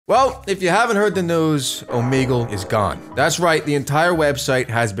Well, if you haven't heard the news, Omegle is gone. That's right, the entire website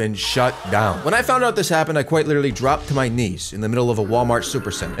has been shut down. When I found out this happened, I quite literally dropped to my knees in the middle of a Walmart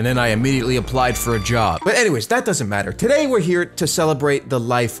supercenter, and then I immediately applied for a job. But anyways, that doesn't matter. Today we're here to celebrate the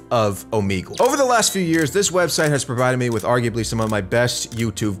life of Omegle. Over the last few years, this website has provided me with arguably some of my best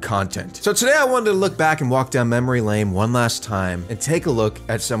YouTube content. So today I wanted to look back and walk down memory lane one last time and take a look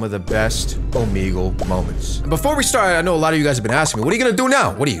at some of the best Omegle moments. And before we start, I know a lot of you guys have been asking me, what are you gonna do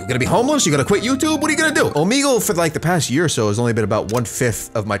now? What are you gonna be homeless? You gonna quit YouTube? What are you gonna do? Omegle for like the past year or so has only been about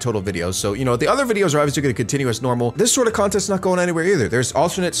 1/5 of my total videos. So, you know, the other videos are obviously gonna continue as normal. This sort of content's not going anywhere either. There's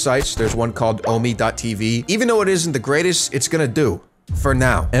alternate sites. There's one called Omi.tv. Even though it isn't the greatest, it's gonna do. For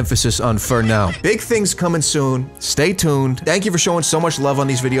now. Emphasis on for now. Big things coming soon. Stay tuned. Thank you for showing so much love on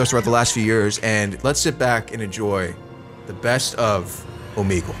these videos throughout the last few years, and let's sit back and enjoy the best of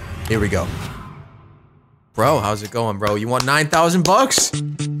Omegle. Here we go. Bro, how's it going, bro? You want 9,000 bucks?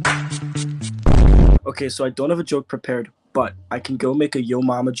 Okay, so I don't have a joke prepared, but I can go make a yo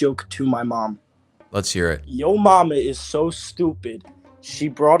mama joke to my mom. Let's hear it. Yo mama is so stupid, she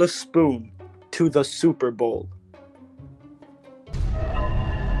brought a spoon to the Super Bowl.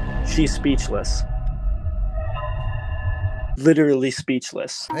 She's speechless. Literally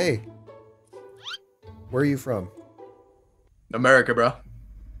speechless. Hey. Where are you from? America, bro.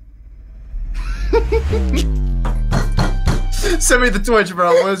 Send me the Twitch,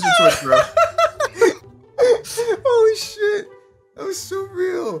 bro. What is your Twitch, bro? Holy shit. That was so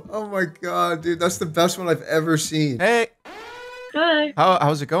real. Oh my god, dude. That's the best one I've ever seen. Hey. Hi.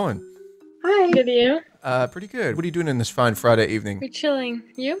 How's it going? Hi. Good, you? Pretty good. What are you doing in this fine Friday evening? We're chilling.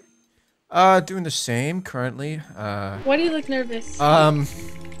 You? Doing the same currently. Why do you look nervous? I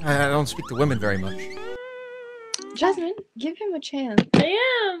don't speak to women very much. Jasmine, give him a chance. I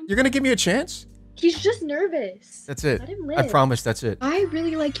am. You're gonna give me a chance? He's just nervous. That's it. Let him live. I promise that's it. I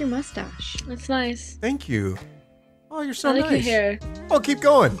really like your mustache. That's nice. Thank you. Oh, you're so I like nice. your hair. Oh, keep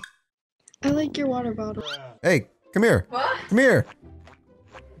going. I like your water bottle. Hey, come here. What? Come here.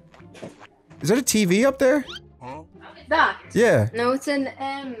 Is that a TV up there? That? Yeah. No, it's an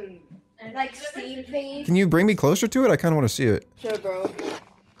like steam thing. Can you bring me closer to it? I kind of want to see it. Sure, bro.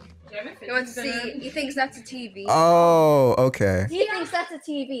 You want to see? He thinks that's a TV. Oh, okay. He thinks that's a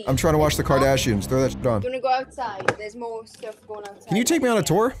TV. I'm trying to watch the Kardashians. Throw that shit on. You want to go outside? There's more stuff going outside. Can you take me on a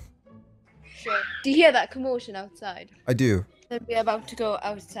tour? Sure. Do you hear that commotion outside? I do. Then we're about to go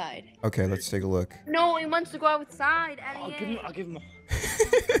outside. Okay, let's take a look. No, he wants to go outsid, Elliot. I'll give him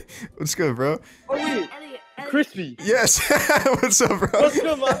What's good, bro? Oh, wait. Elliot. Crispy. Yes. What's up, bro? What's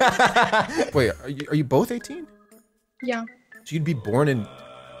good, man? Wait, are you both 18? Yeah. So you'd be born in...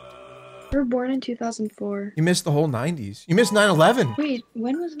 We were born in 2004. You missed the whole 90s. You missed 9/11. Wait,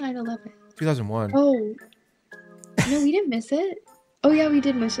 when was 9/11? 2001. Oh. No, we didn't miss it. Oh, yeah, we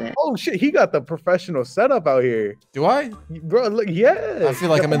did miss it. Oh shit, he got the professional setup out here. Do I? Bro, look, yeah. I feel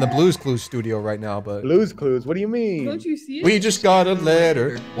like I'm in the Blues Clues studio right now, but... Blues Clues, what do you mean? Don't you see it? We just got a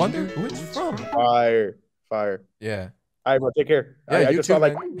letter. Wonder who it's from. Fire. Fire. Yeah. All right, bro, take care. Yeah, I you just too, saw,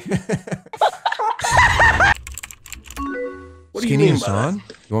 like... What do you Skinny mean and by Son?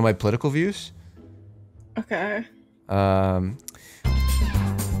 You want my political views? Okay. How's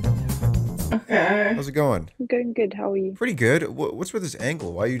it going? I'm going good. How are you? Pretty good. What's with this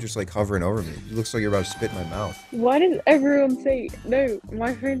angle? Why are you just like hovering over me? It looks like you're about to spit in my mouth. Why does everyone say no?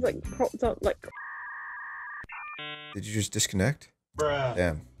 My phone's like propped up like. Did you just disconnect? Bruh.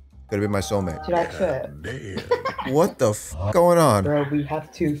 Damn. Could have been my soulmate. Should I quit? What the f going on? Bro, we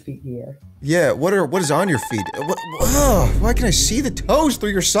have 2 feet here. Yeah, what is on your feet? Why can I see the toes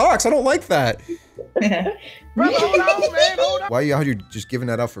through your socks? I don't like that. Bro, hold on, man, hold on. Why are you out here just giving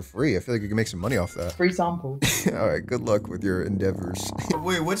that out for free? I feel like you can make some money off that. Free sample. All right, good luck with your endeavors.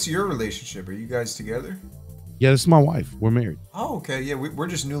 Wait, what's your relationship? Are you guys together? Yeah, this is my wife. We're married. Oh, okay. Yeah, we're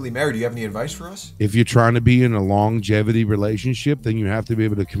just newly married. Do you have any advice for us? If you're trying to be in a longevity relationship, then you have to be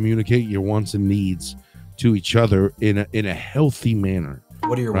able to communicate your wants and needs to each other in a healthy manner.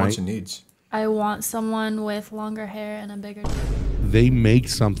 What are your wants and needs? I want someone with longer hair and a bigger dick. They make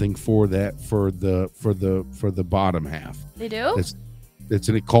something for that for the bottom half. They do? It's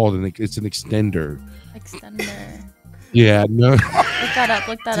an extender. Extender. Yeah, no. Look that up.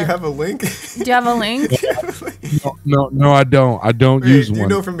 Look that up. Do you have a link? Do you have a link? No, I don't. I don't use one. Do you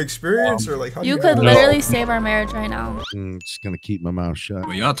know from experience or like how You could literally save our marriage right now. Just gonna keep my mouth shut.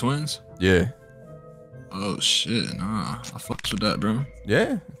 Well, y'all twins? Yeah. Oh shit, nah. I fucks with that, bro.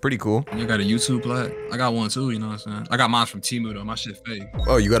 Yeah, pretty cool. You got a YouTube plaque? I got one too, you know what I'm saying? I got mine from Temu though. My shit fake.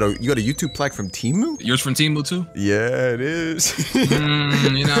 Oh, you got a YouTube plaque from Temu? Yours from Temu too? Yeah, it is. You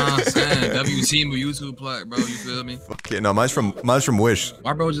know what I'm saying? Temu YouTube plaque, bro. You feel me? Okay, no, mine's from Wish.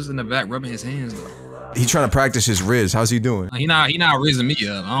 My bro just in the back rubbing his hands though. He trying to practice his Riz. How's he doing? He not rizzing me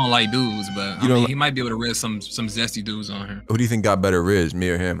up. I don't like dudes, but he might be able to rizz some zesty dudes on here. Who do you think got better Riz, me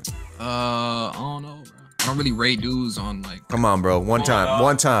or him? I don't know, bro. I don't really rate dudes on like. Come on, bro. One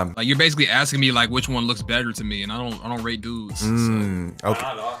time. Like you're basically asking me like which one looks better to me, and I don't rate dudes. So.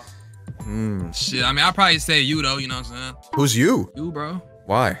 Okay. Shit, I mean, I'll probably say you though. You know what I'm saying? Who's you? You, bro.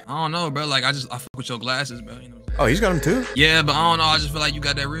 Why? I don't know, bro. Like I fuck with your glasses, bro. You know. Oh, he's got them too? Yeah, but I don't know. I just feel like you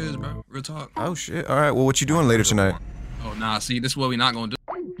got that Riz, bro. Real talk. Oh shit. All right. Well, what you doing later tonight? Oh nah. See, this is what we not gonna do.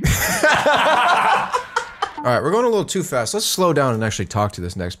 All right, we're going a little too fast. Let's slow down and actually talk to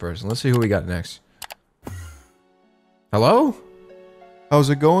this next person. Let's see who we got next. Hello?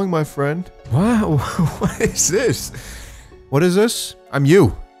 How's it going, my friend? What? What is this? What is this? I'm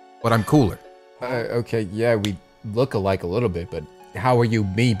you, but I'm cooler. Okay, yeah, we look alike a little bit, but how are you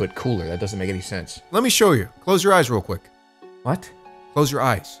me but cooler? That doesn't make any sense. Let me show you. Close your eyes real quick. What? Close your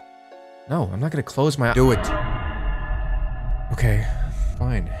eyes. No, I'm not gonna close my eyes. Do it. Okay,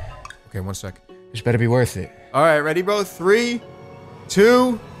 fine. Okay, one sec. This better be worth it. All right, ready, bro? 3,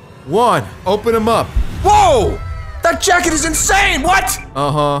 2, 1. Open them up. Whoa! That jacket is insane! What?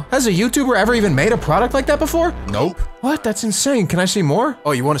 Uh-huh. Has a YouTuber ever even made a product like that before? Nope. What? That's insane. Can I see more?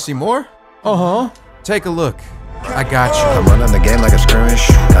 Oh, you want to see more? Uh-huh. Take a look. I got you. I'm running the game like a skirmish.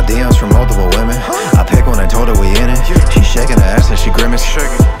 Got DMs from multiple women. I pick when I told her we in it. She shaking her ass and she grimace.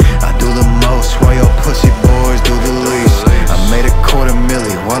 I do the most while your pussy boys do the least. I made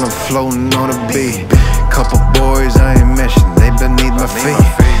 $250,000 while I'm floating on a beat. Couple boys I ain't mentioned, they beneath my feet.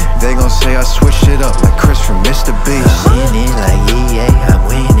 They gon' say I switched it up like Chris from Mr. Beast. I'm winning like EA, I'm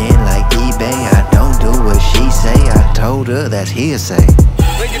winning like eBay. I don't do what she say, I told her that's hearsay.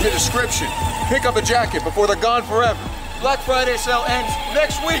 Link in the description. Pick up a jacket before they're gone forever. Black Friday sale ends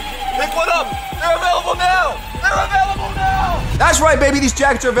next week. Pick one up. They're available now. They're available now. That's right, baby. These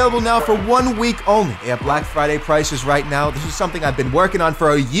jackets are available now for 1 week only. They have Black Friday prices right now. This is something I've been working on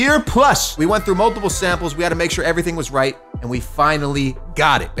for a year plus. We went through multiple samples. We had to make sure everything was right, and we finally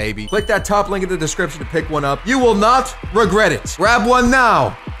got it, baby. Click that top link in the description to pick one up. You will not regret it. Grab one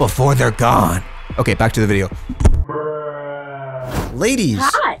now before they're gone. Okay, back to the video. Ladies.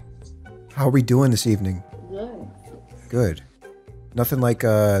 Hi. How are we doing this evening? Good. Good. Nothing like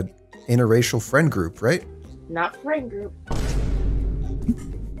a interracial friend group, right? Not friend group.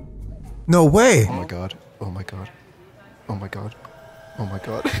 No way. Oh my god. Oh my god. Oh my god. Oh my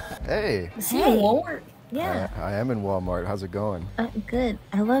god. Hey. Is he in Walmart? Yeah. I am in Walmart. How's it going? Good.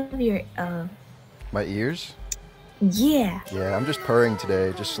 I love your, My ears? yeah. Yeah, I'm just purring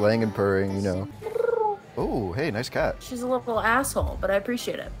today. Just slaying and purring, you know. Oh, hey, nice cat. She's a little asshole, but I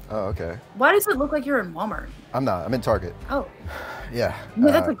appreciate it. Oh, okay. Why does it look like you're in Walmart? I'm not. I'm in Target. Oh. Yeah.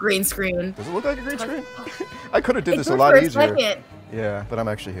 No, that's a green screen. Does it look like a green screen? I could have did this a for lot a easier. second. Yeah, but I'm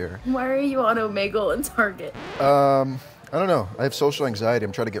actually here. Why are you on Omegle and Target? I don't know. I have social anxiety.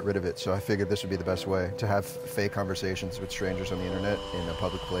 I'm trying to get rid of it, so I figured this would be the best way to have fake conversations with strangers on the internet in a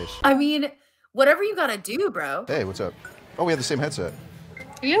public place. I mean, whatever you gotta do, bro. Hey, what's up? Oh, we have the same headset.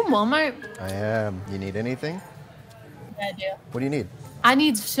 Are you in Walmart? I am. You need anything? I do. What do you need? I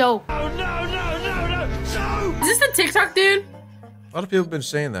need soap. Oh, no, soap! Is this the TikTok dude? A lot of people have been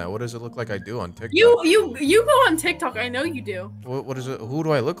saying that. What does it look like I do on TikTok? You go on TikTok. I know you do. What is it? Who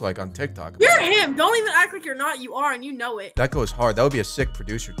do I look like on TikTok? You're him. Don't even act like you're not. You are, and you know it. That goes hard. That would be a sick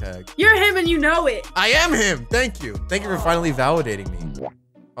producer tag. You're him, and you know it. I am him. Thank you. Thank you for finally validating me.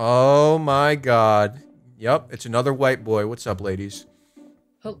 Oh my god. Yep, it's another white boy. What's up, ladies?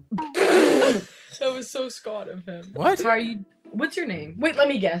 That was so Scott of him. What? Are you? What's your name? Wait, let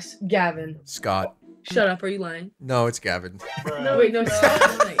me guess. Gavin. Scott. Shut up. Are you lying? No, it's Gavin. No, wait, no,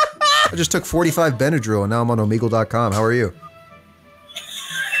 Scott. Like, I just took 45 Benadryl and now I'm on Omegle.com. How are you?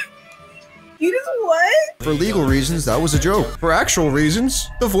 You just what? For legal reasons, that was a joke. For actual reasons,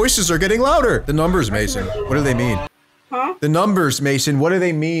 the voices are getting louder. The numbers, Mason. What do they mean? Huh? The numbers, Mason. What do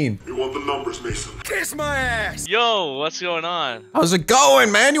they mean? You want the numbers, Mason? Kiss my ass! Yo, what's going on? How's it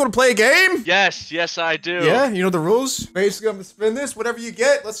going, man? You want to play a game? Yes, I do. Yeah, you know the rules? Basically, I'm gonna spin this. Whatever you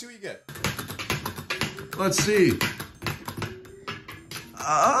get, let's see what you get. Let's see.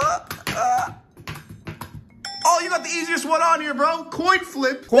 Oh, you got the easiest one on here, bro. Coin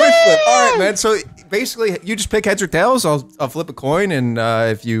flip. Coin flip. All right, man. So basically, you just pick heads or tails. I'll flip a coin, and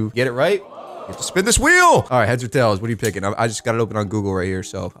if you get it right, you have to spin this wheel. All right, heads or tails. What are you picking? I just got it open on Google right here,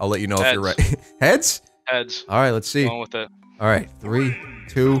 so I'll let you know if you're right. Heads? Heads. All right, let's see. Going with it. All right, 3,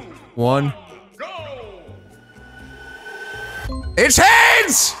 2, 1. It's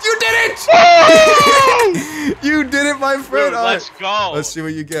heads! You did it! You did it, my friend. Dude, All let's go. Let's see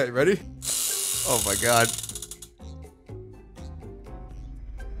what you get. Ready? Oh my god.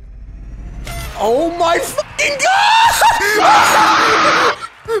 Oh my fucking god!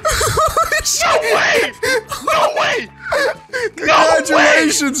 No way! No way!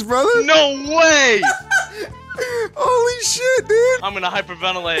 Congratulations, brother! No way! Holy shit, dude! I'm gonna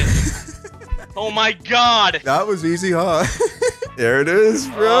hyperventilate. Oh my god! That was easy, huh? There it is,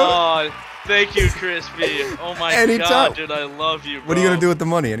 bro. Oh, thank you, Crispy. Oh my Anytime. god, dude, I love you, bro. What are you gonna do with the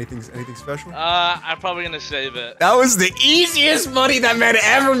money? Anything special? I'm probably gonna save it. That was the easiest money that man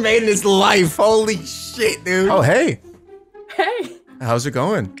ever made in his life. Holy shit, dude. Oh, hey. Hey, How's it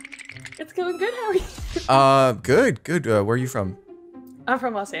going? it's going good. How are you? Good, good. Where are you from? I'm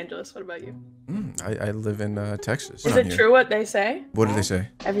from Los Angeles. What about you? I live in Texas. Is it true what they say? What did they say?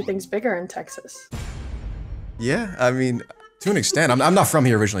 Everything's bigger in Texas. Yeah, I mean, to an extent. I'm not from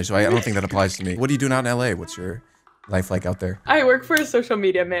here originally, so I don't think that applies to me. What are you doing out in LA? What's your life like out there? I work for a social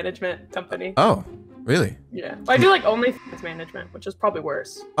media management company. Oh, really? Yeah. Well, I do like OnlyFans management, which is probably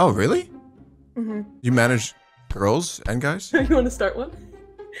worse. Oh, really? Mm-hmm. You manage girls and guys? You want to start one?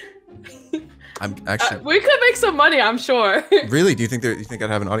 I'm actually. We could make some money, I'm sure. Really? Do you think I'd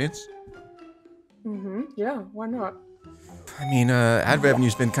have an audience? Mm-hmm. Yeah, why not? I mean, ad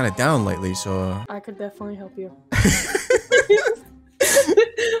revenue's been kind of down lately, so. I could definitely help you.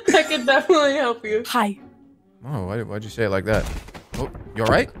 I could definitely help you. Hi. Oh, why'd you say it like that? Oh, you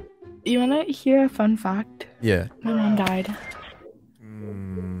alright? You wanna hear a fun fact? Yeah. My mom died.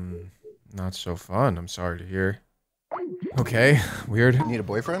 Not so fun. I'm sorry to hear. Okay, weird. You need a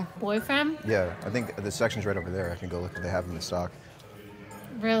boyfriend? Boyfriend? Yeah, I think the section's right over there. I can go look if they have them in stock.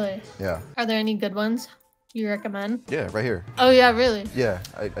 Really? Yeah. Are there any good ones you recommend? Yeah, right here. Oh yeah, really? Yeah,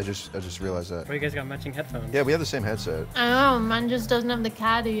 I just realized that. Oh, you guys got matching headphones. Yeah, we have the same headset. I know, mine just doesn't have the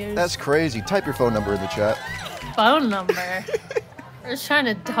cat ears. That's crazy. Type your phone number in the chat. Phone number. They're just trying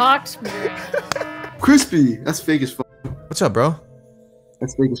to dox me right now. Crispy! That's fake as fuck. What's up, bro?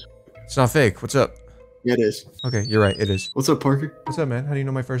 That's fake as fuck. It's not fake. What's up? Yeah, it is. Okay, you're right. It is. What's up, Parker? What's up, man? How do you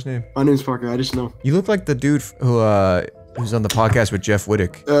know my first name? My name's Parker. I just know. You look like the dude who's on the podcast with Jeff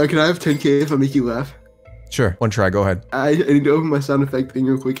Wittick. Can I have 10K if I make you laugh? Sure. One try. Go ahead. I need to open my sound effect thing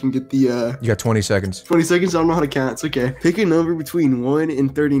real quick and get the, You got 20 seconds. 20 seconds? I don't know how to count. It's okay. Pick a number between 1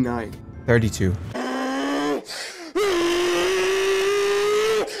 and 39. 32.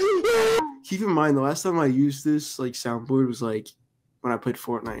 Keep in mind, the last time I used this, like, soundboard was, like, when I played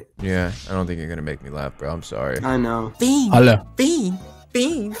Fortnite. Yeah, I don't think you're gonna make me laugh, bro. I'm sorry. I know. Bean. Hello. Bean.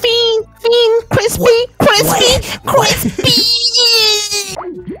 Bean. Bean, crispy, crispy, crispy.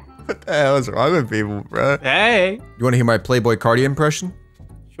 What the hell is wrong with people, bro? Hey. You want to hear my Playboy Cardi impression?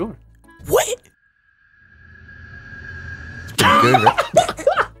 Sure. What? It's pretty good, right?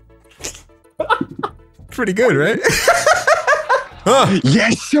 Pretty good, right? Huh?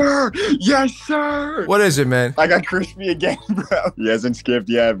 Yes, sir. Yes, sir. What is it, man? I got Crispy again, bro. He hasn't skipped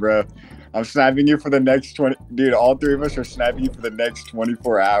yet, bro. I'm sniping you for the next 20. Dude, all three of us are sniping you for the next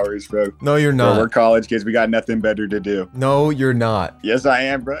 24 hours, bro. No, you're Bro, not. we're college kids. We got nothing better to do. No, you're not. Yes, I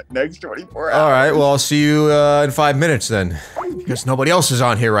am, bro. Next 24 hours. All right, well, I'll see you in 5 minutes then. Because nobody else is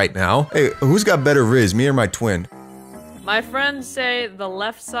on here right now. Hey, who's got better Riz, me or my twin? My friends say the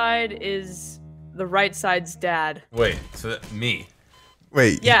left side is the right side's dad. Wait, so me?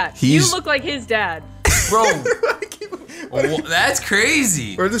 Wait, Yeah, he's... you look like his dad. Bro. Well, that's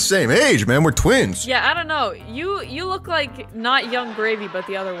crazy. We're the same age, man. We're twins. Yeah, I don't know. You look like not Young Gravy, but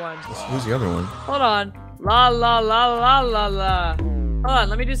the other one. Who's the other one? Hold on. La la la la la la. Hold on,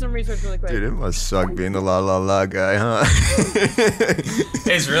 let me do some research really quick. Dude, it must suck being the la la la guy, huh?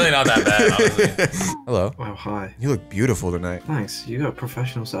 It's really not that bad, honestly. Hello. Wow, hi. You look beautiful tonight. Thanks. You got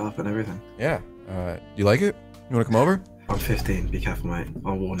professional setup and everything. Yeah. You like it? You want to come over? I'm 15. Be careful, mate.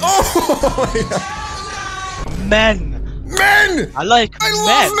 I'll warn you. Oh! Men! Men! I love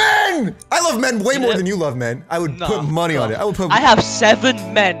men! I love men way more than you love men. I would put money on it. I would put. I have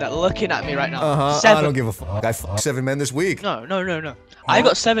 7 men looking at me right now. Uh-huh. 7. I don't give a fuck. I f***ed 7 men this week. No. I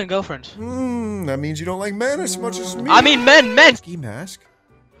got 7 girlfriends. That means you don't like men as much as me. I mean men! Ski mask.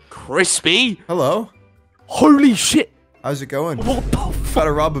 Crispy. Hello. Holy shit. How's it going? What the fuck? Got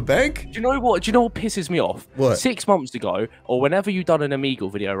to rob a bank? Do you know what? Do you know what pisses me off? What? 6 months ago, or whenever you done an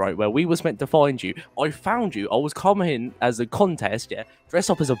Omegle video, right, where we was meant to find you, I found you. I was coming as a contest, yeah,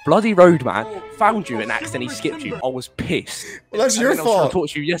 dressed up as a bloody roadman, found you and accidentally skipped you. I was pissed. Well, that's your And then I was trying fault. to talk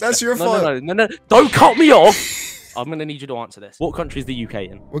to you yesterday. That's your No, fault. No, don't cut me off. I'm gonna need you to answer this. What country is the UK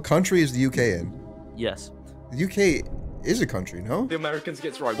in? What country is the UK in? Yes. The UK is a country, no? The Americans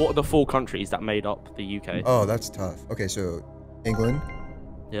gets right. What are the 4 countries that made up the UK? Oh, that's tough. Okay, so England.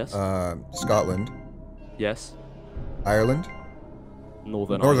 Yes. Scotland. Yes. Ireland.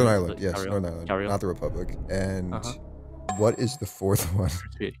 Northern Ireland. Yes, Carry on. Northern Ireland, Carry on. not the Republic. And what is the 4th one?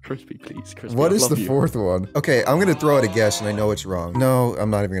 Crispy, please. Crispy, What I is love the you. 4th one? Okay, I'm gonna throw out a guess, and I know it's wrong. No, I'm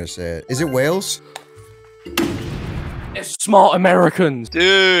not even gonna say it. Is it Wales? It's smart Americans.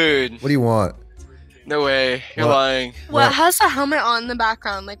 Dude. What do you want? No way. You're What? lying. What has the helmet on in the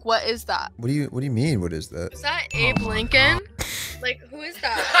background? Like, what is that? What do you mean? What is that? Is that Abe Lincoln? Like, who is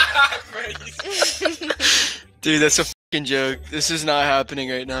that? Dude, that's a fucking joke. This is not happening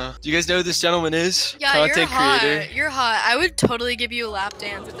right now. Do you guys know who this gentleman is? Yeah, Content you're hot. creator. You're hot. I would totally give you a lap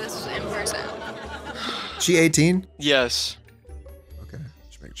dance if this was in person. She 18? Yes.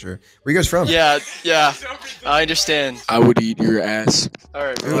 Just make sure. Where you guys from? Yeah, yeah. I understand. I would eat your ass.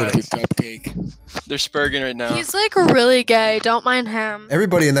 Alright, Like a relax. cupcake. They're spurging right now. He's like really gay. Don't mind him.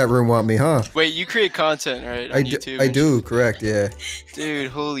 Everybody in that room want me, huh? Wait, you create content, right? On YouTube I and do, correct, yeah. shit?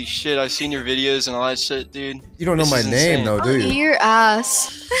 Dude, holy shit. I've seen your videos and all that shit, dude. You don't know This my is name insane. though, do Eat you? your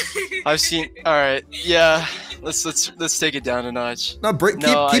ass. I've seen. Alright, yeah. Let's take it down a notch. No,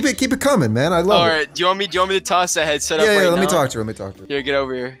 No, keep it coming, man. I love it. Alright, do you want me to toss that headset up Yeah, right yeah, now? let me talk to her. Here, get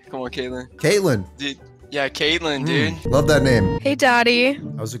over here. Come on, Caitlin. Caitlin. Dude, yeah, Caitlin, dude. Love that name. Hey, Daddy.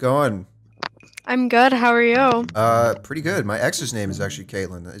 How's it going? I'm good. How are you? Pretty good. My ex's name is actually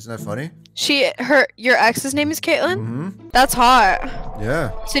Caitlin. Isn't that funny? Your ex's name is Caitlin? Mm-hmm. That's hot.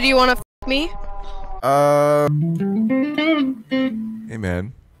 Yeah. So do you want to f me? Hey,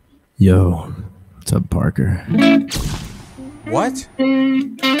 man. Yo, what's up, Parker? What?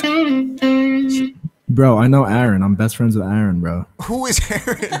 Bro, I know Aaron. I'm best friends with Aaron, bro. Who is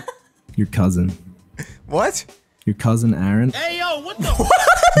Aaron? Your cousin. What? Your cousin Aaron? Hey, yo, what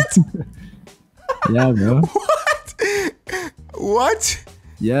the? Yeah, bro. What?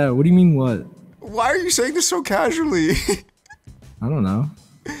 Yeah, what do you mean what? Why are you saying this so casually? I don't know.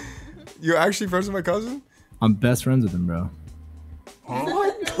 You're actually friends with my cousin? I'm best friends with him, bro.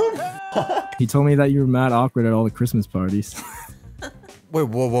 What the fuck? He told me that you were mad awkward at all the Christmas parties. Wait,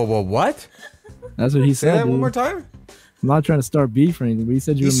 whoa, what? That's what he Say said. that one dude. more time? I'm not trying to start beef or anything, but he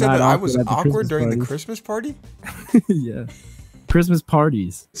said you He were said mad that I awkward was at the awkward Christmas during the parties. Christmas party? Yeah. Christmas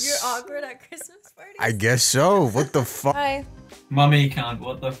parties. You're awkward at Christmas parties? I guess so. What the fuck? Hi. Mommy can't.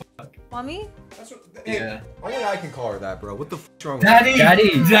 What the fuck? Mommy? Yeah. Only I can call her that, bro. What the fuck's wrong with Daddy! you?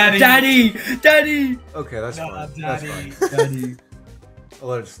 Daddy! Okay, that's fine. Daddy! That's fine. Daddy! I'll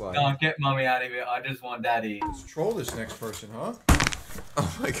let it slide. No, get mommy out of here. I just want daddy. Let's troll this next person, huh?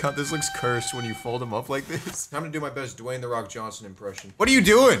 Oh my god, this looks cursed when you fold them up like this. Time to do my best Dwayne The Rock Johnson impression. What are you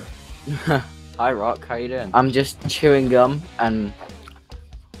doing? Hi Rock, how you doing? I'm just chewing gum and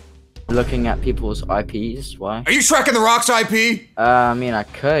looking at people's IPs. Why? Are you tracking The Rock's IP? I mean, I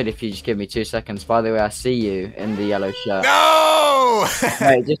could if you just give me 2 seconds. By the way, I see you in the yellow shirt. No!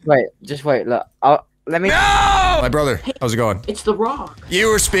 Wait, just wait. Look, let me. No! My brother, how's it going? It's The Rock. You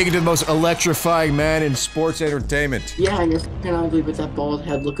were speaking to the most electrifying man in sports entertainment. Yeah, and you're fucking ugly with that bald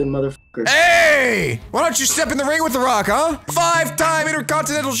head looking motherfucker. Hey! Why don't you step in the ring with The Rock, huh? 5-time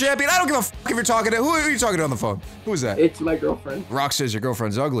Intercontinental Champion. I don't give a fuck if you're talking to. Who are you talking to on the phone? Who is that? It's my girlfriend. Rock says your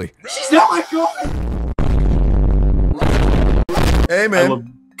girlfriend's ugly. She's not my girlfriend. Hey, I man. love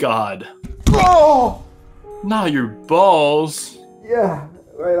God. Oh! Not your balls. Yeah,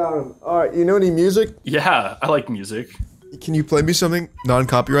 right on. Alright, you know any music? Yeah, I like music. Can you play me something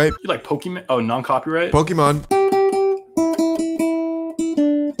non-copyright? You like Pokemon? Oh, non-copyright? Pokemon.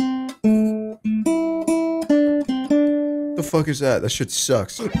 The fuck is that? That shit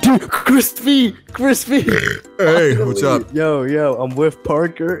sucks. Dude, Crispy! Hey, what's up? Yo, I'm with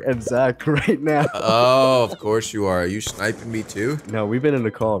Parker and Zach right now. Oh, of course you are. Are you sniping me too? No, we've been in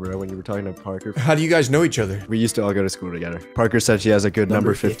a call, bro, when you were talking to Parker. How do you guys know each other? We used to all go to school together. Parker said she has a good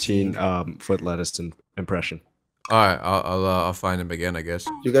number 15 foot lettuce impression. Alright, I'll find him again, I guess.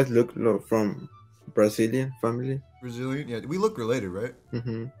 You guys look from Brazilian family? Brazilian? Yeah, we look related, right?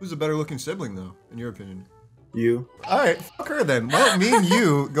 Mm-hmm. Who's a better looking sibling, though, in your opinion? You. Alright, fuck her then. Why don't me and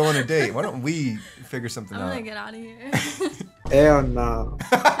you go on a date? Why don't we figure something I'm out? gonna get out of here. Hell no.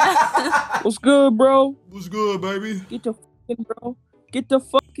 What's good, bro? What's good, baby? Get the fucking, bro. Get the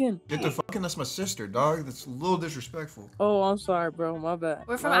fucking. Get the fucking, that's my sister, dog. That's a little disrespectful. Oh, I'm sorry, bro. My bad.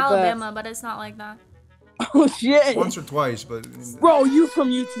 We're from My bad. Alabama, but it's not like that. Oh, shit. Once or twice, but... Bro, you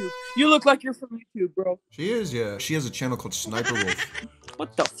from YouTube. You look like you're from YouTube, bro. She is, yeah. She has a channel called Sniper Wolf.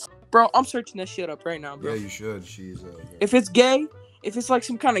 What the f? Bro, I'm searching this shit up right now, bro. Yeah, you should. She's, If it's gay, if it's like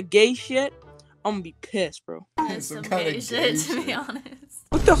some kind of gay shit, I'm gonna be pissed, bro. It's some gay shit, to be honest.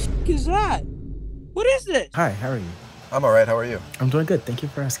 What the f is that? What is this? Hi, how are you? I'm alright, how are you? I'm doing good. Thank you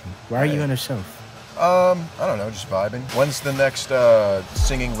for asking. Why are you on a shelf? I don't know, just vibing. When's the next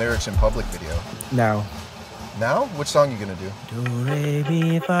singing lyrics in public video? Now. Now? Which song you gonna do? Do, re,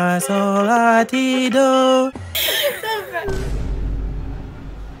 mi, fa, sol, la, ti, do.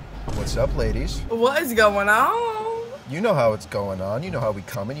 What's up, ladies? What is going on? You know how it's going on. You know how we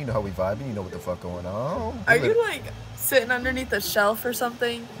coming. You know how we vibing. You know what the fuck going on. Are you like sitting underneath a shelf or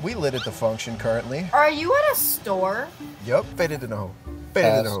something? We lit at the function currently. Are you at a store? Yup. Faded to know.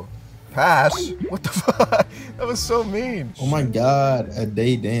 Faded to know. Pass? What the fuck? That was so mean. Oh my god, a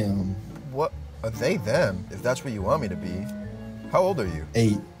day damn. What? Are they them? If that's what you want me to be. How old are you?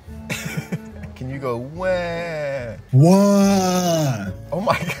 8. Can you go, wah? What? Oh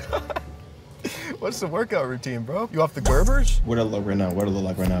my god. What's the workout routine, bro? You off the Gerbers? What do I look like right now? What do I look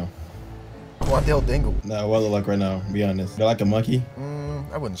like right now? Quandale Dingle. No, what do I look like right now? Be honest. Do I like a monkey?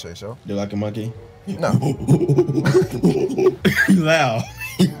 I wouldn't say so. Do I like a monkey? No. You loud.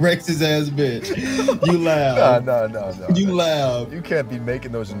 You racist ass bitch. You loud. No. You loud. You can't be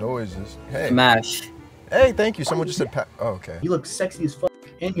making those noises. Hey. Smash. Hey, thank you. Someone just said oh, okay. You look sexy as fuck,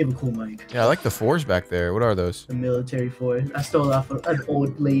 and you have a cool mic. Yeah, I like the fours back there. What are those? The military force. I stole it off of an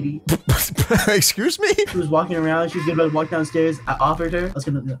old lady. Excuse me? She was walking around. She was getting ready to walk downstairs. I offered her. I was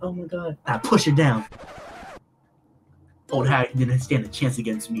gonna, oh my god. I pushed her down. Old Harry didn't stand a chance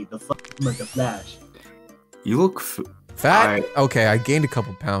against me. The fuck, I'm like the Flash. You look fat. Okay, I gained a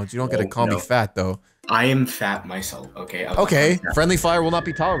couple pounds. You don't get to call me fat though. I am fat myself. Okay. Okay. Friendly fire will not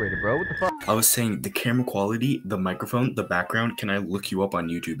be tolerated, bro. What the fuck? I was saying the camera quality, the microphone, the background. Can I look you up on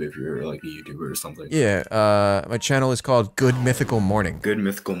YouTube if you're like a YouTuber or something? Yeah. My channel is called Good Mythical Morning. Good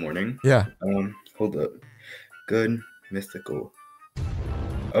Mythical Morning. Yeah. Hold up. Good Mythical.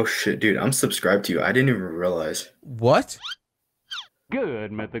 Oh shit, dude! I'm subscribed to you. I didn't even realize. What?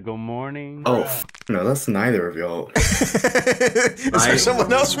 Good Mythical Morning. Oh no, that's neither of y'all. Is there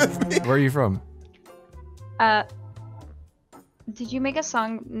someone else with me? Where are you from? Did you make a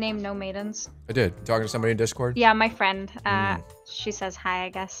song named No Maidens? I did. Talking to somebody in Discord? Yeah, my friend. She says hi, I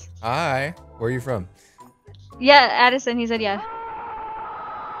guess. Hi. Where are you from? Yeah, Addison, he said yeah.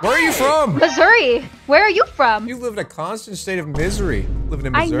 Where are you from? Missouri. Where are you from? You live in a constant state of misery living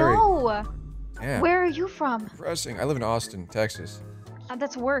in Missouri. I know. Yeah. Where are you from? Depressing. I live in Austin, Texas.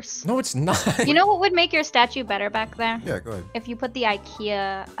 That's worse. No, it's not. You know what would make your statue better back there? Yeah, go ahead. If you put the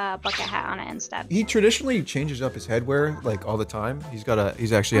IKEA bucket hat on it instead. He traditionally changes up his headwear like all the time.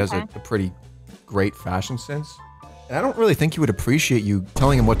 He's actually has a pretty great fashion sense. And I don't really think he would appreciate you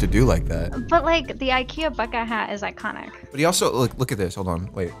telling him what to do like that. But like the IKEA bucket hat is iconic. But he also look at this. Hold on,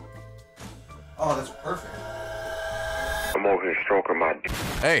 wait. Oh, that's perfect. I'm over here stroking my dick.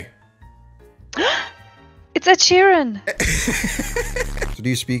 Hey. It's Ed Sheeran. So do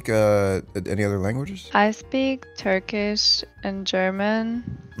you speak any other languages? I speak Turkish and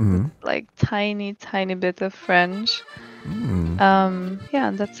German. Like tiny bit of French.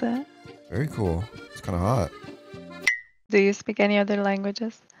 Yeah, that's it. Very cool. It's kind of hot. Do you speak any other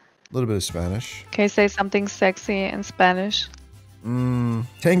languages? A little bit of Spanish. Can you say something sexy in Spanish?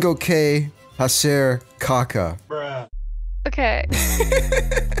 Tengo que hacer caca. Bruh. Okay.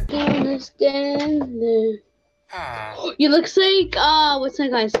 You look like, what's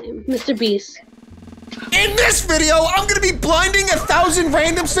that guy's name? Mr. Beast. In this video, I'm gonna be blinding 1,000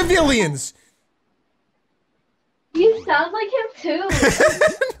 random civilians. You sound like him too.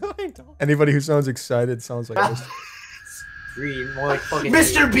 No, I don't. Anybody who sounds excited sounds like this. More like fucking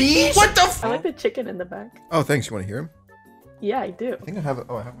Mr. Beast? What the I like the chicken in the back. Oh, thanks. You want to hear him? Yeah, I do. I think I have it.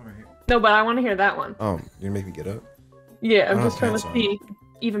 Oh, I have one right here. No, but I want to hear that one. Oh, you gonna make me get up? Yeah, I'm just trying to see.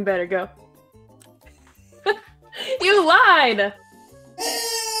 Even better, go. You lied!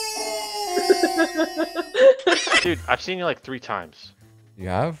 Dude, I've seen you like 3 times. You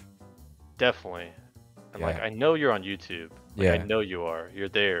have? Definitely. And Yeah. like, I know you're on YouTube. Like, Yeah. I know you are. You're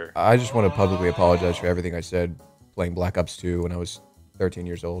there. I just want to publicly apologize for everything I said playing Black Ops 2 when I was 13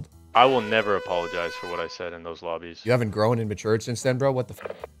 years old. I will never apologize for what I said in those lobbies. You haven't grown and matured since then, bro? What the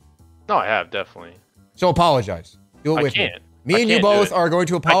f? No, I have, definitely. So apologize. Do it I with can't. me. Me I and you can't do both it. are going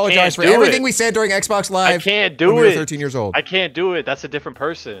to I apologize can't for do everything it. we said during Xbox Live. I can't do when we were it. 13 years old. I can't do it. That's a different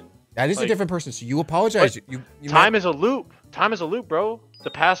person. That is Like, a different person. So you apologize. but You time is a loop. Time is a loop, bro.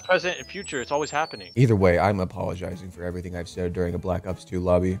 The past, present, and future. It's always happening. Either way, I'm apologizing for everything I've said during a Black Ops 2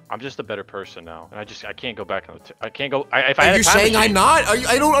 lobby. I'm just a better person now, and I can't go back on the. I can't go. If I had Are a you time saying machine, I'm not?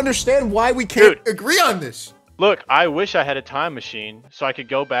 I don't understand why we can't agree on this. Look, I wish I had a time machine so I could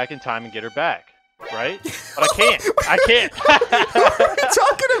go back in time and get her back, right? But I can't. I can't. What are you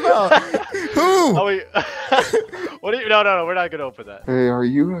talking about? Who? Oh, wait. What? No. We're not gonna open that. Hey, are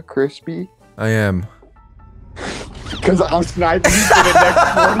you a crispy? I am. Because I'm sniping you for the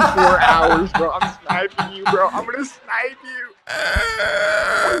next 24 hours, bro. I'm sniping you, bro. I'm gonna snipe you.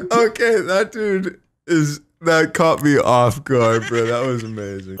 Okay, that dude that caught me off guard, bro. That was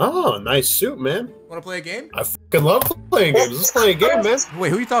amazing. Oh, nice suit, man. Want to play a game? I fucking love playing games. Let's play a game, man. Wait,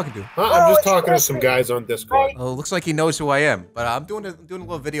 who are you talking to? I'm just talking to some guys on Discord. Oh, looks like he knows who I am. But I'm doing a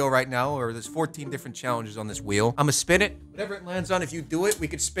little video right now, or there's 14 different challenges on this wheel. I'm gonna spin it. Whatever it lands on, if you do it, we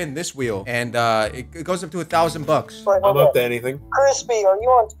could spin this wheel, and it goes up to $1,000. I'm up to anything. Crispy, are you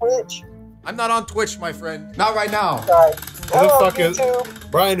on Twitch? I'm not on Twitch, my friend. Not right now. Sorry. Who the fuck is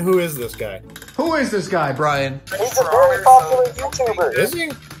Brian? Who is this guy? Who is this guy, Brian? He's a very popular YouTuber. Is he?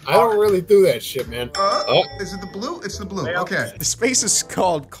 I don't really do that shit, man. Is it the blue? It's the blue. Okay. The space is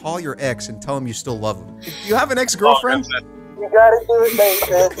called "Call Your Ex and Tell Him You Still Love Him." You have an ex-girlfriend? You gotta do it,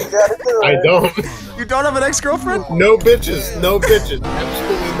 Nathan. You gotta do it. I don't. You don't have an ex-girlfriend? No bitches. No bitches.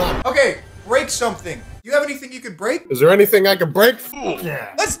 Absolutely not. Okay, break something. You have anything you could break? Is there anything I can break?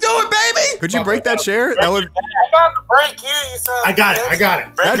 Yeah. Let's do it, baby! Could you break that chair? That would. I'm about to break you, you son of a I got it. bitch. I got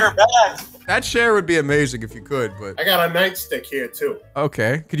it. Break your back. That chair would be amazing if you could, but. I got a nightstick here too.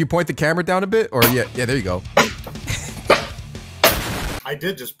 Okay. Could you point the camera down a bit? Or yeah, there you go. I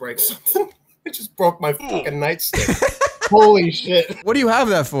did just break something. I just broke my fucking nightstick. Holy shit. What do you have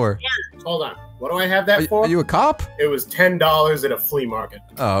that for? Hold on. What do I have that for? Are you a cop? It was $10 at a flea market.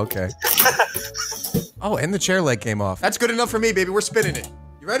 Oh, okay. Oh, and the chair leg came off. That's good enough for me, baby. We're spinning it.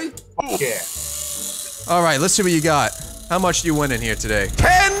 You ready? Yeah. All right, let's see what you got. How much do you win in here today?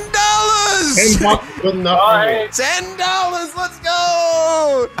 $10! $10 good enough for me. $10! Let's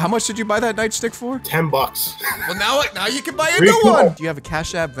go! How much did you buy that nightstick for? $10. Well, now you can buy a new one. Do you have a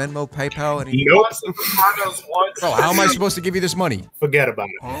Cash App, Venmo, PayPal? Any? Nope. Bro, how am I supposed to give you this money? Forget about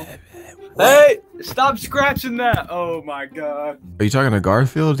it. Hey, stop scratching that. Oh my god. Are you talking to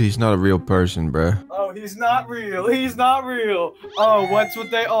Garfield? He's not a real person, bro. Oh, he's not real. He's not real. Oh, what's what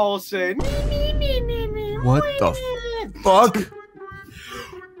they all say? What the fuck?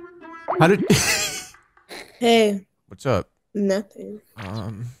 How did... Hey. What's up? Nothing.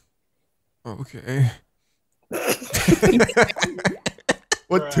 Okay.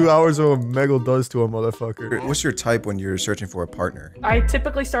 What 2 hours of Omegle does to a motherfucker. What's your type when you're searching for a partner? I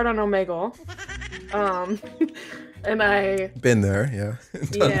typically start on Omegle. And I... Been there, yeah.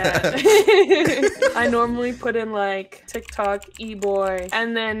 Yeah. I normally put in like TikTok, e-boy,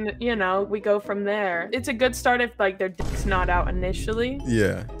 and then, you know, we go from there. It's a good start if like their dick's not out initially.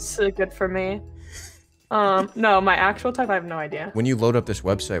 Yeah. It's good for me. No, my actual type, I have no idea. When you load up this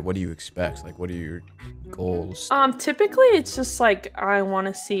website, what do you expect? Like, what are your goals? Typically it's just like, I want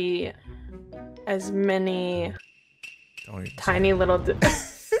to see as many tiny little...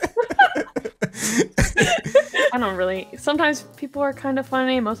 I don't really. Sometimes people are kind of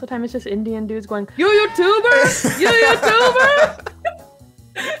funny. Most of the time, it's just Indian dudes going, "You YouTuber? You YouTuber?"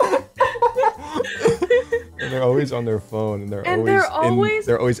 And they're always on their phone, and they're always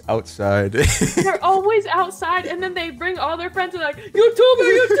outside. They're always outside, and then they bring all their friends and like,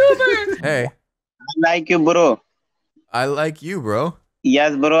 "YouTuber, YouTuber." Hey. I like you, bro. I like you, bro.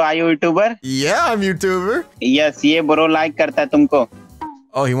 Yes, bro. Are you YouTuber? Yeah, I'm YouTuber. Yes, ये bro like करता है तुमको.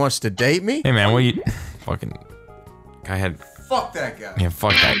 Oh, he wants to date me? Hey man, what you fucking guy had? Fuck that guy. Yeah,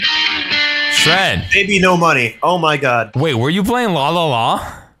 fuck that. Shred. Maybe no money. Oh my god. Wait, were you playing La La La?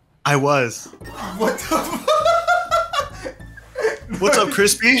 I was. What the? What's up,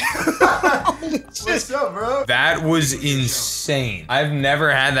 Crispy? What's up, bro? That was insane. I've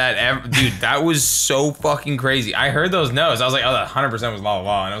never had that ever, dude. That was so fucking crazy. I heard those notes. I was like, oh, that 100% was La La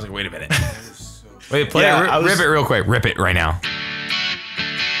La, and I was like, wait a minute. Wait, play it. Rip it real quick. Rip it right now.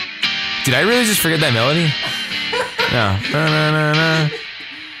 Did I really just forget that melody? No.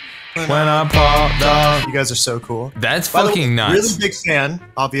 When I popped off. You guys are so cool. That's fucking nuts. Really big fan,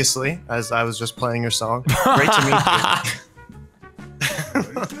 obviously, as I was just playing your song. Great to meet you.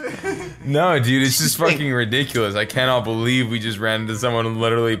 No, dude, it's just fucking ridiculous. I cannot believe we just ran into someone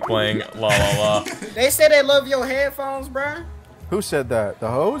literally playing La La La. They say they love your headphones, bro. Who said that? The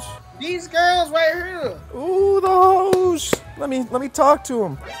hose? These girls right here. Ooh, the hose. Let me talk to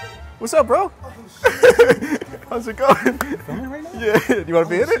him. What's up, bro? How's it going? Filming right now? Yeah. You want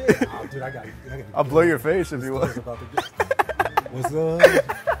to be in it? Oh, dude, I got you. I'll blow your face if you want. What's up?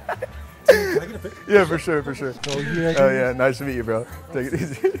 Can I get a picture? Yeah, for sure, for sure. Oh, yeah. Oh, yeah. Nice to meet you, bro. Take it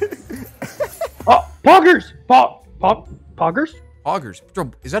easy. Oh, poggers! Poggers? Poggers.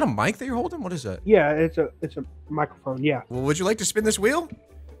 Bro, is that a mic that you're holding? What is that? Yeah, it's a microphone, yeah. Well, would you like to spin this wheel?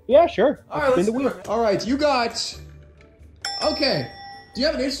 Yeah, sure. All right, spin the wheel. All right, you got... Okay. Do you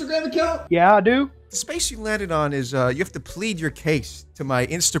have an Instagram account? Yeah, I do. The space you landed on is, you have to plead your case to my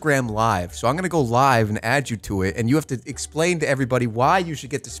Instagram live. So I'm gonna go live and add you to it, and you have to explain to everybody why you should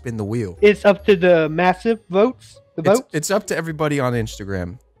get to spin the wheel. It's up to the massive votes. It's up to everybody on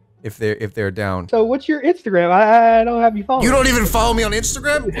Instagram if they're down. So what's your Instagram? I don't have you followed. You don't even follow me on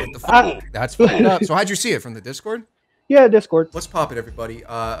Instagram? What the fuck? That's fucked up. So how'd you see it, from the Discord? Yeah, Discord. Let's pop it, everybody.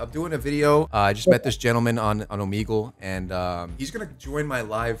 I'm doing a video. I just met this gentleman on Omegle, and he's gonna join my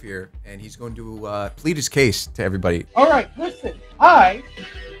live here, and he's going to plead his case to everybody. All right, listen. I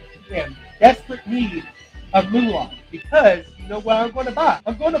am in desperate need of moolah because you know what I'm going to buy?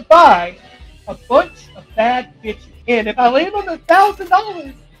 I'm going to buy a bunch of bad bitches, and if I land on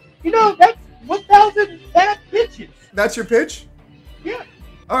 $1,000, you know that's 1,000 bad bitches. That's your pitch? Yeah.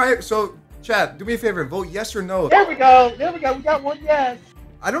 All right, so chat, do me a favor, vote yes or no. There we go. There we go. We got one yes.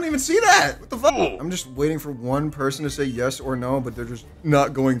 I don't even see that. What the fuck? I'm just waiting for one person to say yes or no, but they're just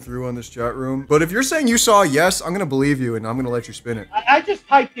not going through on this chat room. But if you're saying you saw yes, I'm gonna believe you, and I'm gonna let you spin it. I just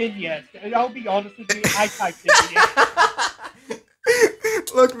typed in yes. I'll be honest with you. I typed in yes.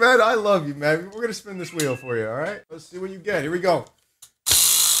 Look, man, I love you, man. We're gonna spin this wheel for you, all right? Let's see what you get. Here we go.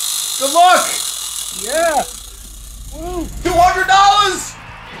 Good luck! Yeah. Woo. $200!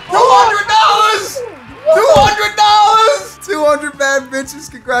 $200! $200! 200 bad bitches.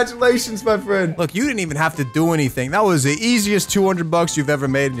 Congratulations, my friend. Look, you didn't even have to do anything. That was the easiest $200 you've ever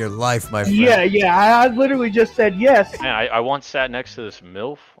made in your life, my friend. Yeah. I literally just said yes. Man, I once sat next to this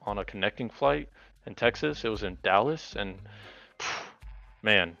MILF on a connecting flight in Texas. It was in Dallas, and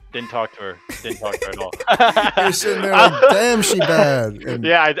man, didn't talk to her. Didn't talk to her at all. You're sitting there like, damn, she bad. And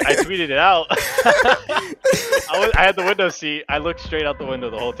yeah, I tweeted it out. I had the window seat. I looked straight out the window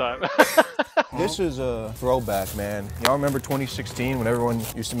the whole time. This is a throwback, man. Y'all remember 2016 when everyone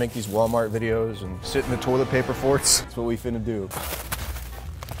used to make these Walmart videos and sit in the toilet paper forts? That's what we finna do.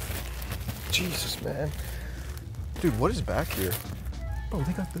 Jesus, man. Dude, what is back here? Oh,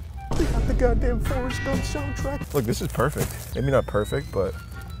 they got the goddamn Forrest Gump soundtrack. Look, this is perfect. Maybe not perfect, but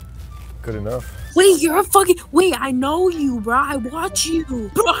good enough. Wait, you're a fucking... Wait, I know you, bro. I watch you.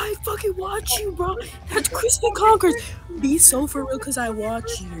 Bro, I fucking watch you, bro. That's Crispy Concords. Be so for real, because I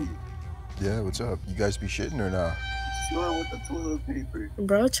watch you. Yeah, what's up? You guys be shitting or not? Chilling with the toilet paper.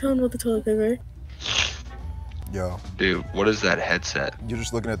 Bro, chilling with the toilet paper. Yo. Dude, what is that headset? You're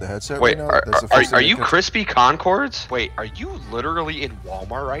just looking at the headset Wait, right now? are you Crispy Concords? Wait, are you literally in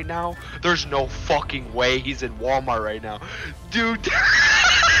Walmart right now? There's no fucking way he's in Walmart right now. Dude.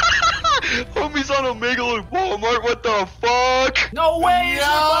 Homie's on Omegle in Walmart, what the fuck? No way!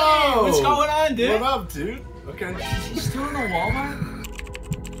 Yo! What's going on, dude? What up, dude? Okay. He's still in the Walmart?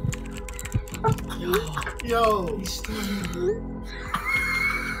 Yo! He's still in the...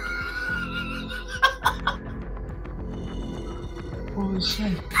 Holy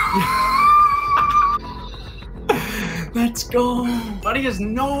shit. Let's go! Buddy has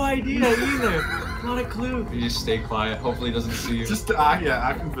no idea either. Not a clue. You just stay quiet. Hopefully he doesn't see you. Just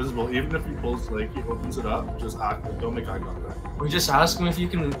act invisible. Even if he pulls, like, he opens it up, just act. Don't make eye contact. We just ask him if he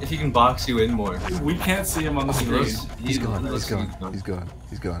can box you in more. We can't see him on the screen. He's gone. He's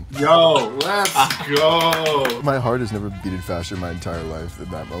gone. Yo, let's go. My heart has never beaten faster in my entire life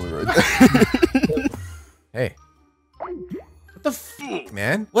than that moment right there. Hey. What the fuck,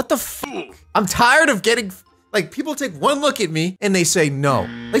 man? What the fuck? I'm tired of getting... Like, people take one look at me and they say no.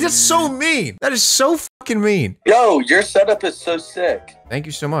 Like, that's so mean. That is so fucking mean. Yo, your setup is so sick. Thank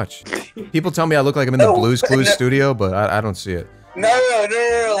you so much. People tell me I look like I'm in the Blues Clues studio, but I don't see it. No,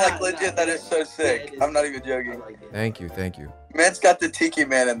 like legit, that is so sick. I'm not even joking. Thank you. Man's got the Tiki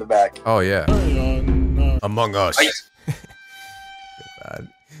Man in the back. Oh, yeah. Among Us.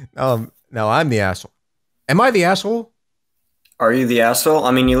 Now I'm the asshole. Am I the asshole? Are you the asshole? I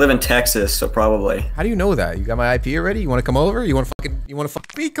mean, you live in Texas, so probably. How do you know that? You got my IP already? You want to come over? You want to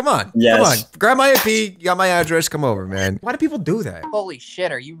fuck me? Come on. Yes. Come on. Grab my IP. You got my address. Come over, man. Why do people do that? Holy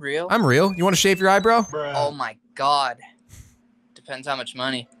shit, are you real? I'm real. You want to shave your eyebrow? Oh my god. Depends how much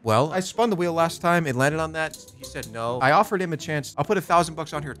money. Well, I spun the wheel last time. It landed on that. He said no. I offered him a chance. I'll put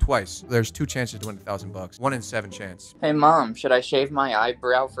 $1,000 on here twice. There's 2 chances to win $1,000. 1 in 7 chance. Hey mom, should I shave my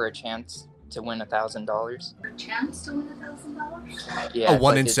eyebrow for a chance to win $1,000? A chance to win $1,000? Yeah. A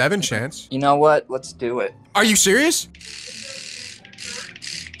 1 in 7 chance. You know what? Let's do it. Are you serious?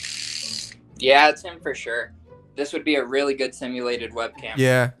 Yeah, it's him for sure. This would be a really good simulated webcam.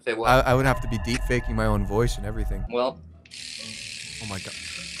 Yeah. If it was. I would have to be deep faking my own voice and everything. Well. Oh my god.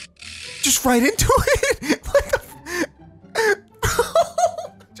 Just right into it. What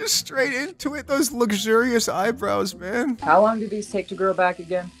the Just straight into it. Those luxurious eyebrows, man. How long do these take to grow back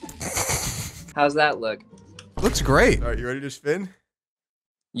again? How's that look? Looks great. All right, you ready to spin?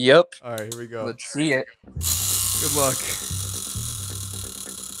 Yep. All right, here we go. Let's see it. Good luck.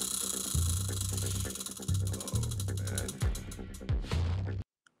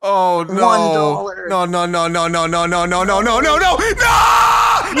 Oh no! $1. No! No! No! No! No! No! No! No! No! No! No! No!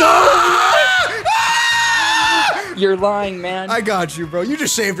 No! You're lying, man. I got you, bro. You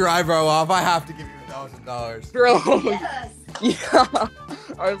just shaved your eyebrow off. I have to give you $1,000. Bro. Yeah.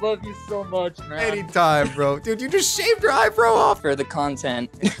 I love you so much, man. Anytime, bro. Dude, you just shaved your eyebrow off. For the content.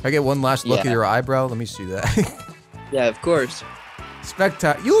 I get one last look at Yeah. your eyebrow. Let me see that. Yeah, of course.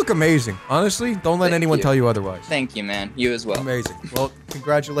 Spectacular. You look amazing. Honestly, don't let anyone tell you otherwise. Thank you, man. You as well. Amazing. Well,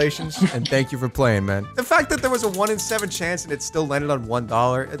 congratulations and thank you for playing, man. The fact that there was a 1 in 7 chance and it still landed on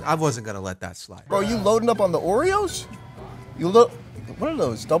 $1, I wasn't gonna let that slide. Bro, you loading up on the Oreos? You look. What are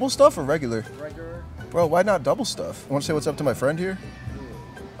those? Double stuff or regular? Regular. Bro, why not double stuff? Want to say what's up to my friend here?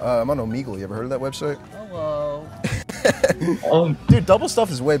 I'm on Omegle. You ever heard of that website? Hello. Dude, double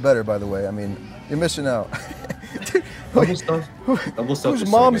stuff is way better, by the way. I mean, you're missing out. Double stuff. Double stuff. Whose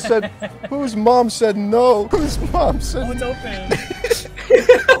mom said? Whose mom said no? Whose mom said? Oh, it's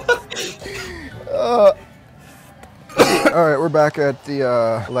open. All right, we're back at the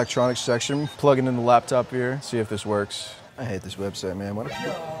electronics section. Plugging in the laptop here. See if this works. I hate this website, man. What?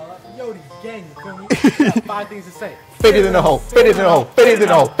 Yo, the gang, you feel me? I got 5 things to say. Fit it in the hole. Fit it in the hole. Fit it in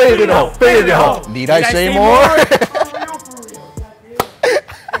the hole. Fit it in the hole. Fit it in the hole. Need I say more?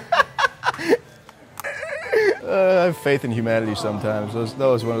 I have faith in humanity sometimes. That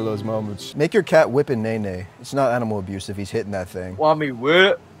was one of those moments. Make your cat whip and nay-nay. It's not animal abuse if he's hitting that thing. Want me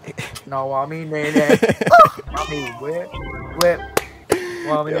whip? No, want me nay-nay. Want me whip? Whip.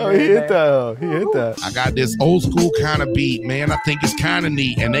 Want me Yo, he hit that. He hit that. I got this old school kind of beat, man. I think it's kind of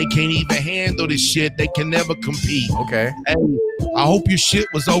neat, and they can't even handle this shit. They can never compete. Okay. Hey, I hope your shit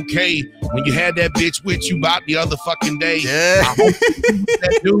was okay when you had that bitch with you about the other fucking day. Yeah. I hope you was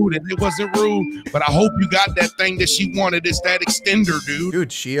that dude, and it wasn't rude, but I hope you got that thing that she wanted. It's that extender, dude.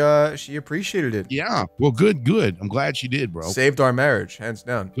 Dude, she appreciated it. Yeah. Well, good. I'm glad she did, bro. Saved our marriage, hands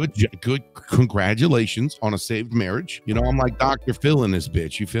down. Good. Congratulations on a saved marriage. You know, I'm like Dr. Phil in this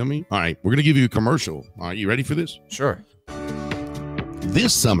bitch. You feel me? All right, we're gonna give you a commercial. All right, you ready for this? Sure.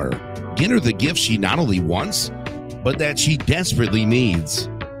 This summer, get her the gift she not only wants, but that she desperately needs.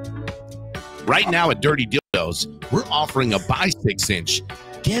 Right now at Dirty Dildos, we're offering a buy 6-inch,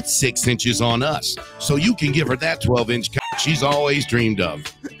 get 6 inches on us, so you can give her that 12-inch cock she's always dreamed of.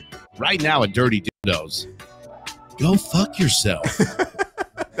 Right now at Dirty Dildos. Go fuck yourself.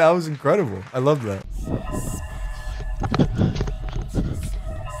 That was incredible. I love that.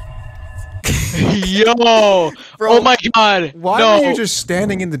 Yo, Bro, oh my god. Why no. were you just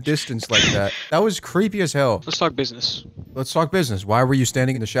standing in the distance like that? That was creepy as hell. Let's talk business. Let's talk business. Why were you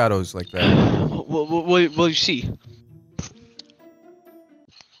standing in the shadows like that? Well, you see.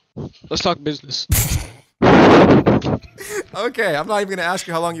 Let's talk business. Okay, I'm not even gonna ask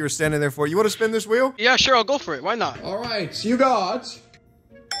you how long you were standing there for. You want to spin this wheel? Yeah, sure, I'll go for it. Why not? All right, so you got.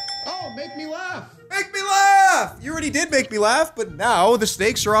 Oh, make me laugh. Make me laugh. You already did make me laugh, but now the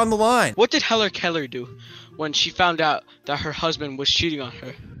stakes are on the line. What did Heller Keller do when she found out that her husband was cheating on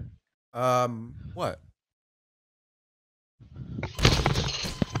her? What?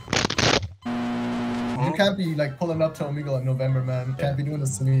 You can't be like pulling up to Omegle in November, man. You can't be doing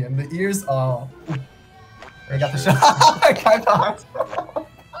this to me. And the ears, oh. I got the shot. I kind of.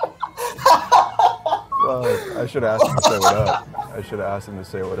 Well, I should have asked him to say what up. I should have asked him to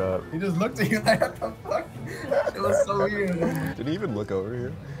say what up. He just looked at you like, what the fuck? It was so weird. Did he even look over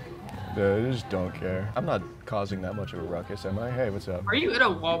here? Dude, I just don't care. I'm not causing that much of a ruckus, am I? Hey, what's up? Are you at a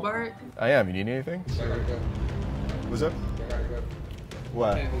Walmart? I am. You need anything? What's up?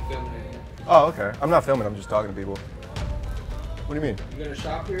 What? Oh, okay. I'm not filming. I'm just talking to people. What do you mean? You gonna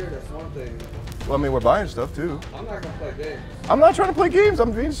shop here? That's one thing. Well, I mean, we're buying stuff too. I'm not gonna play games. I'm not trying to play games.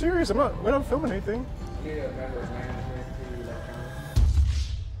 I'm being serious. We're not filming anything. Do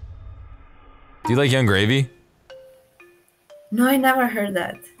you like Young Gravy? No, I never heard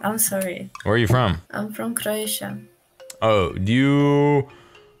that. I'm sorry. Where are you from? I'm from Croatia. Oh, do you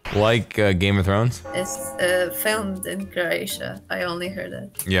like Game of Thrones? It's filmed in Croatia. I only heard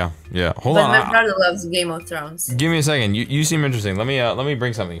that. Yeah. Hold but on. my brother loves Game of Thrones. Give me a second. You seem interesting. Let me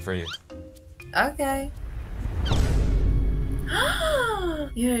bring something for you. Okay.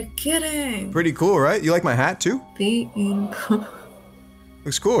 You're kidding. Pretty cool, right? You like my hat too?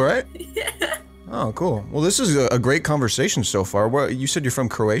 Looks cool, right? Yeah. Oh, cool. Well, this is a great conversation so far. What, you said you're from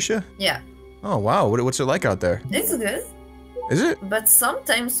Croatia? Yeah. Oh, wow. What's it like out there? It's good. Is it? But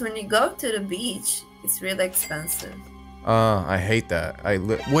sometimes when you go to the beach, it's really expensive. I hate that.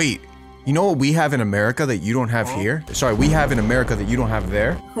 Wait, You know what we have in America that you don't have here? Sorry, we have in America that you don't have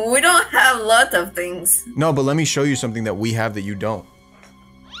there? We don't have a lot of things. No, but let me show you something that we have that you don't.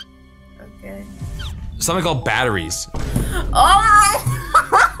 Okay. Something called batteries. Oh!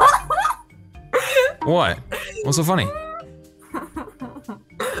 What? What's so funny?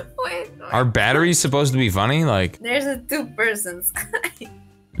 Wait. Are batteries supposed to be funny? Like, There's a 2 persons.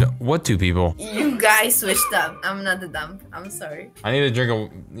 what 2 people? You guys switched up. I'm not the dumb. I'm sorry. I need to drink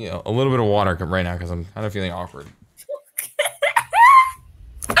a little bit of water right now because I'm kind of feeling awkward.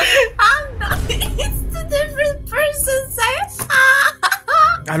 I'm not. It's 2 different persons.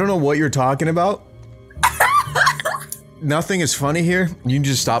 I don't know what you're talking about. Nothing is funny here. You can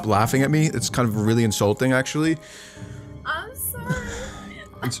just stop laughing at me. It's kind of really insulting, actually. I'm sorry.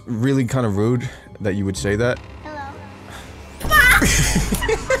 It's really kind of rude that you would say that.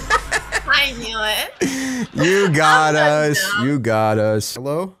 I knew it. You got us. You got us.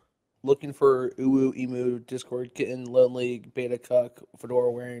 Hello? Looking for Uwu, Emu, Discord Kitten, Lonely, Beta Cuck,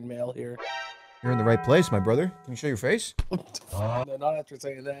 Fedora wearing male here. You're in the right place, my brother. Can you show your face? No, not after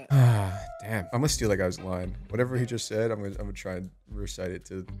saying that. Damn. I'm gonna steal that guy's line. Whatever he just said, I'm gonna try and recite it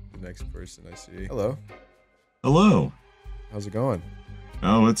to the next person I see. Hello. Hello. How's it going?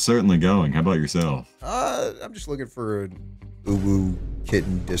 Oh, it's certainly going. How about yourself? I'm just looking for an Uwu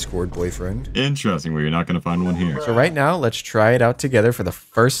Kitten Discord boyfriend. Interesting. Well, you're not gonna find one here. So right now, let's try it out together for the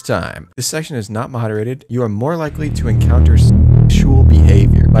first time. This section is not moderated. You are more likely to encounter sexual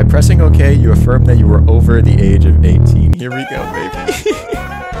behavior. By pressing OK, you affirm that you are over the age of 18. Here we go, baby.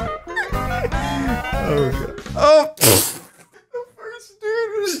 Oh, God. Oh! The first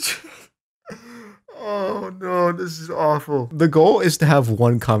dude was... Oh, no, this is awful. The goal is to have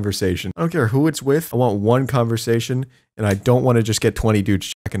one conversation. I don't care who it's with. I want one conversation, and I don't want to just get 20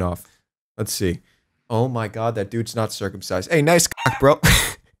 dudes checking off. Let's see. Oh my God, that dude's not circumcised. Hey, nice cock, bro.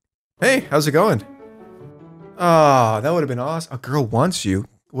 Hey, how's it going? Ah, that would have been awesome. A girl wants you.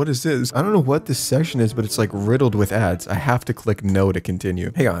 What is this? I don't know what this section is, but it's like riddled with ads. I have to click no to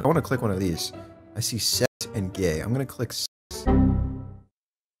continue. Hang on, I want to click one of these. I see sex and gay. I'm gonna click sex.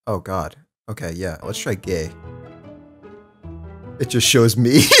 Oh God. Okay, yeah, let's try gay. It just shows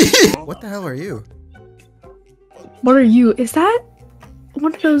me. What the hell are you? What are you? Is that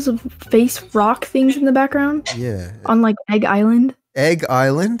one of those face rock things in the background? Yeah. On like Egg Island? Egg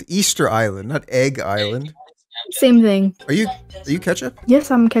Island? Easter Island, not Egg Island. Same thing. Are you ketchup?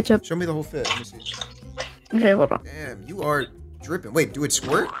 Yes, I'm ketchup. Show me the whole fit. Let me see. Okay, hold on. Damn, you are dripping. Wait, do it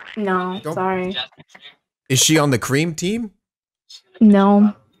squirt? No, sorry. Is she on the cream team?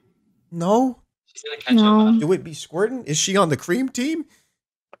 No. No? No. Do it be squirting? Is she on the cream team?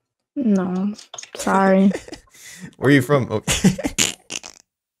 No. Sorry. Where are you from? Oh.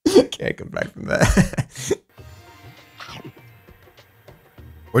 Can't come back from that.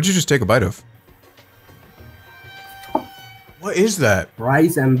 What'd you just take a bite of? What is that?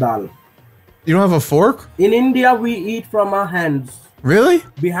 Rice and dal. You don't have a fork? In India, we eat from our hands. Really?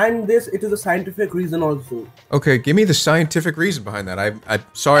 Behind this, it is a scientific reason also. Okay, give me the scientific reason behind that. I'm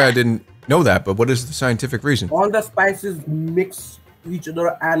sorry I didn't know that, but what is the scientific reason? All the spices mix each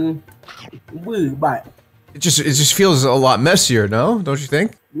other and bye. It just feels a lot messier, no? Don't you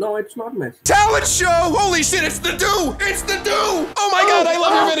think? No, it's not messy. Talent show! Holy shit, it's the do! It's the do! Oh my God, I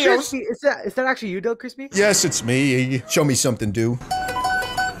love your videos! Crispy, is that actually you, though, Crispy? Yes, it's me. Show me something, do.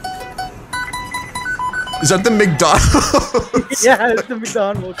 Is that the McDonald's? Yeah, it's the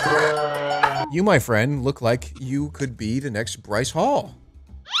McDonald's. You, my friend, look like you could be the next Bryce Hall.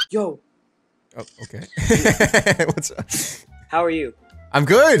 Yo. Oh, okay. What's up? How are you? I'm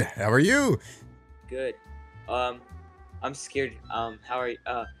good. How are you? Good. I'm scared. How are you?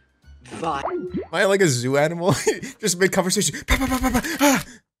 Bye. Am I like a zoo animal? Just make conversation.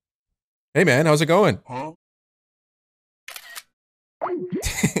 Hey man, how's it going? Huh?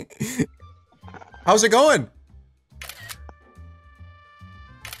 How's it going?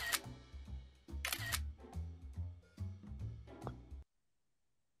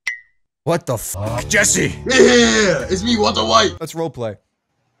 What the fuck? Jesse! Yeah! It's me, Walter White! Let's roleplay.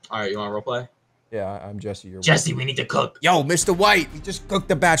 Alright, you wanna roleplay? Yeah, I'm Jesse. You're Jesse, we need to cook. Yo, Mr. White, we just cooked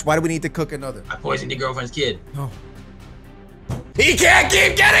the batch. Why do we need to cook another? I poisoned your girlfriend's kid. No. He can't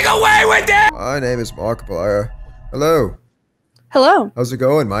keep getting away with it! My name is Markiplier. Hello. Hello. How's it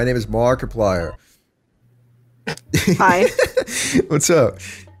going? My name is Markiplier. Hi. What's up?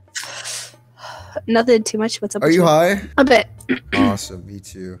 Nothing too much. What's up? Are with you high? A bit. Awesome, me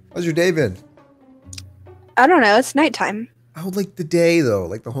too. How's your day been? I don't know. It's nighttime. How, like the day though?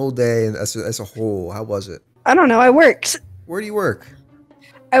 Like the whole day and as a whole, how was it? I don't know. I worked. Where do you work?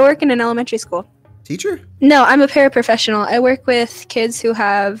 I work in an elementary school. teacher? No, I'm a paraprofessional. I work with kids who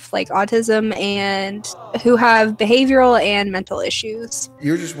have like autism and who have behavioral and mental issues.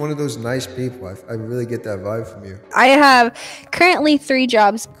 You're just one of those nice people. I really get that vibe from you. I have currently 3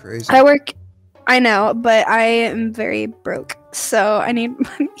 jobs. Crazy. I know, but I am very broke, so I need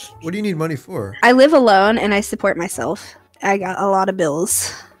money. What do you need money for? I live alone and I support myself. I got a lot of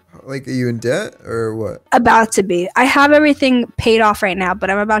bills. Like, are you in debt or what? About to be. I have everything paid off right now, but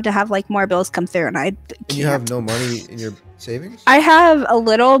I'm about to have like more bills come through, and I can't. And you have no money in your savings? I have a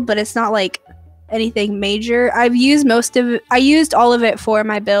little, but it's not like anything major. I've used most of it. I used all of it for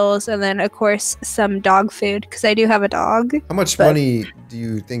my bills, and then of course some dog food because I do have a dog. How much money do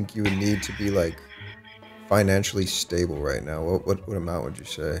you think you would need to be like financially stable right now? What amount would you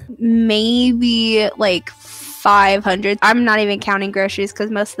say? Maybe like 500. I'm not even counting groceries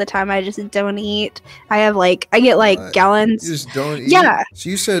because most of the time I just don't eat. I get like gallons. You just don't eat? Yeah. So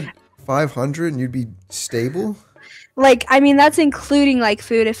you said 500 and you'd be stable? Like, I mean, that's including like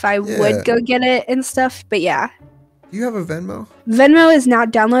food if I would go get it and stuff. But yeah. Do you have a Venmo? Venmo is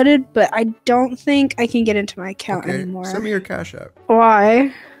not downloaded, but I don't think I can get into my account anymore. Send me your Cash App.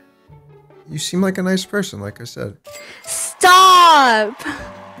 Why? You seem like a nice person, like I said. Stop!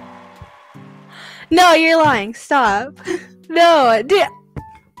 No, you're lying. Stop. No, dude.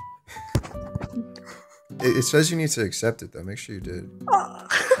 It says you need to accept it, though. Make sure you did. Oh.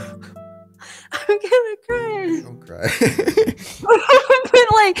 I'm gonna cry. Don't cry. But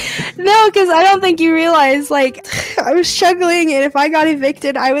like, no, because I don't think you realize, like, I was struggling, and if I got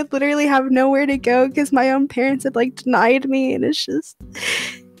evicted, I would literally have nowhere to go because my own parents had, like, denied me, and it's just...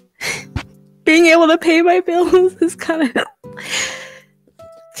 being able to pay my bills is kind of...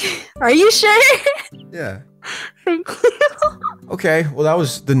 Are you sure? Yeah. Okay, well, that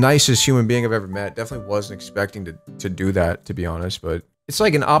was the nicest human being I've ever met. Definitely wasn't expecting to do that, to be honest, but it's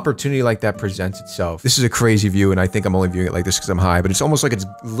like an opportunity like that presents itself. This is a crazy view, and I think I'm only viewing it like this because I'm high, but it's almost like it's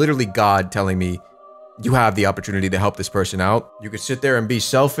literally God telling me, you have the opportunity to help this person out. You could sit there and be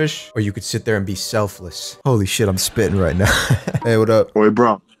selfish, or you could sit there and be selfless. Holy shit, I'm spitting right now. Hey, what up? Oi,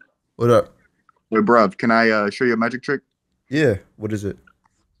 bro. What up? Oi, bruv, can I show you a magic trick? Yeah, what is it?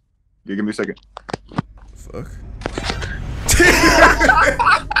 Yeah, give me a second. Fuck.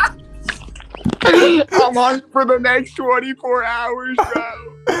 I'm on for the next 24 hours,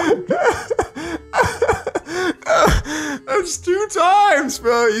 bro. That's 2 times,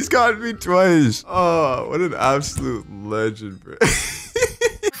 bro. He's got me twice. Oh, what an absolute legend, bro.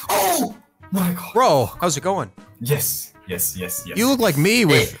 Oh my god. Bro, how's it going? Yes. You look like me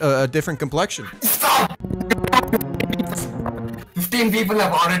with a different complexion. Stop! 15 people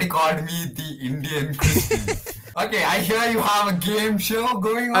have already called me the Indian Crispy. Okay, I hear you have a game show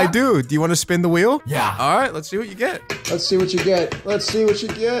going on. I do. Do you want to spin the wheel? Yeah. All right, let's see what you get. Let's see what you get. Let's see what you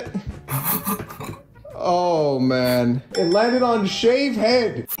get. Oh, man. It landed on shave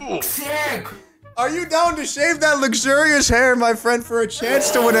head. Sick! Are you down to shave that luxurious hair, my friend, for a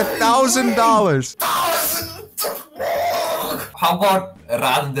chance to win $1,000? How about,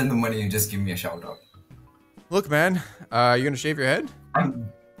 rather than the money, you just give me a shout out? Look, man, you gonna shave your head?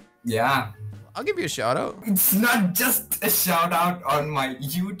 Yeah. I'll give you a shout out. It's not just a shout out on my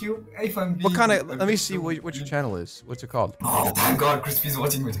YouTube, if I'm being... What kind of... Let me see what your channel is. What's it called? Oh, thank God, Crispy's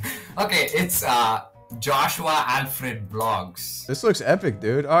watching me. Okay, it's Joshua Alfred Vlogs. This looks epic,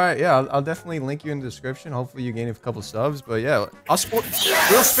 dude. All right, yeah, I'll definitely link you in the description. Hopefully you gain a couple subs, but yeah, we'll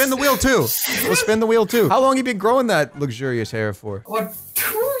spin the wheel too. We'll spin the wheel too. How long you been growing that luxurious hair for? What,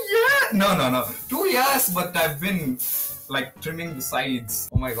 2 years? No. 2 years, but I've been like trimming the sides.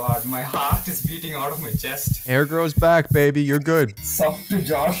 Oh my god, my heart is beating out of my chest. Hair grows back, baby. You're good. Sub to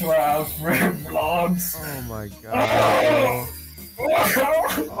Joshua Alfred Vlogs. Oh my god.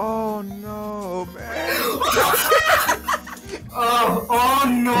 Oh no, man. oh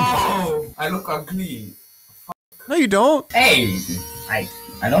no. I look ugly. No, you don't. Hey,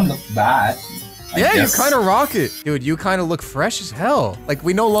 I don't look bad. Yeah, you kind of rock it. Dude, you kind of look fresh as hell. Like,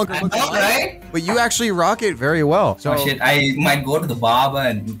 we no longer look alike, right? But you actually rock it very well. So, oh shit, I might go to the barber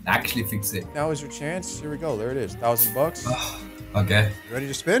and actually fix it. Now is your chance. Here we go. There it is. $1,000. Okay. You ready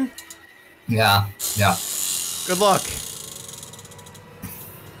to spin? Yeah. Good luck.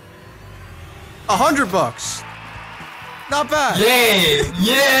 $100. Not bad. Yay!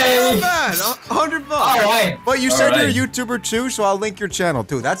 Not bad. $100. All right. But you said you're a YouTuber too, so I'll link your channel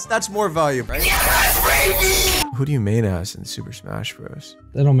too. That's more value, right? Yes, Who do you main as in Super Smash Bros?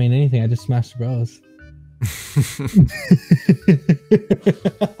 That don't mean anything. I just smashed bros.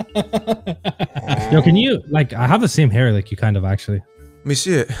 Yo, can you like? I have the same hair like you, kind of actually. Let me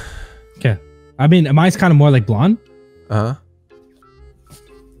see it. Okay. I mean, mine's kind of more like blonde. Uh huh.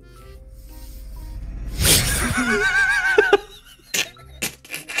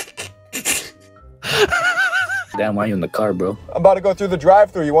 Damn, why you in the car, bro? I'm about to go through the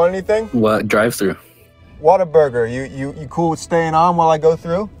drive-thru. You want anything? What drive-through? Whataburger. You cool with staying on while I go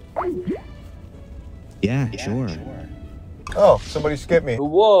through? Yeah, sure. Oh, somebody skipped me.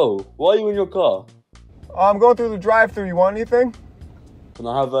 Whoa, why are you in your car? I'm going through the drive-thru. You want anything? Can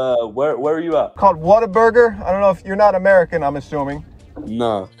I have where are you at? Called Whataburger. I don't know if you're not American, I'm assuming.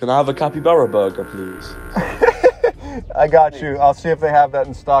 No. Can I have a capybara burger, please? I got you. I'll see if they have that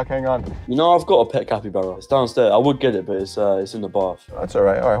in stock. Hang on. You know, I've got a pet capybara. It's downstairs. I would get it, but it's in the bath. That's all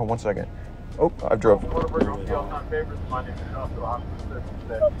right. All right, 1 second. Oh, I drove.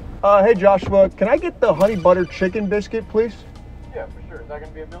 Hey Joshua, can I get the honey butter chicken biscuit, please? Yeah, for sure. Is that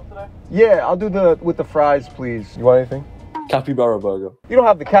gonna be a meal today? Yeah, I'll do the with the fries, please. You want anything? Capybara burger. You don't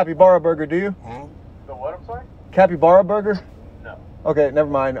have the capybara burger, do you? The what? I'm sorry. Capybara burger? No. Okay, never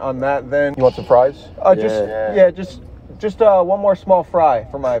mind on that then. You want some fries? Just one more small fry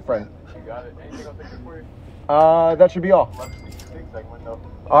for my friend. You got it. Anything else I can do for you? That should be all.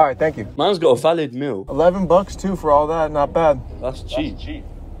 All right, thank you. Man's got a valid meal. $11 too for all that. Not bad. That's cheap.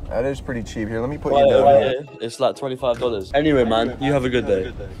 That is pretty cheap. Here, let me put you down here. It's like $25. Anyway, man, you have a good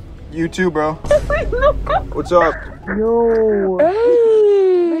day. You too, bro. What's up? Yo.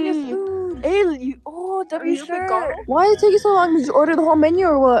 Hey, why did it take you so long? Did you order the whole menu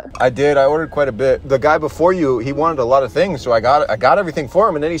or what? I did. I ordered quite a bit. The guy before you, he wanted a lot of things, so I got everything for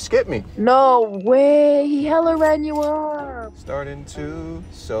him, and then he skipped me. No way. He hella ran you up. Starting to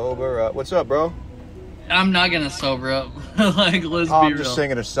sober up. What's up, bro? I'm not gonna sober up. Like, let's be real. I'm just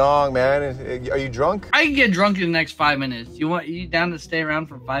singing a song, man. Are you drunk? I can get drunk in the next 5 minutes. You down to stay around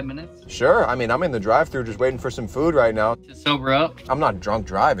for 5 minutes? Sure. I mean, I'm in the drive-thru just waiting for some food right now. To sober up? I'm not drunk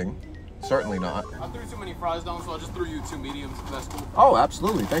driving. Certainly not. I threw too many fries down, so I just threw you 2 mediums. That's cool. Oh,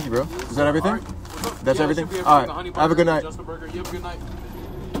 absolutely. Thank you, bro. Is that everything? That's everything? All right. Have a good night. You have a good night.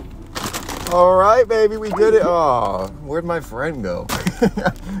 All right, baby, we did it. Oh, where'd my friend go?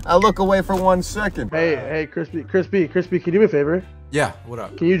 I look away for 1 second. Hey, Crispy, can you do me a favor? Yeah, what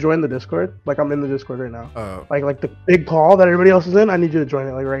up? Can you join the Discord? Like, I'm in the Discord right now. Like the big call that everybody else is in, I need you to join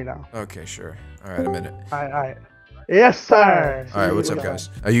it, like, right now. Okay, sure. All right, a minute. All right. Yes, sir. All right, what's up, guys?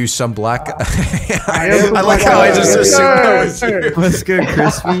 Are you some black? I like how I just assumed that was you. What's good,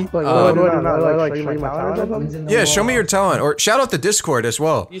 Crispy? Yeah, show me your talent, or shout out the Discord as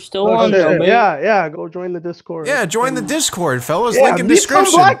well. You still on there, man? Yeah, go join the Discord. Yeah, join the Discord, fellas. Yeah, Link in meet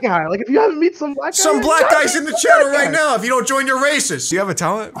description. some black guy. Like, if you haven't met some black guy. Some black guys in the chat right now. If you don't join, you're racist. Do you have a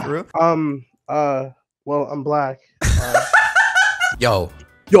talent for real? Well, I'm black. Yo,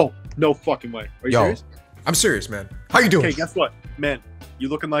 no fucking way. Are you serious? I'm serious, man. How you doing? Okay, guess what? Man, you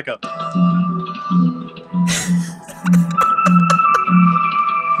looking like a...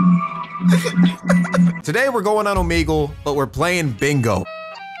 Today we're going on Omegle, but we're playing bingo.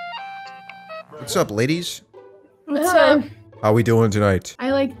 What's up, ladies? What's up? How we doing tonight? I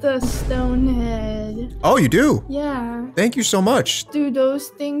like the stone head. Oh, you do? Yeah. Thank you so much. Do those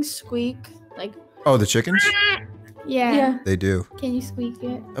things squeak? Like... Oh, the chickens? Yeah. They do. Can you squeak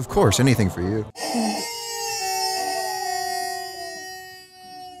it? Of course, anything for you.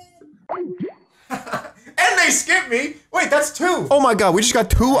 And they skipped me. Wait, that's 2. Oh my god, we just got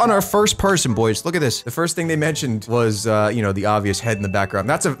 2 on our first person, boys. Look at this. The first thing they mentioned was, you know, the obvious head in the background.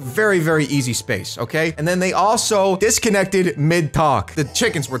 That's a very, very easy space, okay? And then they also disconnected mid-talk. The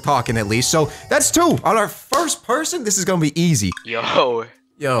chickens were talking at least, so that's 2. On our first person, this is gonna be easy. Yo,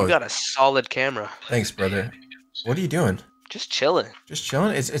 you got a solid camera. Thanks, brother. What are you doing? Just chilling. Just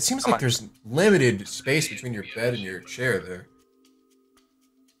chilling? It seems like there's limited space between your bed and your chair there.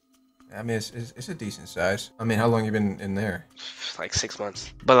 I mean, it's a decent size. I mean, how long you been in there? Like 6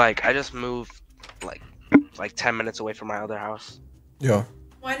 months. But like, I just moved like 10 minutes away from my other house. Yeah.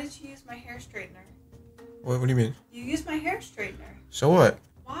 Why did you use my hair straightener? What do you mean? You used my hair straightener. So what?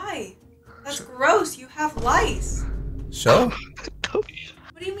 Why? That's gross. You have lice. So? What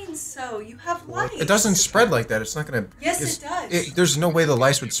do you mean so? You have lice. It doesn't spread like that. It's not gonna... Yes, it does. There's no way the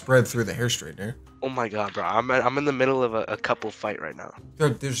lice would spread through the hair straightener. Oh my god, bro. I'm in the middle of a couple fight right now.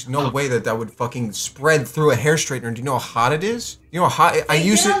 There's no way that would fucking spread through a hair straightener. Do you know how hot it is? You know how hot... I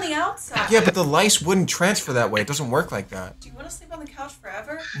use it... on the outside. Yeah, but the lice wouldn't transfer that way. It doesn't work like that. Do you want to sleep on the couch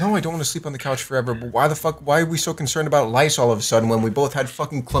forever? No, I don't want to sleep on the couch forever, but why the fuck... Why are we so concerned about lice all of a sudden when we both had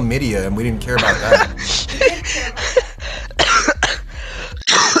fucking chlamydia and we didn't care about that?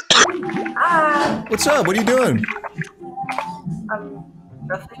 What's up? What are you doing?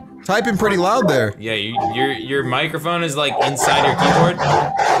 Nothing. Typing pretty loud there. Yeah, your microphone is like inside your keyboard.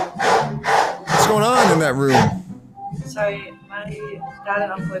 What's going on in that room? Sorry, my dad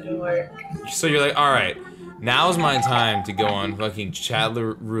and uncle are doing work. So you're like, all right, Now's my time to go on fucking chat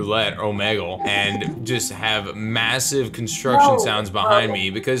roulette or Omegle and just have massive construction sounds behind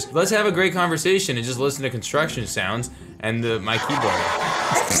me, because let's have a great conversation and just listen to construction sounds and my keyboard.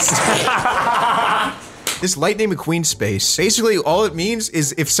 This Lightning McQueen space, basically all it means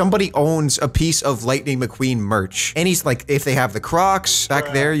is if somebody owns a piece of Lightning McQueen merch, and he's like, if they have the Crocs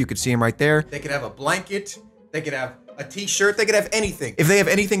back there, you could see him right there. They could have a blanket, they could have a t-shirt, they could have anything. If they have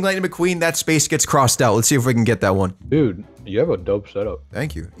anything Lightning McQueen, that space gets crossed out. Let's see if we can get that one. Dude, you have a dope setup.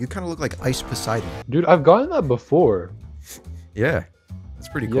 Thank you. You kind of look like Ice Poseidon. Dude, I've gotten that before. Yeah, that's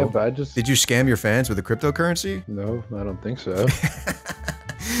pretty cool. Yeah, but I just... Did you scam your fans with a cryptocurrency? No, I don't think so.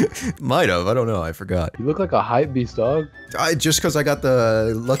 Might have, I don't know, I forgot. You look like a hype beast, dog. Just because I got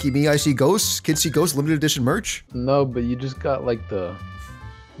the Lucky Me I See Ghosts, Kids See Ghosts limited edition merch? No, but you just got like the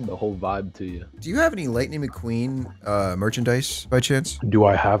whole vibe to you. Do you have any Lightning McQueen merchandise by chance? Do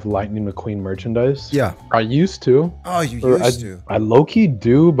I have Lightning McQueen merchandise? Yeah. I used to. Oh, you used to? I low-key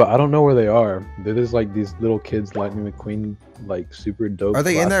do, but I don't know where they are. There's like these little kids Lightning McQueen, like super dope. Are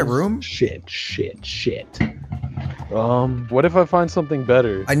they in that glasses. room? Shit. What if I find something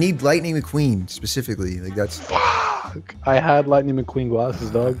better? I need Lightning McQueen specifically. Like that's. Fuck. I had Lightning McQueen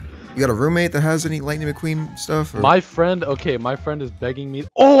glasses, dog. You got a roommate that has any Lightning McQueen stuff? Or? My friend is begging me.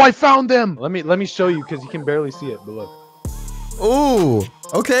 Oh, I found them. Let me show you because you can barely see it. But look. Oh,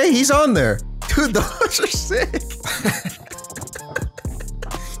 okay, he's on there. Dude, those are sick.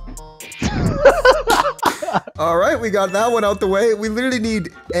 All right, we got that one out the way. We literally need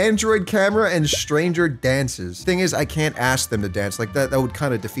Android camera and stranger dances. Thing is, I can't ask them to dance like that. That would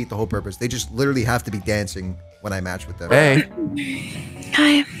kind of defeat the whole purpose. They just literally have to be dancing when I match with them. Hey.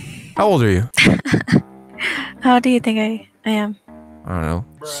 Hi. How old are you? How do you think I am? I don't know.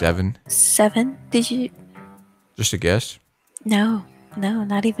 7. 7? Did you? Just a guess. No,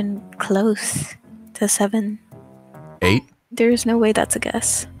 not even close to 7. 8? There's no way that's a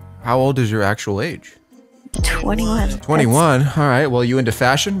guess. How old is your actual age? 21. 21. All right. Well, you into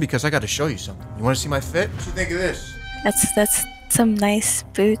fashion? Because I got to show you something. You want to see my fit? What you think of this? That's some nice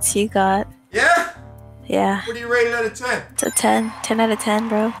boots you got. Yeah? Yeah. What do you rate it out of 10? It's a 10. 10 out of 10,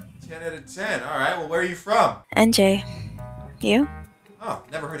 bro. 10 out of 10. All right. Well, where are you from? NJ. You? Oh,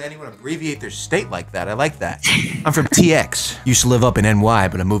 never heard anyone abbreviate their state like that. I like that. I'm from TX. Used to live up in NY,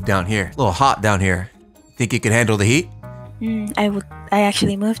 but I moved down here. A little hot down here. Think you could handle the heat? I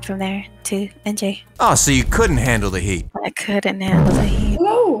actually moved from there to NJ. Oh, so you couldn't handle the heat? I couldn't handle the heat.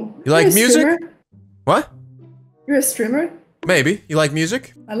 Hello. You like music? Streamer? What? You're a streamer? Maybe. You like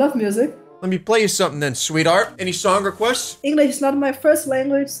music? I love music. Let me play you something then, sweetheart. Any song requests? English is not my first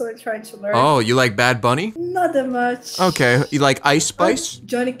language, so I'm trying to learn. Oh, you like Bad Bunny? Not that much. Okay. You like Ice Spice?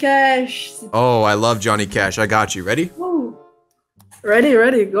 Johnny Cash. Oh, I love Johnny Cash. I got you. Ready? Ooh.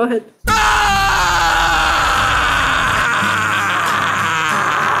 Ready. Go ahead.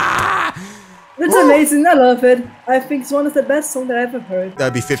 That's amazing. I love it. I think it's one of the best songs that I've ever heard.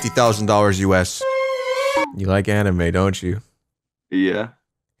 That'd be $50,000 US. You like anime, don't you? Yeah.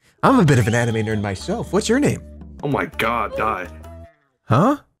 I'm a bit of an anime nerd myself. What's your name? Oh my god, die.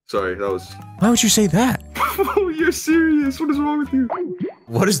 Huh? Sorry, that was... Why would you say that? Oh, you're serious? What is wrong with you?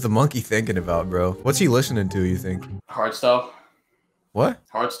 What is the monkey thinking about, bro? What's he listening to, you think? Hardstyle. What?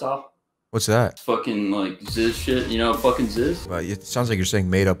 Hardstyle. What's that? Fucking like Ziz shit, you know, fucking Ziz? Well, it sounds like you're saying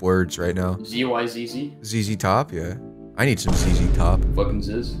made up words right now. ZYZZ. ZZ Top, yeah. I need some ZZ Top. Fucking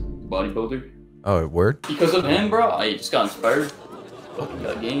Ziz. Bodybuilder. Oh, word? Because of him, bro, I just got inspired. Fucking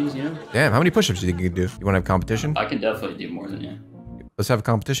got gains, you know? Damn, how many push-ups do you think you can do? You want to have competition? I can definitely do more than you. Let's have a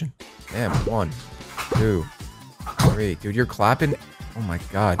competition. Damn, 1, 2, 3. Dude, you're clapping. Oh my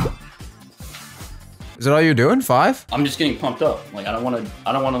god. Is that all you're doing? 5? I'm just getting pumped up. Like I don't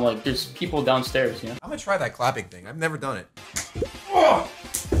wanna like there's people downstairs, you know? I'm gonna try that clapping thing. I've never done it.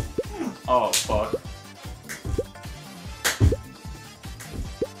 Oh fuck.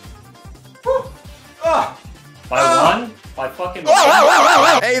 By one? By fucking one?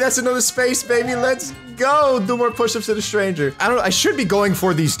 Hey, that's another space, baby. Let's go. Do more push-ups to the stranger. I should be going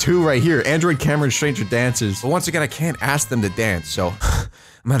for these 2 right here. Android camera and stranger dances. But once again, I can't ask them to dance, so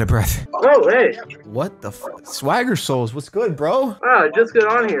I'm out of breath. Oh, hey. What the f- Swagger Souls, what's good, bro? Ah, just get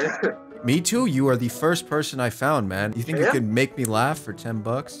on here. Me too. You are the first person I found, man. You think you could make me laugh for 10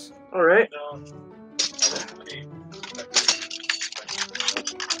 bucks? All right.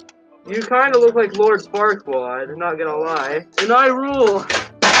 You kind of look like Lord Farquaad, I'm not gonna lie. And I rule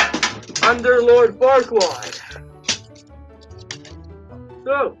under Lord Farquaad.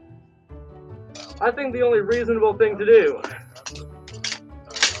 So, I think the only reasonable thing to do,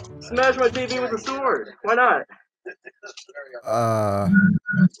 smash my TV with a sword. Why not?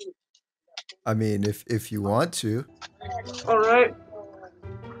 I mean, if you want to. All right.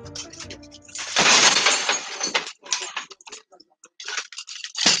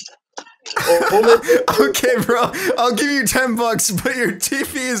 Okay, bro. I'll give you $10, but your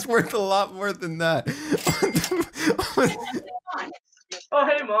TV is worth a lot more than that. Oh,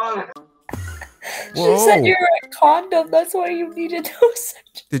 hey, Mom. Whoa. She said you were a condom. That's why you needed those.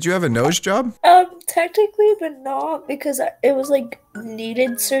 Did you have a nose job? Technically, but not because it was like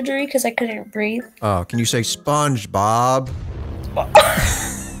needed surgery because I couldn't breathe. Oh, can you say SpongeBob?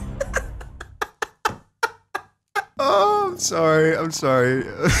 Oh, I'm sorry. I'm sorry.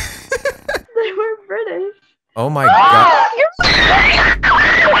 They were British. Oh my god.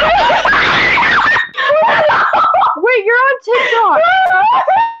 Wait, you're on TikTok.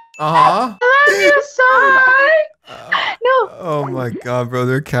 Uh-huh. I love you so much. No. Oh my god, bro.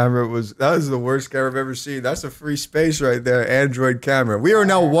 That was the worst camera I've ever seen. That's a free space right there. Android camera. We are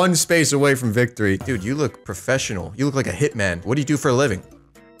now one space away from victory. Dude, you look professional. You look like a hitman. What do you do for a living?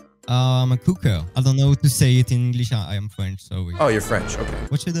 I'm a cooker. I don't know how to say it in English. I am French, so. Oh, you're French. Okay.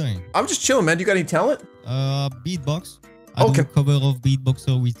 What you doing? I'm just chilling, man. Do you got any talent? Beatbox. I do a cover of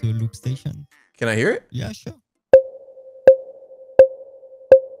Beatboxer with a loop station. Can I hear it? Yeah, sure.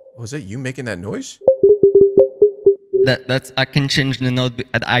 Was it you making that noise? That's I can change the note,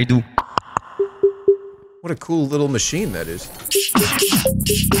 but I do. What a cool little machine that is.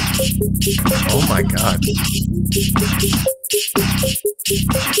 Oh my god.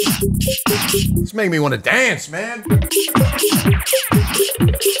 It's making me want to dance, man.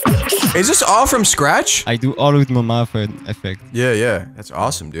 Is this all from scratch? I do all with my mouth effect. Yeah. That's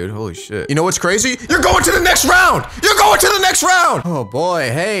awesome, dude. Holy shit. You know what's crazy? You're going to the next round! You're going to the next round! Oh boy,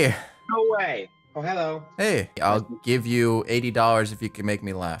 hey. No way. Oh, hello. Hey, I'll give you $80 if you can make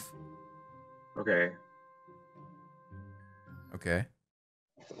me laugh. Okay. Okay.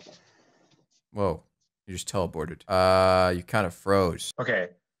 Whoa. You just teleported. You kind of froze. Okay.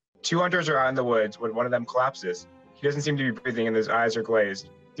 Two hunters are out in the woods when one of them collapses. He doesn't seem to be breathing and his eyes are glazed.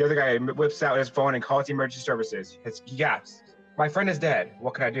 The other guy whips out his phone and calls the emergency services. He gasps. My friend is dead.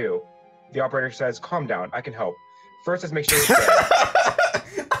 What can I do? The operator says, calm down. I can help. First, let's make sure he's dead.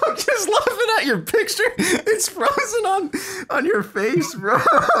 I'm just laughing at your picture. It's frozen on your face, bro.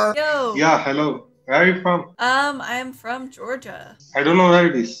 Yo. Yeah, hello. Where are you from? I'm from Georgia. I don't know where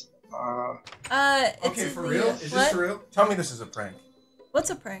it is. It's okay, for real? Is this for real? Tell me this is a prank. What's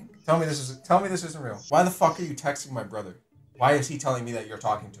a prank? Tell me this isn't real. Why the fuck are you texting my brother? Why is he telling me that you're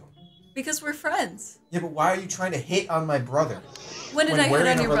talking to him? Because we're friends. Yeah, but why are you trying to hit on my brother? When did I hit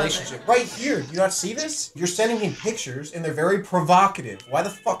on your brother? Right here. Do you not see this? You're sending him pictures and they're very provocative. Why the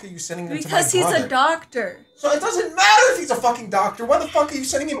fuck are you sending them to my brother? Because he's a doctor. So it doesn't matter if he's a fucking doctor. Why the fuck are you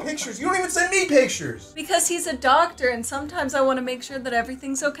sending him pictures? You don't even send me pictures. Because he's a doctor and sometimes I want to make sure that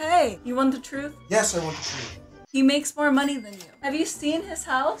everything's okay. You want the truth? Yes, I want the truth. He makes more money than you. Have you seen his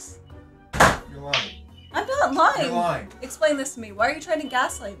house? You're lying. I'm not lying. You're lying. Explain this to me. Why are you trying to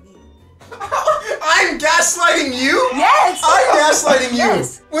gaslight me? I'm gaslighting you? Yes! I'm gaslighting you!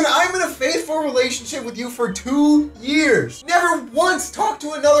 Yes. When I'm in a faithful relationship with you for 2 years. Never once talked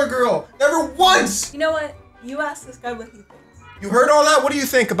to another girl. Never once! You know what? You ask this guy what he thinks. You heard all that? What do you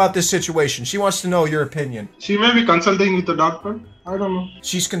think about this situation? She wants to know your opinion. She may be consulting with the doctor. I don't know.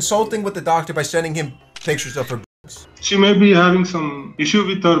 She's consulting with the doctor by sending him pictures of her boobs. She may be having some issue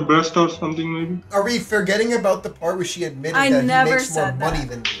with her breast or something maybe. Are we forgetting about the part where she admitted I that never he makes more said money that.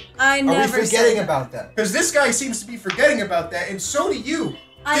 than me? I never Are we forgetting said about that? Because this guy seems to be forgetting about that, and so do you.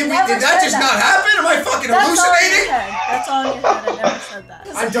 I Did never that said just not happen? Am I fucking hallucinating? That's all in your head. I never said that.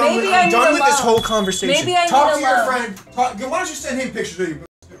 I'm done with this whole conversation. Maybe I Talk need to a your love. friend. Why don't you send him pictures of your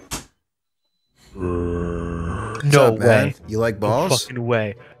boobs? No way. You like No balls? fucking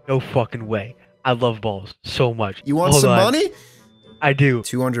way. No fucking way. I love balls so much. You want Hold some on. money? I do.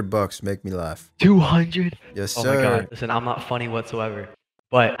 $200, make me laugh. 200? Yes, Oh sir. my god. Listen, I'm not funny whatsoever.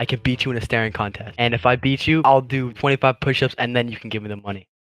 But I can beat you in a staring contest. And if I beat you, I'll do 25 push-ups and then you can give me the money.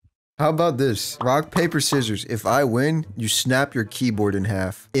 How about this? Rock, paper, scissors. If I win, you snap your keyboard in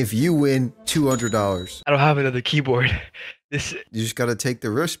half. If you win, $200. I don't have another keyboard. This You just gotta take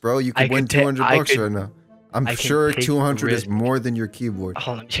the risk, bro. You I could win could ta- $200 I bucks could- right now. I'm I can sure take the 200 is risk. more than your keyboard.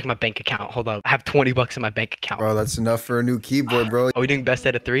 Hold on, let me check my bank account. Hold up. I have 20 bucks in my bank account. Bro, that's enough for a new keyboard, bro. Are we doing best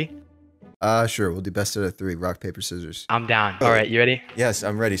out of 3? Sure. We'll do best out of 3. Rock, paper, scissors. I'm down. All right, you ready? Yes,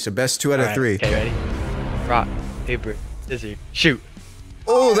 I'm ready. So best 2 out of All right, 3. Okay, ready? Rock, paper, scissors, shoot.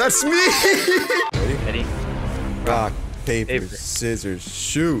 Oh, that's me! Ready? Rock, paper, scissors,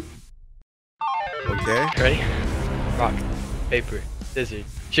 shoot. Okay. Ready? Rock, paper, scissors,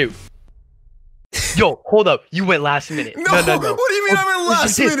 shoot. Yo, hold up. You went last minute. No. What do you mean I went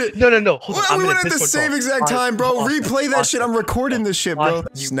last minute? No. Hold on. We went at the same exact time, bro. Replay that shit. I'm recording this shit, bro.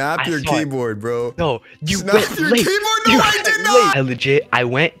 Snap your keyboard, bro. No, you Snap went your late. keyboard. No, I did not. I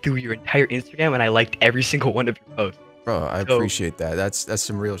went through your entire Instagram and I liked every single one of your posts. Bro, I appreciate that. That's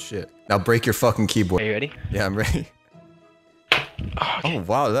some real shit. Now break your fucking keyboard. Are you ready? Yeah, I'm ready. Oh,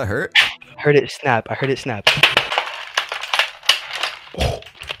 wow, did that hurt? I heard it snap.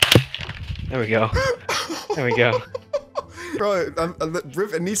 There we go. Bro,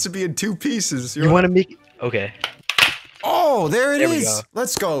 it needs to be in 2 pieces. You want to make it? Okay. Oh, there it we is. go.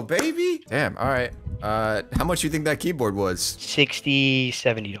 Let's go, baby. Damn, all right. How much you think that keyboard was? $60,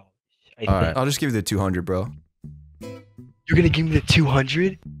 $70. All right, I'll just give you the 200, bro. You're gonna give me the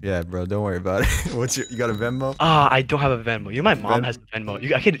 200? Yeah, bro, don't worry about it. You got a Venmo? I don't have a Venmo. You know my mom has a Venmo.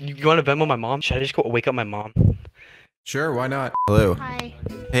 You want to Venmo my mom? Should I just go wake up my mom? Sure, why not? Hello. Hi.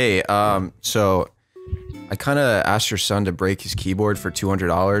 Hey, so I kind of asked your son to break his keyboard for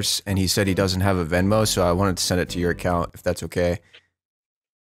 $200, and he said he doesn't have a Venmo, so I wanted to send it to your account, if that's okay.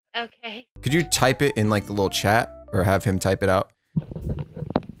 Okay. Could you type it in like the little chat, or have him type it out?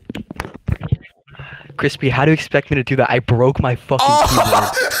 Crispy, how do you expect me to do that? I broke my fucking keyboard.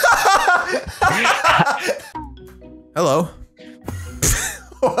 Hello.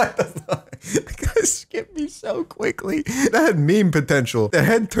 What the fuck? That guy skipped me so quickly. That had meme potential. The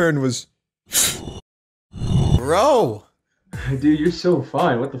head turn was... Bro! Dude, you're so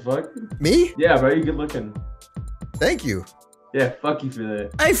fine. What the fuck? Me? Yeah, bro, you're good looking. Thank you. Yeah, fuck you for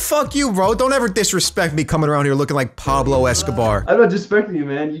that. Hey, fuck you, bro. Don't ever disrespect me coming around here looking like Pablo Escobar. I'm not disrespecting you,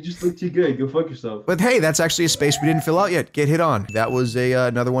 man. You just look too good. Go fuck yourself. But hey, that's actually a space we didn't fill out yet. Get hit on. That was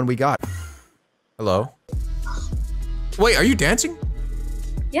another one we got. Hello? Wait, are you dancing?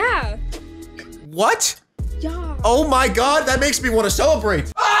 Yeah. What? Yeah. Oh my god, that makes me want to celebrate.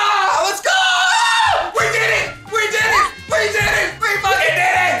 Ah, let's go! Ah! We did it! We did it! We did it! We fucking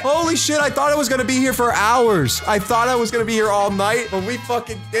did it! Holy shit, I thought I was gonna be here for hours. I thought I was gonna be here all night, but we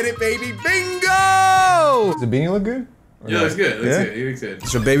fucking did it, baby. Bingo! Does the beanie look good? Yeah, looks good. Looks good. He looks good.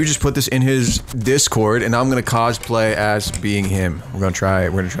 So baby just put this in his Discord, and I'm gonna cosplay as being him. We're gonna try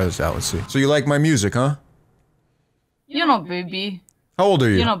this out. Let's see. So you like my music, huh? You're not baby. How old are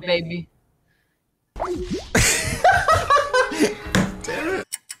you? You're not baby.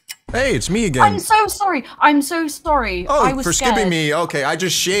 Hey, it's me again. I'm so sorry. I'm so sorry. Oh, I was for scared. skipping me. Okay, I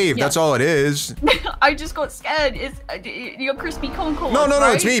just shaved. Yeah. That's all it is. I just got scared. You're crispy Concords. No,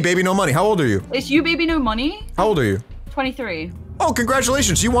 right? it's me, baby, no money. How old are you? It's you, baby, no money. How old are you? 23. Oh,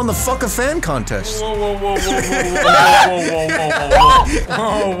 congratulations! You won the Fuck a Fan contest. Whoa,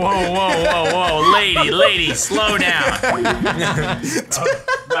 lady, slow down. That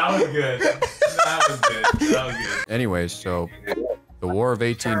was good. That was good. Anyways, so the War of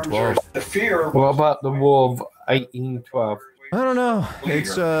 1812. What about the War of 1812? I don't know.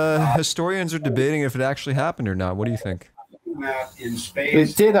 It's historians are debating if it actually happened or not. What do you think?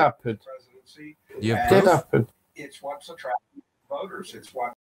 It did happen. You have It did proof? happen. It's what's attracting voters. It's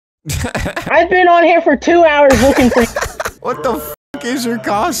what. I've been on here for 2 hours looking for. What the fuck is your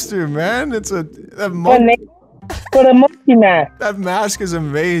costume, man? It's a monkey. For the monkey mask. That mask is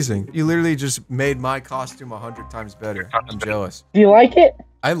amazing. You literally just made my costume 100 times better. I'm jealous. Do you like it?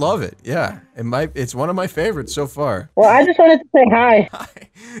 I love it. Yeah, it's one of my favorites so far. Well, I just wanted to say hi.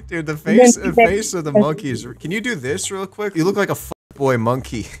 Dude, the face of the monkey is. Can you do this real quick? You look like a boy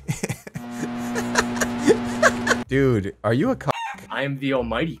monkey. Dude, are you a cock? I am the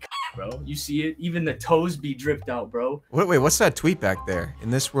almighty cock, bro. You see it? Even the toes be dripped out, bro. Wait, what's that tweet back there? In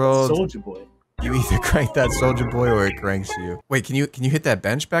this world, Soldier Boy. You either crank that Soldier Boy or it cranks you. Wait, can you hit that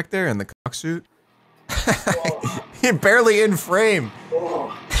bench back there in the cock suit? You're barely in frame.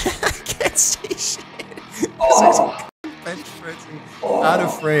 I can't see shit. Bench pressing out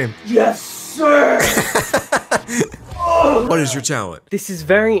of frame. Yes, sir. What is your talent? This is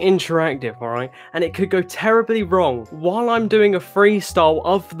very interactive, alright? And it could go terribly wrong. While I'm doing a freestyle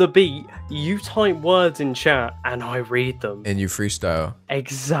of the beat, you type words in chat and I read them. And you freestyle.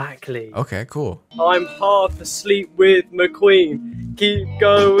 Exactly. Okay, cool. I'm half asleep with McQueen. Keep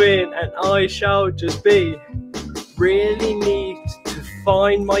going and I shall just be. Really need to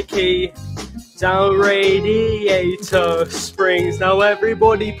find my key. Down Radiator Springs. Now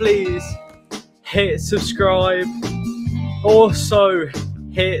everybody please hit subscribe. Also,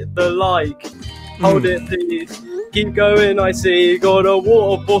 hit the like. Hold it, please. Keep going, I see. Got a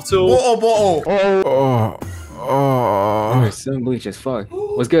water bottle. Water bottle. Oh, sun bleach as fuck.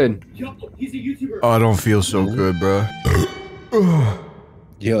 What's good? I don't feel so good, bro.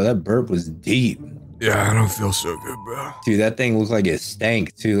 Yo, that burp was deep. Yeah, I don't feel so good, bro. Dude, that thing looks like it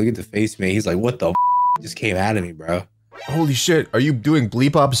stank too. Look at the face, man. He's like, what the just came out of me, bro. Holy shit, are you doing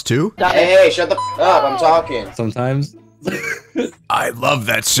bleep ops too? Hey, shut the up, I'm talking. Sometimes. I love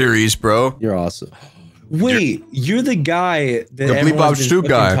that series, bro. You're awesome. Wait, you're the guy that The Bleep everyone's Ops been 2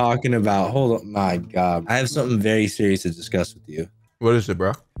 guy. talking about. Hold on, my God. I have something very serious to discuss with you. What is it,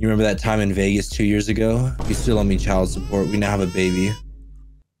 bro? You remember that time in Vegas 2 years ago? You still owe me child support. We now have a baby.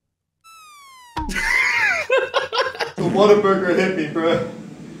 The Whataburger hit me, bro.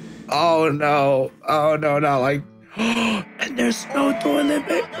 Oh no. Oh no, not like. And there's no toilet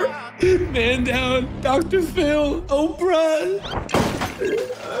paper. Man down, Dr. Phil, Oprah.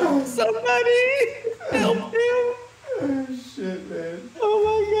 Somebody help him. Oh shit, man. Oh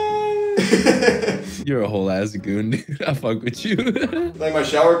my God. You're a whole ass goon, dude. I fuck with you. Like my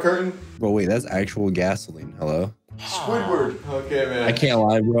shower curtain? Bro, wait, that's actual gasoline. Hello? Squidward. Okay, man. I can't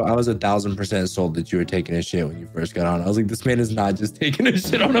lie, bro. I was 1,000% sold that you were taking a shit when you first got on. I was like, this man is not just taking a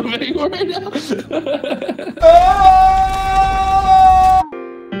shit on Omegle right now.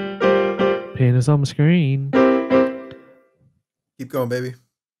 Penis on the screen. Keep going, baby.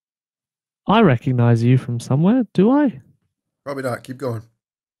 I recognize you from somewhere, do I? Probably not. Keep going.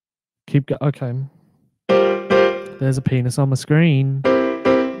 Okay. There's a penis on the screen.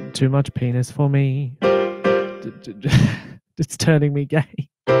 Too much penis for me. It's turning me gay.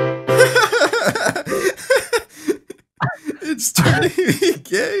 It's turning me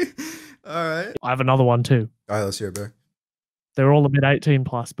gay. All right. I have another one too. All right, let's hear it, bro. They're all a bit 18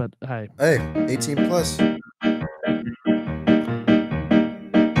 plus, but hey. Hey, 18 plus.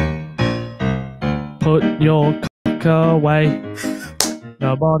 Put your cock away.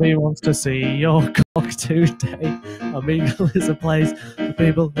 Nobody wants to see your cock today. Omegle is a place for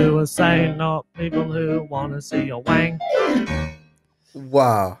people who are sane, not people who want to see your wang.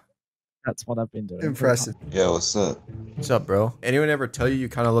 Wow. That's what I've been doing. Impressive. Yeah, what's up? What's up, bro? Anyone ever tell you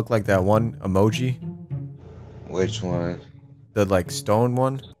kind of look like that one emoji? Which one? The, like, stone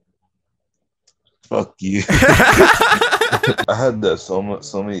one? Fuck you. I had that so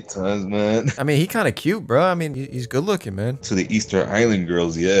many times, man. I mean, he kind of cute, bro. I mean, he's good looking, man. To the Eastern Island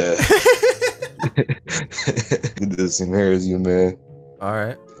girls, yeah. With the same hair as you, man. All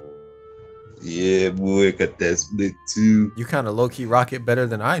right. Yeah, boy, got that split too. You kind of low-key rock it better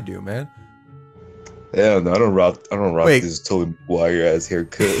than I do, man. Hell no, I don't rock Wait. this Tobey Maguire ass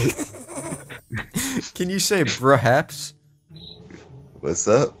haircut. Can you say perhaps? What's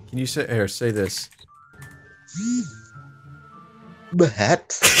up? Can you say this?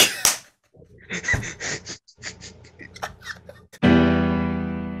 Perhaps.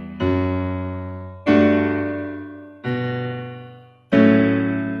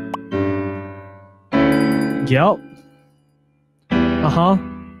 Yep. Uh-huh.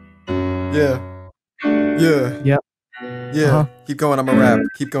 Yeah. Yeah. Yep. Yeah. Keep going. I'm a rap.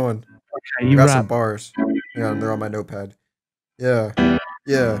 Keep going. Okay, you got rap. some bars. Yeah, they're on my notepad. Yeah.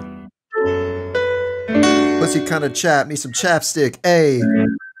 Yeah. Pussy kind of chap. Need some chapstick. Hey.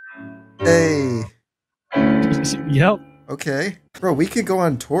 Hey. Yep. Okay. Bro, we could go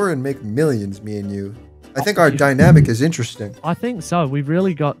on tour and make millions, me and you. I think our dynamic is interesting. I think so. We've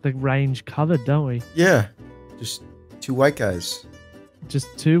really got the range covered, don't we? Yeah. Just two white guys. Just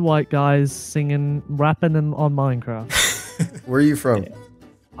two white guys singing, rapping on Minecraft. Where are you from? Yeah.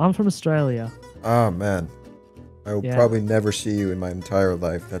 I'm from Australia. Oh, man. I will probably never see you in my entire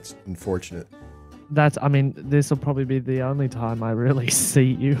life. That's unfortunate. I mean, this will probably be the only time I really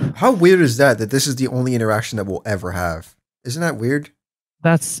see you. How weird is that this is the only interaction that we'll ever have? Isn't that weird?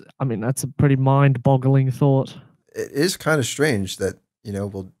 That's a pretty mind-boggling thought. It is kind of strange that, you know,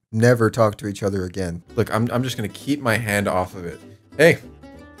 we'll never talk to each other again. Look, I'm just going to keep my hand off of it. Hey.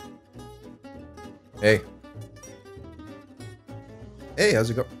 Hey. Hey, how's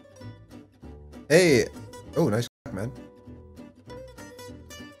it go? Hey. Oh, nice man.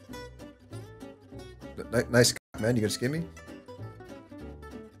 Nice man, you gonna skip me?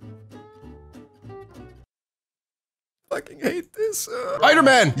 Fucking hate this.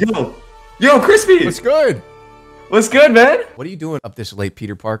 Spider-Man! Yo, Crispy! What's good? What's good, man? What are you doing up this late,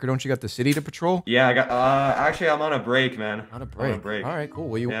 Peter Parker? Don't you got the city to patrol? Yeah, I got, actually, I'm on a break, man. On a break? All right, cool.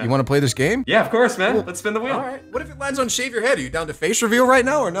 Well, you Yeah. want to play this game? Yeah, of course, man. Cool. Let's spin the wheel. All right. What if it lands on shave your head? Are you down to face reveal right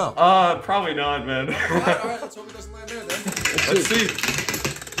now or no? Probably not, man. All right, let's hope it doesn't land there then. Let's see.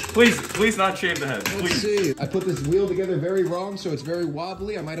 Please not shave the head. Let's Please. see. I put this wheel together very wrong, so it's very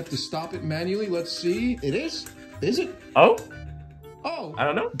wobbly. I might have to stop it manually. Let's see. It is? Is it? Oh? Oh. I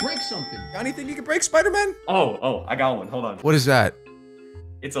don't know. Break something. Got anything you can break, Spider-Man? Oh, I got one. Hold on. What is that?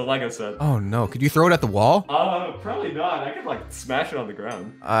 It's a Lego set. Oh no, could you throw it at the wall? Probably not. I could like smash it on the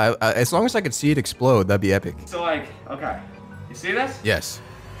ground. As long as I could see it explode, that'd be epic. So like, okay. You see this? Yes.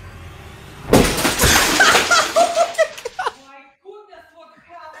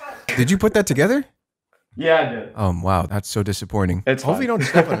 Did you put that together? Yeah, I did. Wow, that's so disappointing. It's Hopefully you fine. don't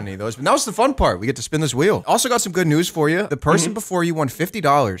step on any of those. But that was the fun part. We get to spin this wheel. Also got some good news for you. The person before you won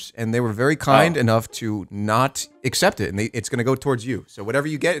 $50, and they were very kind enough to not accept it, and it's going to go towards you. So whatever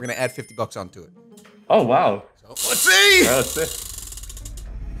you get, we're going to add $50 onto it. Oh, wow. So, let's see! Let's see.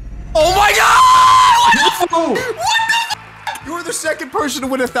 Oh my god! What the? You were the second person to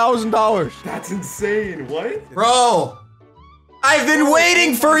win $1,000. That's insane. What? Bro! I've been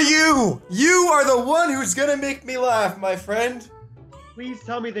waiting for you! You are the one who's gonna make me laugh, my friend. Please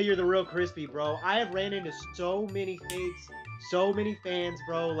tell me that you're the real Crispy, bro. I have ran into so many fakes, so many fans,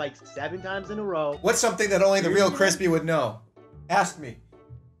 bro, like 7 times in a row. What's something that only the real Crispy would know? Ask me.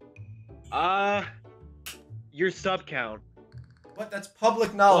 Your sub count. What? That's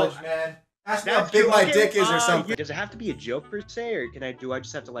public knowledge, man. Ask me how big my dick is or something. Does it have to be a joke per se, or do I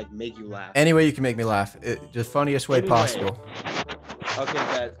just have to like make you laugh? Any way you can make me laugh. The funniest way possible. Okay,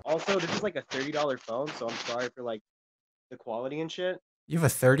 bet. Also, this is like a $30 phone, so I'm sorry for like the quality and shit. You have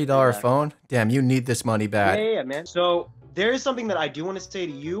a $30 phone? Damn, you need this money bad. Yeah, man. So there is something that I do want to say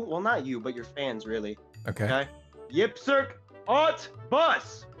to you. Well, not you, but your fans, really. Okay. Yip, sir. Ot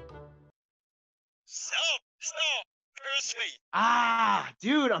bus.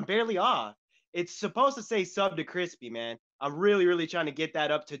 Dude, I'm barely off. It's supposed to say sub to Crispy, man. I'm really trying to get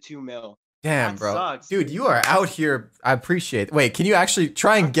that up to 2 mil. Damn, That bro. sucks. Dude, you are out here. I appreciate it. Wait, can you actually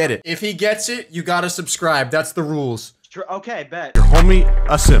try and get it? If he gets it, you gotta subscribe. That's the rules. Okay, bet. Your homie,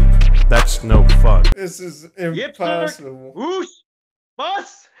 a simp. That's no fun. This is Yip, sir. Whoosh.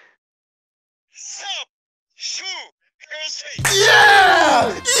 Bus.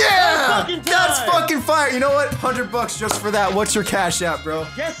 Yeah! Yeah! Fucking That's time. fucking fire. You know what? $100 just for that. What's your cash app, bro?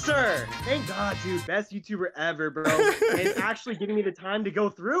 Yes, sir. Thank God, dude. Best YouTuber ever, bro. And actually giving me the time to go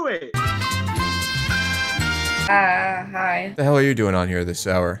through it. Hi. What the hell are you doing on here this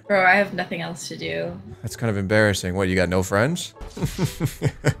hour? Bro, I have nothing else to do. That's kind of embarrassing. What, you got no friends?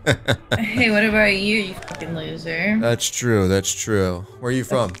 Hey, what about you, you fucking loser? That's true. That's true. Where are you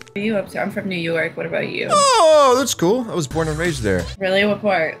from? What are you up to? I'm from New York. What about you? Oh, that's cool. I was born and raised there. Really? What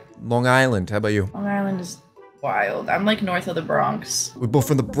part? Long Island. How about you? Long Island is wild. I'm like north of the Bronx. We're both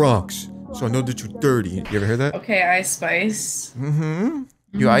from the Bronx, so I know that you're dirty. You ever hear that? Okay, Ice Spice. Mm-hmm.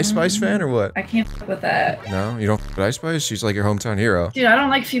 You Ice Spice fan or what? I can't fuck with that. No? You don't fuck with Ice Spice? She's like your hometown hero. Dude, I don't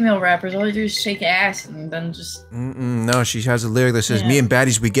like female rappers. All they do is shake ass and then just... No, she has a lyric that says, me and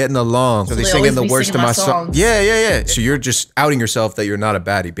baddies, we getting along. So they sing in the worst of my songs. Yeah. So you're just outing yourself that you're not a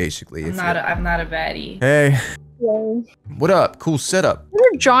baddie, basically. I'm not a baddie. Hey. Hello. What up? Cool setup. Is there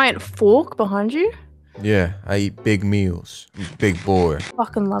a giant fork behind you? Yeah, I eat big meals. Big boy.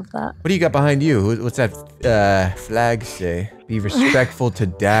 Fucking love that. What do you got behind you? What's that flag say? Be respectful to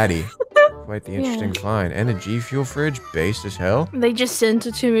daddy. Quite the interesting find. And a G Fuel fridge, based as hell. They just sent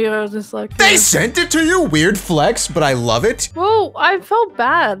it to me. I was just like, They sent it to you? Weird flex, but I love it. well, I felt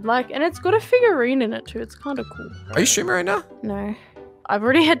bad. Like, and it's got a figurine in it too. It's kind of cool. Are you streaming right now? No, I've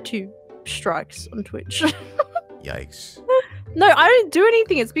already had 2 strikes on Twitch. Yikes. No, I don't do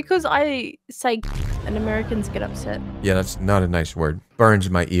anything. It's because I say and Americans get upset. Yeah, that's not a nice word. Burns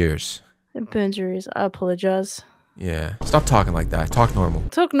my ears. It burns your ears. I apologize. Yeah. Stop talking like that. Talk normal.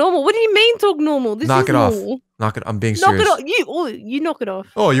 Talk normal. What do you mean talk normal? This Knock is it off. normal. Knock it. I'm being Knock serious. it off. You knock it off.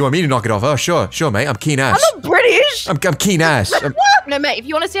 Oh, you want me to knock it off? Oh, sure, mate. I'm keen ass. I'm not British. I'm keen ass. No, mate. If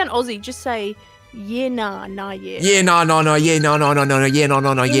you want to sound Aussie, just say yeah, nah, yeah. Yeah, no, yeah, no, yeah, no, yeah,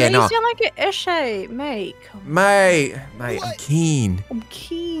 no. You sound like an Eshe, mate. Mate, I'm keen. I'm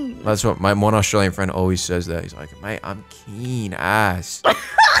keen. That's what my one Australian friend always says. That he's like, mate, I'm keen ass.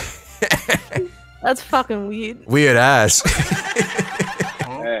 That's fucking weird. Weird ass.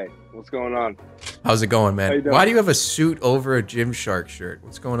 Hey, what's going on? How's it going, How you man? doing? Why do you have a suit over a Gymshark shirt?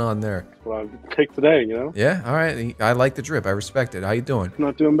 What's going on there? Well, I picked today, you know? Yeah, all right. I like the drip. I respect it. How you doing?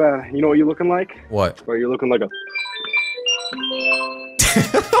 Not doing bad. You know what you're looking like? What? Bro, you're looking like a...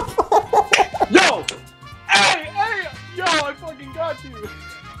 Yo! Hey! Yo, I fucking got you!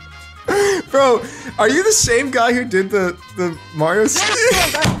 Bro, are you the same guy who did the Mario?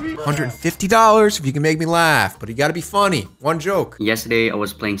 $150 if you can make me laugh, but you gotta be funny. One joke. Yesterday, I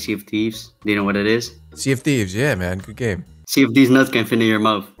was playing Sea of Thieves. Do you know what it is? Sea of Thieves, yeah, man. Good game. See if these nuts can fit in your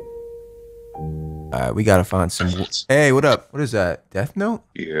mouth. We gotta find some. Hey, what up? What is that? Death Note?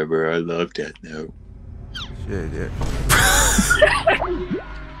 Yeah, bro, I love Death Note. Shit, yeah.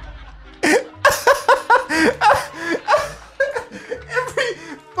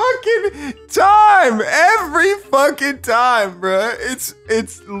 Every time! Every fucking time, bruh.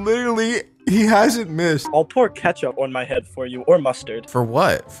 It's literally, he hasn't missed. I'll pour ketchup on my head for you, or mustard. For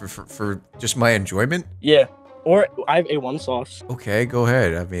what? For just my enjoyment? Yeah. Or I have A1 sauce. Okay, go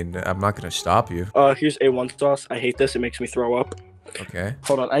ahead. I mean, I'm not gonna stop you. Here's A1 sauce. I hate this. It makes me throw up. Okay.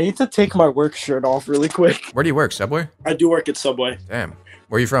 Hold on. I need to take my work shirt off really quick. Where do you work, Subway? I do work at Subway. Damn.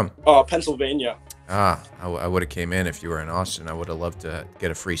 Where are you from? Pennsylvania. Ah, I would have came in if you were in Austin. I would have loved to get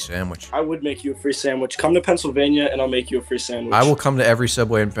a free sandwich. I would make you a free sandwich. Come to Pennsylvania and I'll make you a free sandwich. I will come to every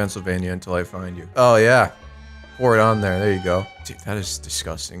Subway in Pennsylvania until I find you. Oh, yeah. Pour it on there. There you go. Dude, that is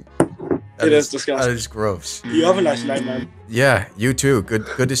disgusting. It is disgusting. That is gross. You have a nice night, man. Yeah, you too.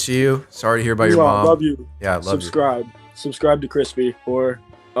 Good to see you. Sorry to hear about your mom. I love you. Yeah, I love Subscribe. Subscribe to Crispy, or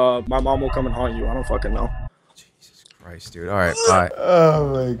my mom will come and haunt you. I don't fucking know. Jesus Christ, dude. All right, bye.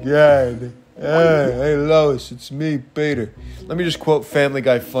 Oh, my God. Hey, Lois, it's me, Peter. Let me just quote Family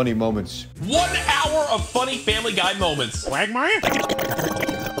Guy funny moments. 1 hour of funny Family Guy moments. Quagmire?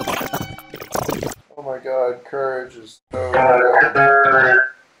 Oh my God, courage is so...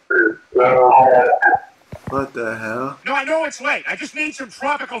 What the hell? No, I know it's late. I just need some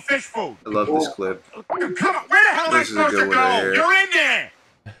tropical fish food. I love this clip. Come on, where the hell am I supposed to go? You're in there.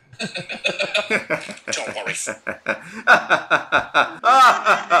 Don't worry.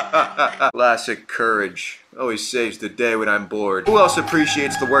 Classic courage. Always saves the day when I'm bored. Who else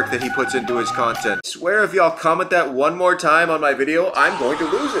appreciates the work that he puts into his content? Swear if y'all comment that one more time on my video, I'm going to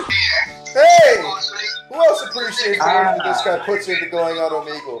lose it. Hey! Who else appreciates the work that this guy puts into going on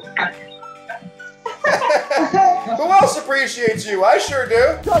Omegle? Who else appreciates you? I sure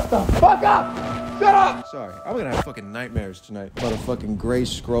do. Shut the fuck up! Shut up! Sorry, I'm gonna have fucking nightmares tonight about a fucking gray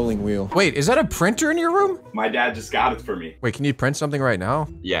scrolling wheel. Wait, is that a printer in your room? My dad just got it for me. Wait, can you print something right now?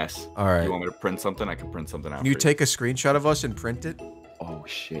 Yes. All right. You want me to print something? I can print something out. Can you take a screenshot of us and print it? Oh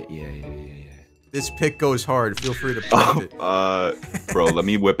shit! Yeah. This pic goes hard. Feel free to print it. Bro, let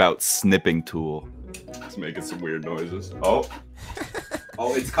me whip out snipping tool. It's making some weird noises. Oh,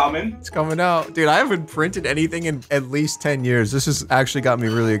 it's coming. It's coming out. Dude, I haven't printed anything in at least 10 years. This has actually got me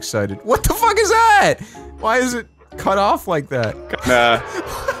really excited. What the fuck is that? Why is it cut off like that? Nah.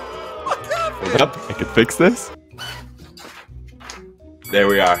 Hold up. I can fix this. There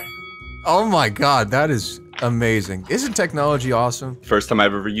we are. Oh my God, that is amazing. Isn't technology awesome? First time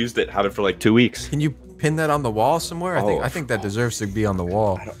I've ever used it. Had it for like 2 weeks. Can you pin that on the wall somewhere? I think that deserves to be on the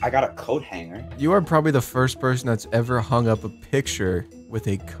wall. I got a coat hanger. You are probably the first person that's ever hung up a picture with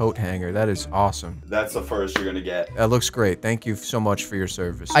a coat hanger. That is awesome. That's the first you're gonna get. That looks great. Thank you so much for your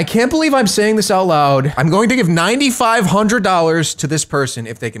service. I can't believe I'm saying this out loud. I'm going to give $9,500 to this person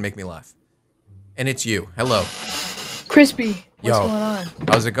if they can make me laugh. And it's you. Hello. Crispy, what's Yo, going on?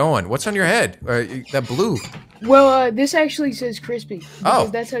 How's it going? What's on your head? That blue. Well, this actually says Crispy. Oh.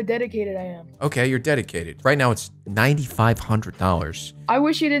 That's how dedicated I am. Okay, you're dedicated. Right now it's $9,500. I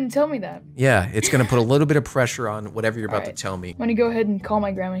wish you didn't tell me that. Yeah, it's gonna put a little bit of pressure on whatever you're about to tell me. I'm gonna go ahead and call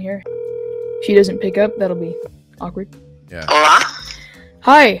my grandma here. If she doesn't pick up, that'll be awkward. Yeah.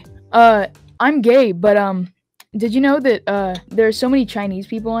 Hi, I'm gay, but did you know that there are so many Chinese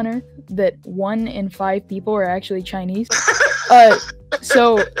people on Earth that 1 in 5 people are actually Chinese?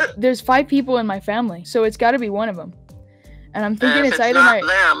 So there's 5 people in my family, so it's got to be one of them. And I'm thinking it's either my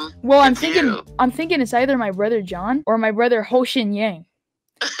I'm thinking it's either my brother John or my brother Ho Shin Yang.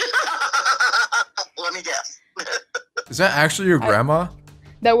 Let me guess. Is that actually your grandma?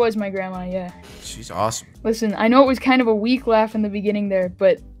 That was my grandma, yeah. She's awesome. Listen, I know it was kind of a weak laugh in the beginning there,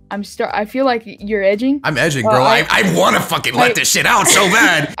 but I feel like you're edging. I'm edging, bro. I want to fucking let this shit out so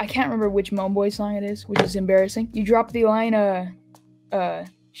bad. I can't remember which Momeboy song it is, which is embarrassing. You dropped the line,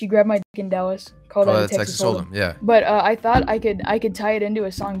 she grabbed my dick in Dallas. Called out Texas Hold'em. Yeah. But I thought I could tie it into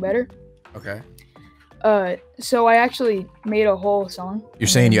a song better. Okay. So I actually made a whole song. You're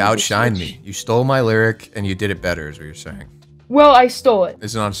saying you outshined me. You stole my lyric and you did it better, is what you're saying. Well, I stole it.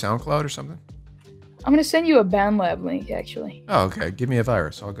 Is it on SoundCloud or something? I'm gonna send you a BandLab link, actually. Oh, okay. Give me a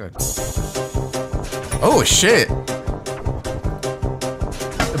virus. All good. Oh, shit.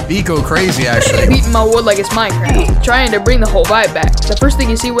 The beat go crazy, actually. Beating my wood like it's Minecraft. Trying to bring the whole vibe back. The first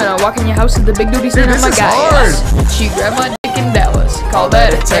thing you see when I walk in your house is the big duty sitting on my guy. Hard. She grabbed my dick in Dallas. Call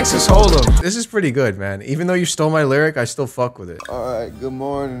that a Texas Hold'em. This is pretty good, man. Even though you stole my lyric, I still fuck with it. Alright, good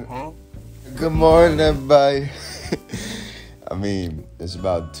morning. Good morning, everybody. I mean, it's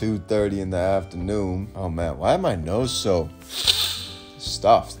about 2:30 in the afternoon. Oh man, why am my nose so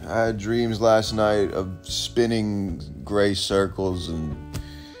stuffed? I had dreams last night of spinning gray circles and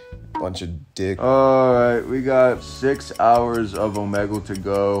a bunch of dick. Alright, we got 6 hours of Omegle to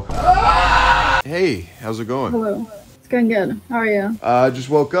go. Hey, how's it going? Hello. Good, good. How are you? I just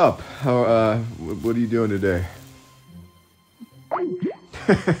woke up. How, what are you doing today?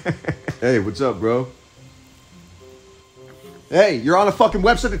 Hey, what's up, bro? Hey, you're on a fucking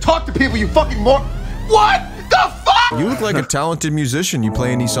website to talk to people, you fucking What the fuck? You look like a talented musician. You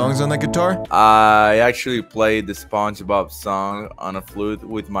play any songs on that guitar? I actually played the SpongeBob song on a flute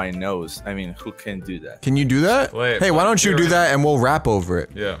with my nose. I mean, who can do that? Can you do that? Hey, why don't you do that and we'll rap over it?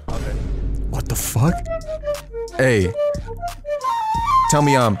 Yeah. Okay. What the fuck? Hey. Tell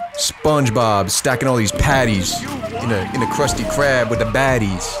me I'm SpongeBob stacking all these patties in a Krusty Krab with the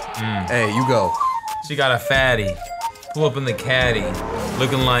baddies. Hey, you go. She got a fatty. Pull up in the caddy.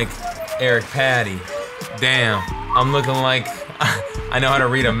 Looking like Eric Patty. Damn, I'm looking like I know how to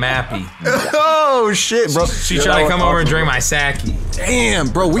read a mappy. Oh shit, bro. She tried to come over and drink my sake. Damn,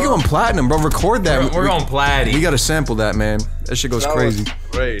 bro, we going platinum, bro. Record that. We're going platy. We gotta sample that, man. That shit goes crazy.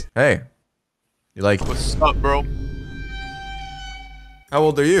 Great. Hey. You like it? What's up, bro? How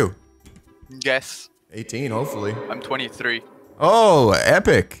old are you? Guess. 18, hopefully. I'm 23. Oh,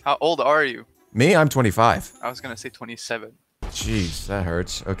 epic. How old are you? Me? I'm 25. I was gonna say 27. Jeez, that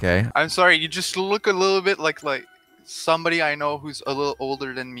hurts. Okay. I'm sorry, you just look a little bit like somebody I know who's a little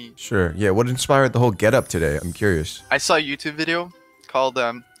older than me. Sure. Yeah, what inspired the whole get-up today? I'm curious. I saw a YouTube video called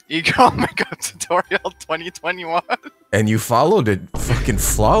E-Girl Makeup Tutorial 2021. And you followed it fucking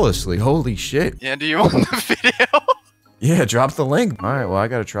flawlessly. Holy shit. Yeah, do you want the video? Yeah, drop the link. Alright, well, I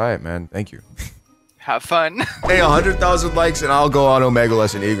gotta try it, man. Thank you. Have fun. Hey, 100,000 likes and I'll go on Omegle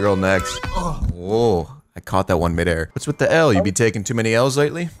as an E-Girl next. Whoa, I caught that one midair. What's with the L? You be taking too many L's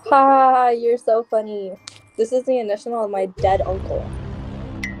lately? Ha, you're so funny. This is the initial of my dead uncle.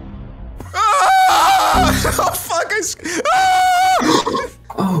 Oh, fuck,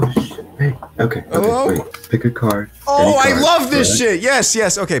 Oh, shit. Hey, okay, wait. Pick a card. Oh, Any I card, love this right? shit. Yes,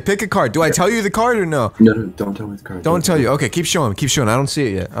 yes. Okay, pick a card. Do I tell you the card or no? No, don't tell me the card. Don't tell you. Okay, keep showing. Keep showing. I don't see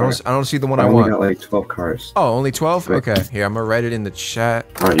it yet. I don't see the one I only want. got like 12 cards. Oh, only 12? Okay. Here, I'm gonna write it in the chat.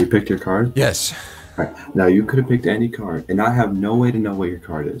 Alright, you picked your card? Yes. Alright, now you could have picked any card, and I have no way to know what your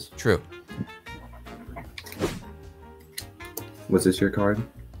card is. True. Was this your card?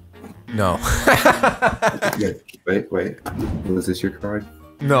 No. Wait. Was this your card?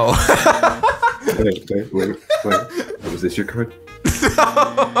 No. Wait. Was this your card?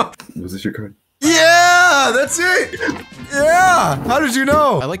 Was this your card? Yeah, that's it. Yeah. How did you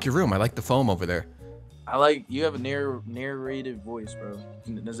know? I like your room. I like the foam over there. I like you have a narrative voice, bro.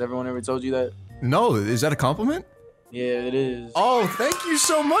 Has everyone ever told you that? No, is that a compliment? Yeah, it is. Oh, thank you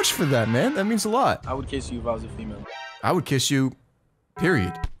so much for that, man. That means a lot. I would kiss you if I was a female. I would kiss you,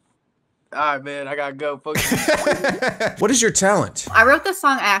 period. Alright, man, I gotta go. Fuck you. What is your talent? I wrote this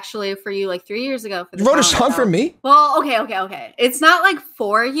song actually for you like 3 years ago. For the You wrote a song for me? Well, okay. It's not like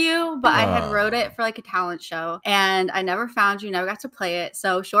for you, but I had wrote it for like a talent show and I never found you, never got to play it.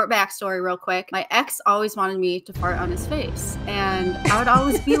 So short backstory real quick. My ex always wanted me to fart on his face. And I would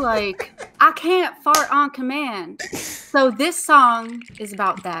always be like, I can't fart on command. So this song is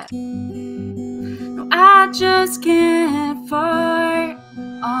about that. No, I just can't fart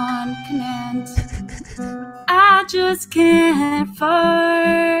on command. I just can't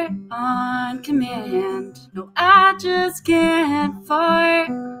fart on command. No, I just can't fart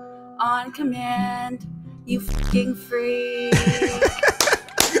on command. You fucking freak.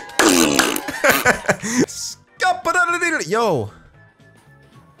 Yo.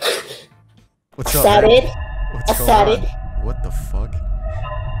 What's up? Started. What's I going started. on? What the fuck?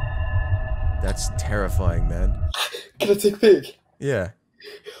 That's terrifying, man. Can I take a pic? Yeah.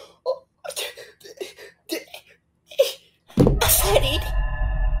 I started.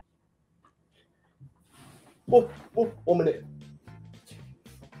 Oh, 1 minute.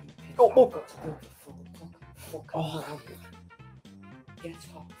 Oh God. Oh, get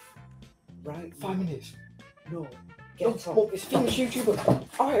off. Right, 5 minutes. No. Get off. It's famous YouTuber.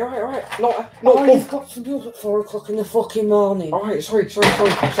 Alright. No, you've got to do it at 4 o'clock in the fucking morning. Alright, sorry.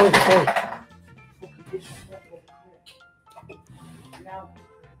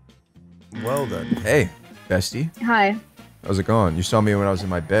 Well done. Hey, bestie. Hi. How's it going? You saw me when I was in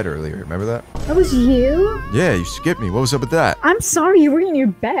my bed earlier. Remember that? That was you? Yeah, you skipped me. What was up with that? I'm sorry, you were in your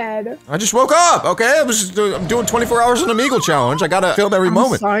bed. I just woke up, okay? I'm doing 24 hours on the Omegle challenge. I gotta film every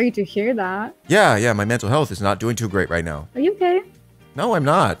moment. Sorry to hear that. Yeah, my mental health is not doing too great right now. Are you okay? No, I'm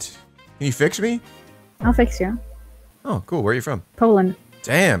not. Can you fix me? I'll fix you. Oh, cool. Where are you from? Poland.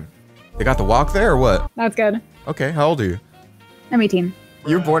 Damn. They got the walk there or what? That's good. Okay, how old are you? I'm 18.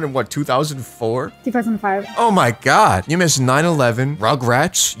 You were born in what, 2004? 2005. Oh my god. You missed 9/11,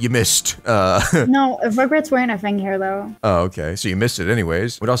 Rugrats, you missed, No, Rugrats weren't a thing here, though. Oh, okay. So you missed it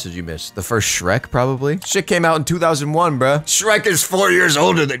anyways. What else did you miss? The first Shrek, probably? Shit came out in 2001, bruh. Shrek is 4 years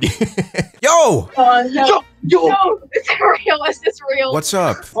older than you. Yo! Yo, is it real? Is this real? What's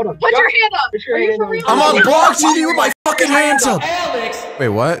up? Hold on. Put your hand up. Are you for real? I'm on Blog TV with my fucking hands up. Alex. Wait,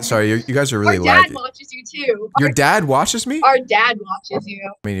 what? Sorry, you guys are really Our dad laggy. watches you too. Your dad watches me? Our dad watches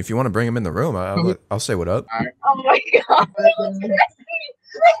you. I mean, if you want to bring him in the room, I'll say what up. Oh my god.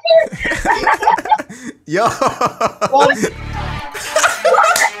 Yo!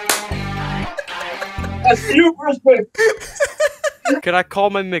 Can I call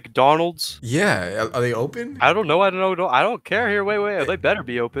my McDonald's? Yeah, are they open? I don't know. I don't care. Here, wait. They better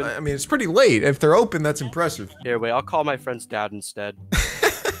be open. I mean, it's pretty late. If they're open, that's impressive. Here, wait. I'll call my friend's dad instead.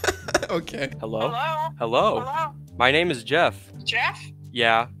 Okay. Hello? Hello? My name is Jeff. Jeff?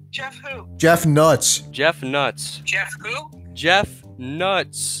 Yeah. Jeff who? Jeff Nuts. Jeff Nuts. Jeff who? Jeff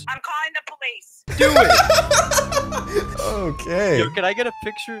Nuts. I'm calling the police. Do it! Okay. Yo, can I get a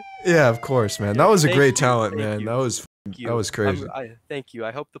picture? Yeah, of course, man. That was a Thank great you, talent, thank man. you. That was crazy. Thank you.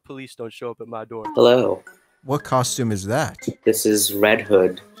 I hope the police don't show up at my door. Hello, What costume is that? this is Red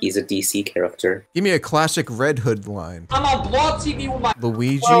Hood. He's a DC character. Give me a classic Red Hood line. I'm on Blog TV with my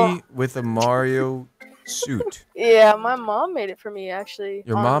Luigi with a Mario suit. Yeah, my mom made it for me, actually.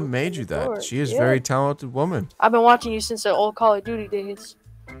 Your mom made you that. Concords, She is a yeah. very talented woman. I've been watching you since the old Call of Duty days.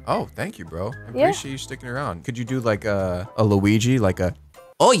 Oh, thank you, bro. I Yeah. appreciate you sticking around. Could you do like a Luigi, like a,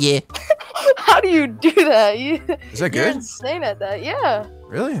 oh yeah. How do you do that? Is that You're good? insane at that. Yeah.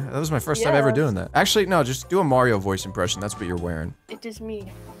 Really? That was my first time ever Yeah. doing that. Actually, no, just do a Mario voice impression. That's what you're wearing. It is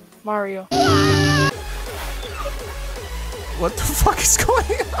me, Mario. What the fuck is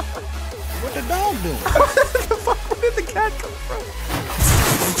going on? What the dog doing? What the fuck? Where did the cat come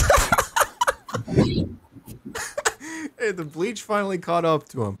from? Hey, the bleach finally caught up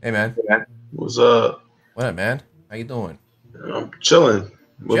to him. Hey, man. What's up? What up, man? How you doing? I'm chilling.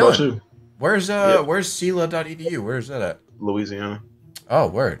 What about you? Where's where's Sela.edu? Where's that at? Louisiana. Oh,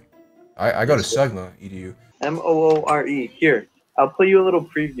 word. I go to Sugma edu. MOORE. Here, I'll play you a little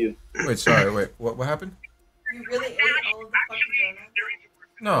preview. Wait, sorry, wait. What happened? You really ate all of the fucking donuts?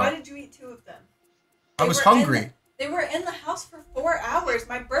 No. Why did you eat 2 of them? I was hungry. They were in the house for 4 hours.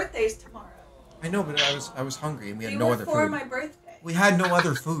 My birthday's tomorrow. I know, but I was hungry and we had You no were other for food. my birthday. We had no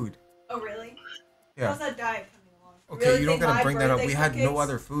other food. Oh, really? Yeah. How's that diet coming along? Okay, Really you don't think gotta my bring that up. birthday We had no cupcakes-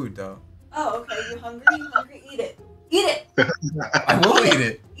 other food though. Oh, okay. You hungry? You hungry? Eat it. Eat it. I will eat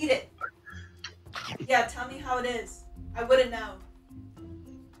it. Eat it. Yeah, tell me how it is. I wouldn't know.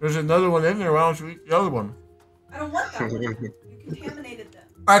 There's another one in there. Why don't you eat the other one? I don't want that one. You contaminated them.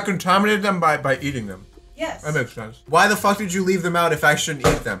 I contaminated them by eating them. Yes. That makes sense. Why the fuck did you leave them out if I shouldn't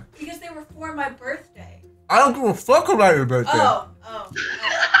eat them? Because they were for my birthday. I don't give a fuck about your birthday. Oh.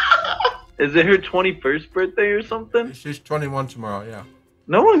 Is it her 21st birthday or something? She's 21 tomorrow, yeah.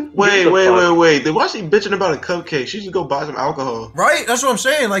 No one. Wait. Then why is she bitching about a cupcake? She should go buy some alcohol. Right? That's what I'm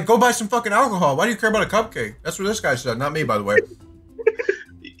saying. Like, go buy some fucking alcohol. Why do you care about a cupcake? That's what this guy said. Not me, by the way.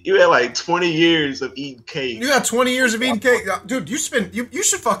 You had like 20 years of eating cake. You got 20 years of eating cake. Dude, you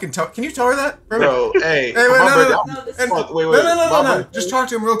should fucking tell. Can you tell her that? Bro, hey. Hey, wait, no. No. Just talk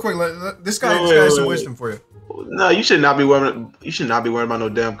to him real quick. This guy No, has some wait. wisdom for you. No, you should not be worrying. You should not be worrying about no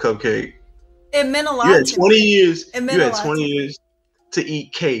damn cupcake. It meant a lot. You had to 20 me. years. It You meant a had lot 20 to me. years to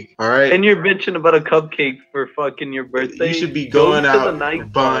eat cake. All right. And you're bitching about a cupcake for fucking your birthday. You should be Go going to the out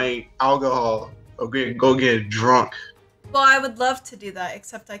nightclub. buying alcohol or go get drunk. Well, I would love to do that,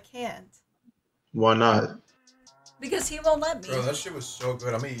 except I can't. Why not? Because he won't let me. Bro, that shit was so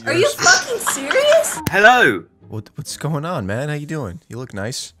good. I'm eating Are you fucking serious? Hello. What's going on, man? How you doing? You look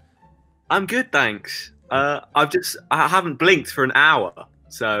nice. I'm good, thanks. I haven't blinked for an hour,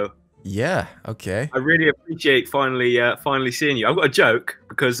 so Yeah. Okay. I really appreciate finally seeing you. I've got a joke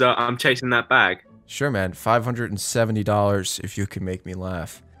because I'm chasing that bag. Sure, man. $570 if you can make me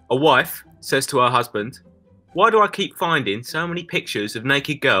laugh. A wife says to her husband, "Why do I keep finding so many pictures of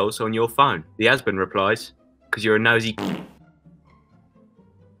naked girls on your phone?" The husband replies, "Because you're a nosy."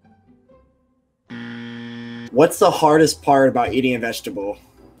 What's the hardest part about eating a vegetable?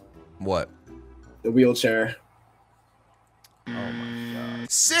 What? The wheelchair. Oh my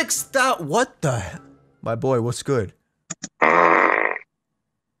god. 6,000. What the hell? My boy, what's good? That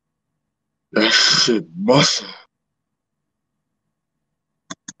shit busting.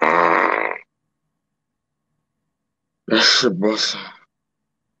 That shit busting.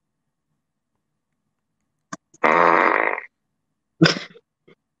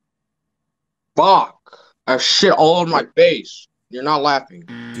 Fuck. I have shit all on my face. You're not laughing.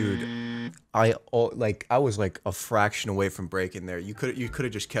 Dude, I was like a fraction away from breaking there. You could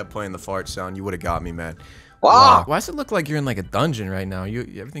have just kept playing the fart sound. You would have got me, man. Wow. Why does it look like you're in like a dungeon right now? You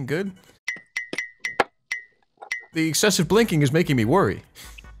everything good? The excessive blinking is making me worry.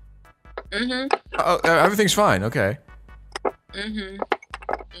 Everything's fine. Okay.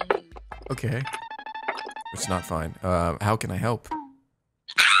 Okay. It's not fine. How can I help?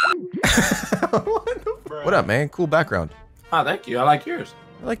 What up, man? Cool background. Oh, thank you. I like yours.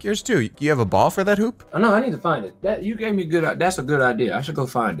 I like yours too. You have a ball for that hoop? Oh, no, I need to find it. That you gave me good. That's a good idea. I should go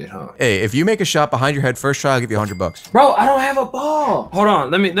find it, huh? Hey, if you make a shot behind your head first try, I'll give you $100. Bro, I don't have a ball. Hold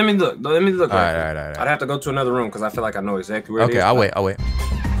on. Let me look. Let me look. All right. I'd have to go to another room because I feel like I know exactly where it is. Okay, I'll wait. I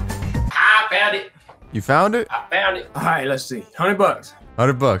found it. You found it? I found it. All right, let's see. $100.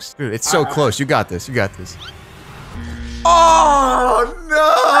 $100. Dude, it's so close. You got this. You got this. Oh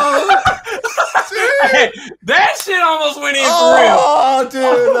no! Hey, that shit almost went in for real. Oh,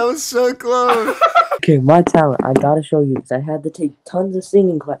 dude, that was so close. Okay, my talent, I gotta show you because I had to take tons of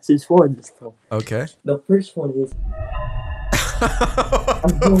singing classes for this film. Okay. The first one is. What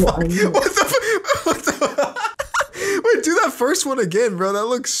the? Wait, do that first one again, bro. That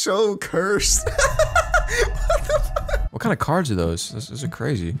looks so cursed. What kind of cards are those? Those are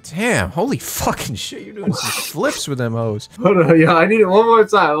crazy. Damn, holy fucking shit, you're doing some flips with them hoes. Hold on, yeah, I need it one more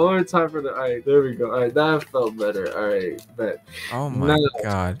time. One more time for the. Alright, there we go. Alright, that felt better. Alright, bet. Oh my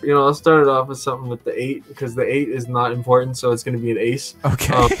god. You know, I'll start it off with something with the 8 because the 8 is not important, so it's gonna be an ace. Okay.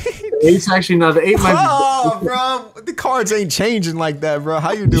 The 8's actually not. The 8 might be. Oh, bro, the cards ain't changing like that, bro.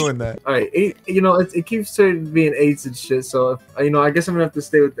 How you doing that? Alright, 8. You know, it keeps turning to being 8s and shit. So, if, you know, I guess I'm gonna have to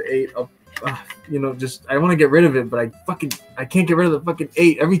stay with the 8. You know, just I want to get rid of it, but I can't get rid of the fucking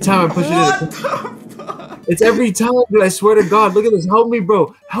 8. Every time I push it in, it's every time, dude. I swear to God, look at this. Help me,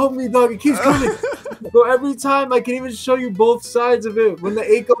 bro. Help me, dog. It keeps coming. Bro, every time I can even show you both sides of it. When the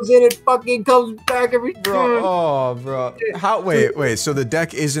 8 goes in, it fucking comes back every time. Bro, oh, bro. How? Wait. So the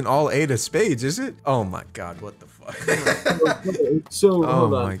deck isn't all 8 of spades, is it? Oh my God, what the fuck? So oh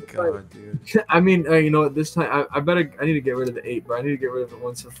hold on. My God, dude. I mean, you know what? This time, I need to get rid of the 8, bro. I need to get rid of it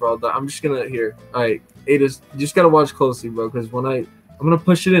once and for all. I'm just gonna here. All right, 8 is. You just gotta watch closely, bro. Because when I'm gonna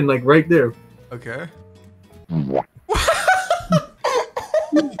push it in like right there. Okay.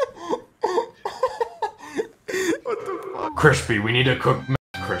 Crispy, we need to cook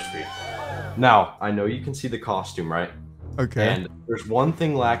Crispy. Now, I know you can see the costume, right? Okay. And there's one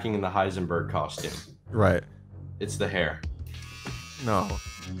thing lacking in the Heisenberg costume. Right. It's the hair. No.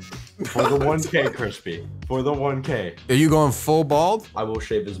 For the 1K, Crispy. For the 1K. Are you going full bald? I will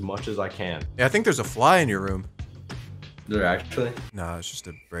shave as much as I can. Yeah, I think there's a fly in your room. There actually? No, it's just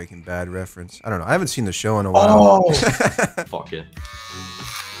a Breaking Bad reference. I don't know. I haven't seen the show in a while. Oh! Fuck it.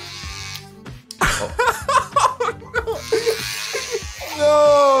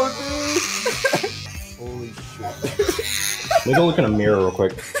 No, dude. Holy shit. Maybe look in a mirror real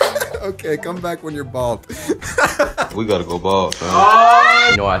quick. Okay, come back when you're bald. We gotta go bald,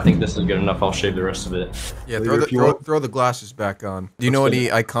 man. You know, I think this is good enough. I'll shave the rest of it. Yeah, throw the glasses back on. Do you know any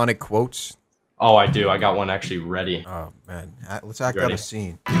iconic quotes? Oh, I do. I got one actually ready. Oh, man. Let's act out a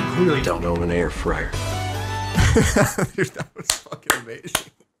scene. You clearly don't own an air fryer. Dude, that was fucking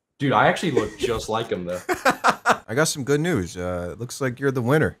amazing. Dude, I actually look just like him, though. I got some good news. It looks like you're the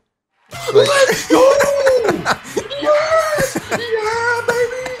winner. Let's go! Yes! Yeah,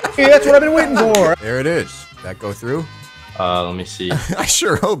 baby! Hey, that's what I've been waiting for. There it is. Did that go through? Let me see. I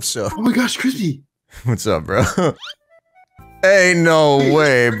sure hope so. Oh my gosh, Crispy! What's up, bro? Ain't no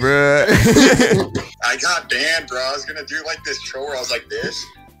way, bro. I got banned, bro. I was gonna do like this show where I was like this.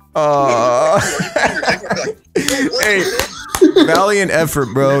 Hey, valiant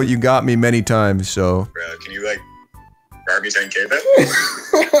effort, bro. You got me many times, so. Bro, can you like grab me 10K then?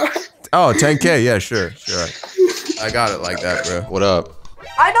 Oh, 10K, yeah, sure. I got it like that, bro. What up?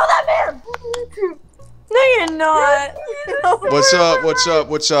 I know that man! No, you're not.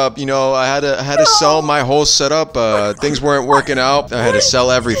 What's up? You know, I had to sell my whole setup. Things weren't working out. I had to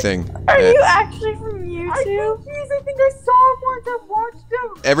sell everything. Are you actually from YouTube? I think I saw him once. I watched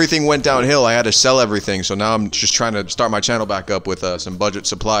him. Everything went downhill. I had to sell everything, so now I'm just trying to start my channel back up with some budget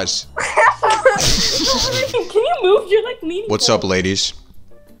supplies. Can you move? You're like me. What's up, ladies?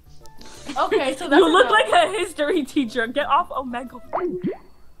 Okay, so you look like a history teacher. Get off Omegle.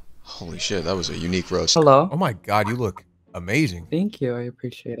 Holy shit, that was a unique roast. Hello. Oh my god, you look amazing. Thank you, I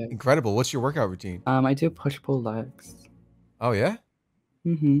appreciate it. Incredible. What's your workout routine? I do push-pull legs. Oh yeah?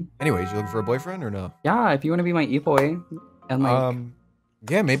 Mm-hmm. Anyways, you looking for a boyfriend or no? Yeah, if you want to be my e-boy. And like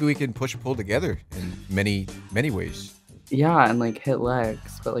yeah, maybe we can push and pull together in many ways. Yeah, and like hit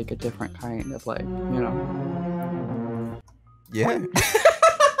legs, but like a different kind of like, you know. Yeah.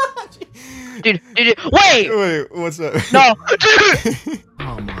 Dude, wait! Wait, what's up? No,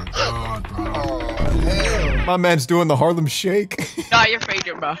 Oh my god, bro. My man's doing the Harlem Shake. No, you're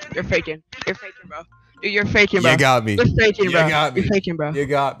faking, bro. You're faking. You're faking, bro. Dude, you're faking, bro. You got me. You're faking, You bro. got me. You're faking, bro. You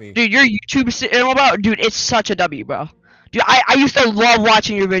got me. Dude, your YouTube channel, bro. Dude, it's such a W, bro. Dude, I used to love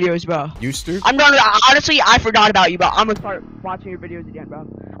watching your videos, bro. Used to? I'm gonna honestly, I forgot about you, bro. I'm gonna start watching your videos again, bro.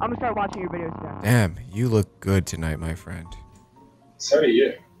 I'm gonna start watching your videos again. Damn, you look good tonight, my friend. So do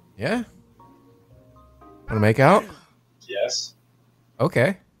you. Yeah? Wanna make out? Yes.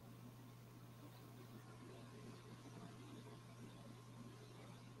 Okay.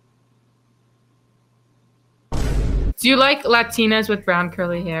 Do you like Latinas with brown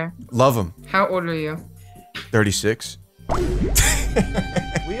curly hair? Love them. How old are you? 36.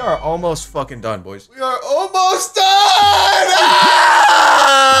 We are almost fucking done, boys. We are almost done!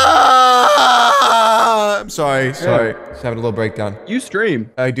 Ah! I'm sorry. Just having a little breakdown. You stream.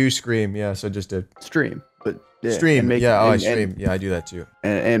 I do scream, yes, I just did. Stream, but yeah, Stream, and make, yeah, I and- stream. Yeah, I do that too.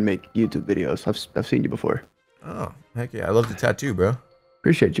 and make YouTube videos. I've seen you before. Oh, heck yeah. I love the tattoo, bro.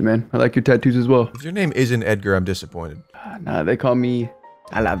 Appreciate you, man. I like your tattoos as well. If your name isn't Edgar, I'm disappointed. Nah, they call me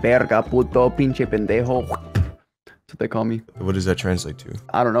a la verga, puto, pinche pendejo. That's what they call me. What does that translate to?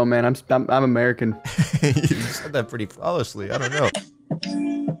 I don't know, man. I'm American. You said that pretty flawlessly. I don't know.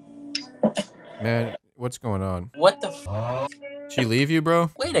 Man, what's going on? What the f? She leave you, bro?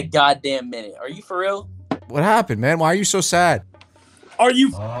 Wait a goddamn minute. Are you for real? What happened, man? Why are you so sad? Are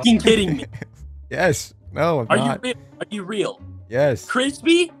you fucking kidding me? Yes. No, I'm Are not. you real? Are you real? Yes.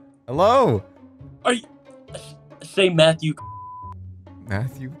 Crispy? Hello. Are you? Say Matthew.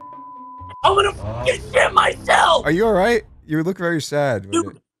 Matthew? I'm gonna fucking shit myself. Are you alright? You look very sad.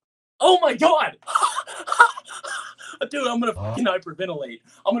 Dude. Oh my god. Dude, I'm gonna fucking hyperventilate.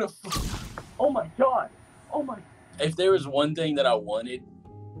 I'm gonna. Oh my god. Oh my. If there was one thing that I wanted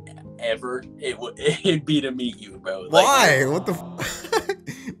ever, it'd be to meet you, bro. Like, Why? What the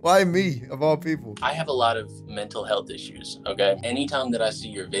Why me, of all people? I have a lot of mental health issues, okay? Anytime that I see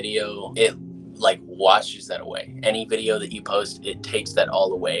your video, it like washes that away. Any video that you post, it takes that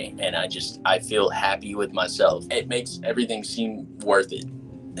all away. And I feel happy with myself. It makes everything seem worth it.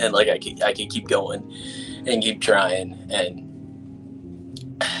 And like I can keep going and keep trying. And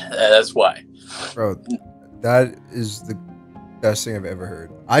that's why. Bro, that is the best thing I've ever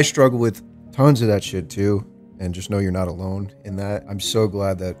heard. I struggle with tons of that shit too. And just know you're not alone in that. I'm so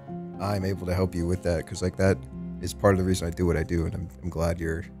glad that I'm able to help you with that. Cause like that is part of the reason I do what I do. And I'm glad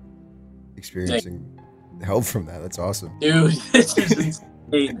you're experiencing help from that. That's awesome. Dude, this is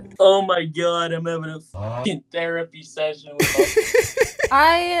insane. Oh my god, I'm having a fucking therapy session with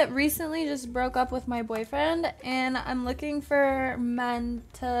I recently just broke up with my boyfriend and I'm looking for men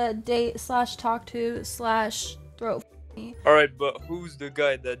to date / talk / throw me. Alright, but who's the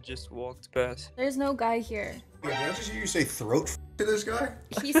guy that just walked past? There's no guy here. Wait, did I just hear you say throat to this guy?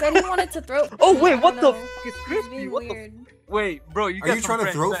 He said he wanted to throw. Oh wait, what the know. f is He's Crispy? being What weird. the Wait, bro, you Are got you some trying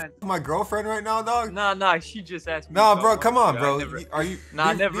to throw friends, man. my girlfriend right now, dog? Nah, she just asked me. Nah, if I bro, wanted come on, to. bro. I never, Are you? Nah,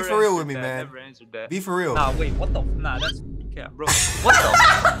 I be, never be for real answered with me, that, man. Never answered that. Be for real. Nah, wait, what the? Nah, that's cap, bro. What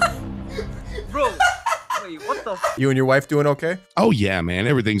the? Bro, wait, what the? You and your wife doing okay? Oh yeah, man.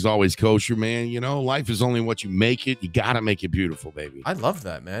 Everything's always kosher, man. You know, life is only what you make it. You gotta make it beautiful, baby. I love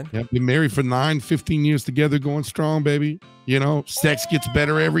that, man. Yeah, been married for 15 years together, going strong, baby. You know, sex gets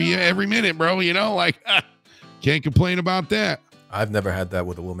better every minute, bro. You know, like can't complain about that. I've never had that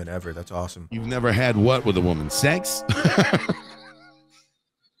with a woman ever. That's awesome. You've never had what with a woman? Sex?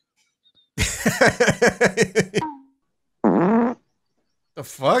 The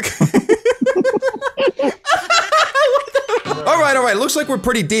fuck? All right. Looks like we're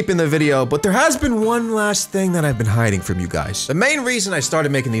pretty deep in the video, but there has been one last thing that I've been hiding from you guys. The main reason I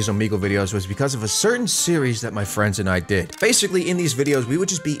started making these Omegle videos was because of a certain series that my friends and I did. Basically, in these videos, we would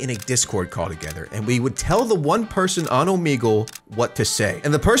just be in a Discord call together, and we would tell the one person on Omegle what to say.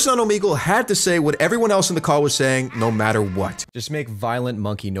 And the person on Omegle had to say what everyone else in the call was saying, no matter what. Just make violent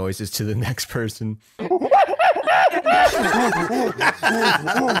monkey noises to the next person.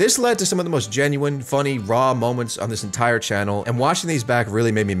 This led to some of the most genuine, funny, raw moments on this entire channel, and watching these back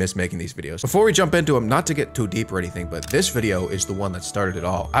really made me miss making these videos. Before we jump into them, not to get too deep or anything, but this video is the one that started it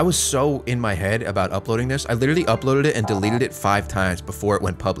all. I was so in my head about uploading this, I literally uploaded it and deleted it 5 times before it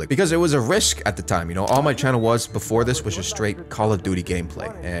went public, because it was a risk at the time. You know, all my channel was before this was just straight Call of Duty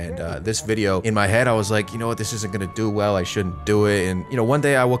gameplay, and this video, in my head, I was like, you know what, this isn't gonna do well, I shouldn't do it, and you know, one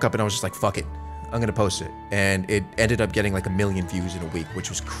day I woke up and I was just like, fuck it. I'm gonna post it. And it ended up getting like 1 million views in a week, which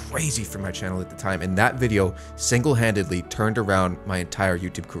was crazy for my channel at the time. And that video single-handedly turned around my entire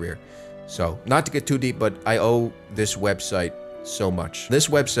YouTube career. So, not to get too deep, but I owe this website so much. This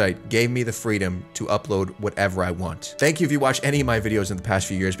website gave me the freedom to upload whatever I want. Thank you if you watch any of my videos in the past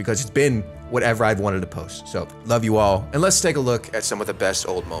few years because it's been whatever I've wanted to post. So, love you all. And let's take a look at some of the best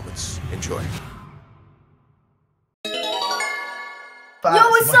old moments. Enjoy. Yo,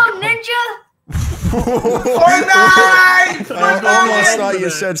 what's up, Ninja? Fortnite! I almost thought you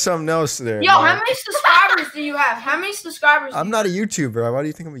said something else there. Yo, how many subscribers do you have? How many subscribers? I'm not a YouTuber. Why do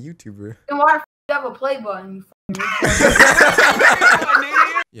you think I'm a YouTuber? Then why the f you have a play button?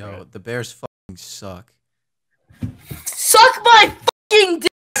 Yo, the Bears fucking suck. Suck my fucking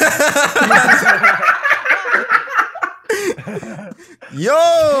dick.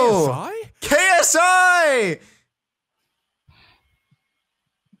 Yo! KSI!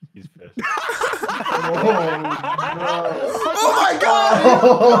 He's pissed. Oh my god!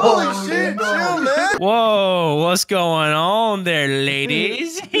 Holy shit, chill, man! Whoa, what's going on there,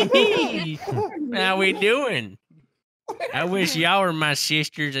 ladies? How we doing? I wish y'all were my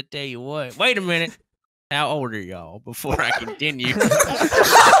sisters. I tell you what. Wait a minute. How old are y'all before I continue?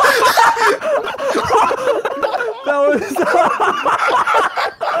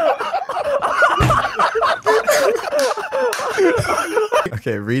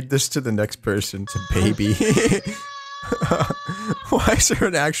 Okay, read this to the next person. To baby. Why is there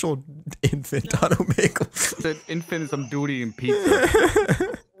an actual infant on Omegle? It's an infant, some duty and pizza.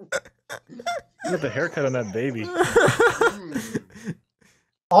 Look at the haircut on that baby.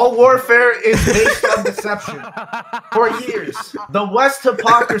 All warfare is based on deception. For years, the West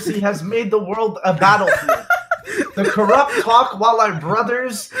hypocrisy has made the world a battlefield. The corrupt talk while our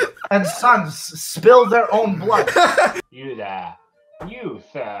brothers and sons spill their own blood. You there. You,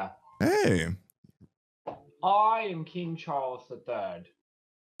 sir. Hey. I am King Charles III.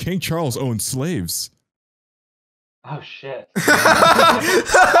 King Charles owned slaves. Oh, shit.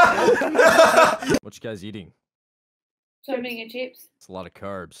 What you guys eating? Swimming and chips. It's a lot of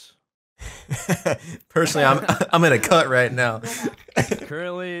carbs. Personally, I'm in a cut right now.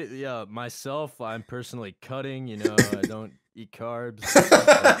 Currently, yeah, myself, I'm personally cutting. You know, I don't eat carbs.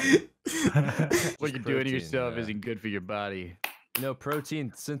 What you're doing to yourself isn't good for your body. You know,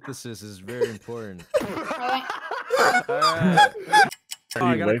 protein synthesis is very important. Alright. Alright. Oh,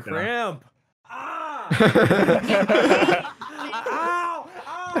 I got a cramp.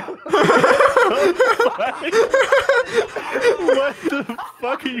 What the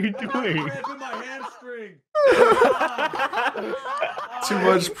fuck are you doing? Too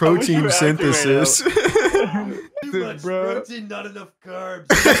much protein synthesis. Too much protein, not enough carbs.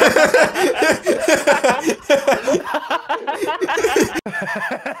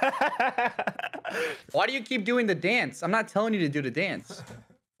 Why do you keep doing the dance? I'm not telling you to do the dance.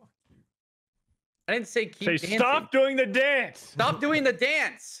 I didn't say keep dancing. Stop doing the dance. Stop doing the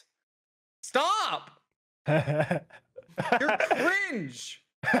dance. Stop. You're cringe.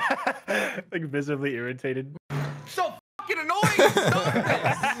 Like visibly irritated. So fucking annoying. Stop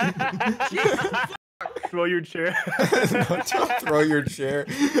this. Jesus. Throw your chair. No, don't throw your chair.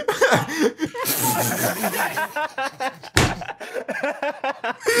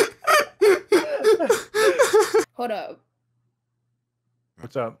 Hold up.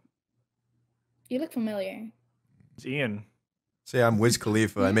 What's up? You look familiar. It's Ian. Say I'm Wiz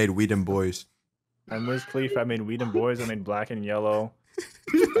Khalifa. I made Weed and Boys. I'm Wiz Khalifa. I made Weed and Boys. I made Black and Yellow. I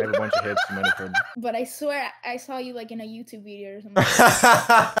have a bunch of hits. You might have heard. But I swear I saw you like in a YouTube video or something.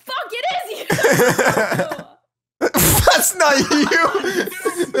 Fuck, it is you! That's not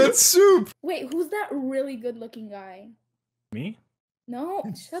you! That's Soup! Wait, who's that really good looking guy? Me? No,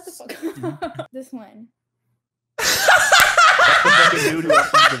 shut the fuck up. This one.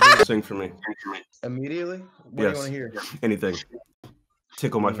 Sing for me. Immediately? What do Yes. you want to hear? Anything.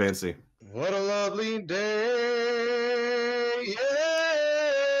 Tickle my fancy. What a lovely day.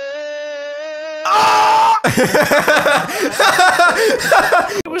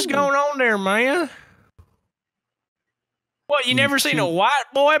 What's going on there, man? What, you never seen a white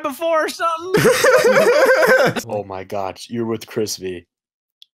boy before or something? Oh my god, you're with Crispy.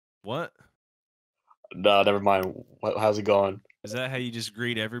 What? No, never mind. How's it going? Is that how you just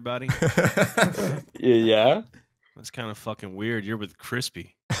greet everybody? Yeah. That's kind of fucking weird. You're with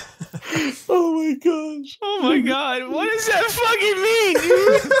Crispy. Oh my gosh. Oh my god, what does that fucking mean,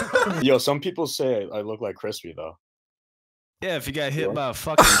 dude? Yo, some people say I look like Crispy though. Yeah, if you got hit by a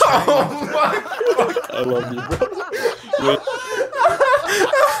fucking train. I love you, bro.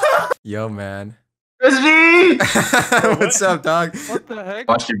 Yo, man. Crispy! What's up, dog? What the heck?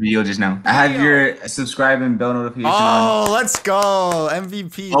 Watched your video just now. I have your subscribe and bell notification on. Oh, let's go.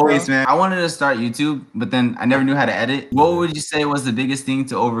 MVP. Always, bro. man. I wanted to start YouTube, but then I never knew how to edit. What would you say was the biggest thing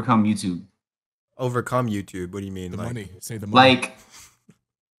to overcome YouTube? Overcome YouTube? What do you mean? Money. Say the money.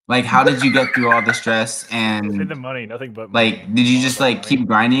 Like, how did you get through all the stress Say and the money, nothing but money. like, did you just like keep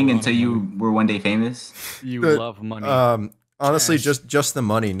grinding until you were one day famous? You The- love money. Honestly, just the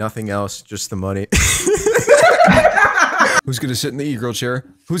money, nothing else, just the money. Who's gonna sit in the e-girl chair?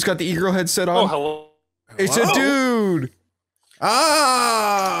 Who's got the e-girl headset on? Oh, hello. It's a dude.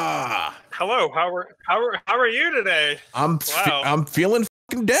 Ah. Hello. How are you today? I'm feeling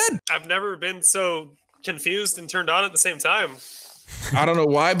fucking dead. I've never been so confused and turned on at the same time. I don't know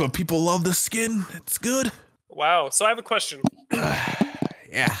why, but people love the skin. It's good. Wow. So I have a question.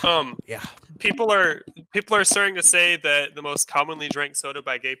 Yeah. Yeah. People are starting to say that the most commonly drank soda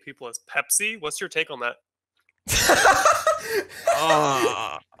by gay people is Pepsi. What's your take on that?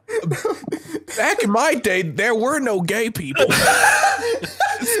 Back in my day, there were no gay people.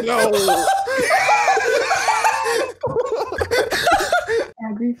 No.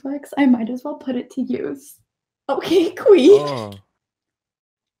 Gag reflex. I might as well put it to use. Okay, Queen. Oh.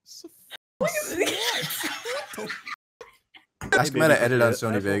 Ask him how to edit on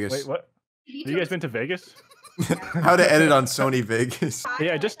Sony Vegas. Wait, what? Have you guys been to Vegas? How to edit on Sony Vegas.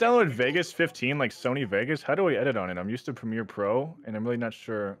 Yeah, I just downloaded Vegas 15, like Sony Vegas. How do I edit on it? I'm used to Premiere Pro, and I'm really not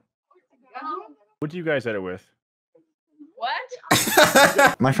sure. What do you guys edit with?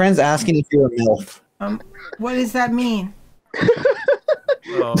 What? My friend's asking if you're a MILF. What does that mean?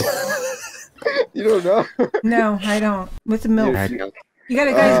 Oh. You don't know? No, I don't. What's a MILF? You- You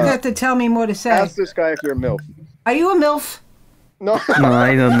guys got to tell me more to say. Ask this guy if you're a MILF. Are you a MILF? No. No,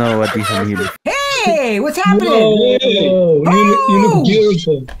 I don't know what this means. Hey, what's happening? You look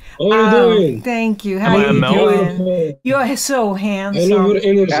beautiful. How are you doing? Thank you. How Am I are a you MILF? doing? You're so I love handsome. your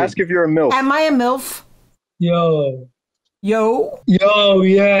energy. Ask if you're a MILF. Am I a MILF? Yo. Yo? Yo,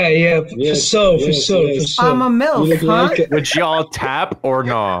 yeah. For sure. I'm a MILF, You look huh? like it. Would y'all tap or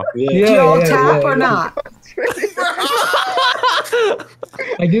not? Do y'all tap or not?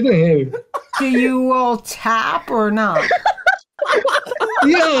 I didn't hear you. Do you all tap or not?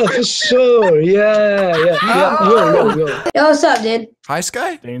 Yeah, for sure. Yeah. Yo. Yo, what's up, dude? Hi,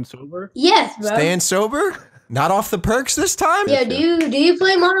 Sky. Staying sober? Yes, bro. Staying sober? Not off the perks this time? Yeah, do you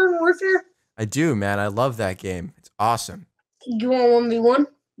play Modern Warfare? I do, man. I love that game. It's awesome. You want 1v1?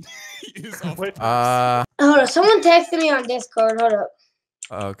 Hold up, someone texted me on Discord. Hold up.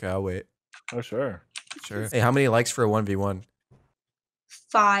 Okay, I'll wait. Oh, sure. Sure. Hey, how many likes for a 1v1?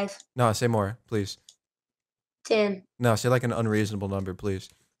 5, No, say more, please. 10, No, say like an unreasonable number, please.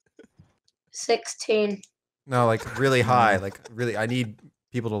 16, No, like really high. Like really, I need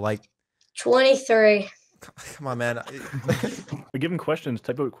people to like. 23. Come on, man. We give him questions.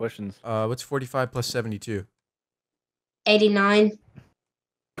 Type out questions. What's 45 plus 72? 89.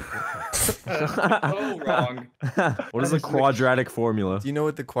 Oh, wrong. What is the quadratic formula? Do you know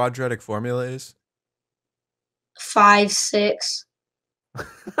what the quadratic formula is? 5, 6.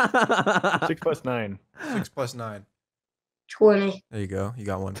 6 plus 9. 6 plus 9. 20. There you go. You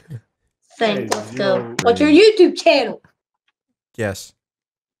got one. Thanks. Let's go. What's your YouTube channel? Yes.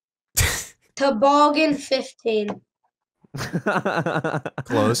 Toboggan 15.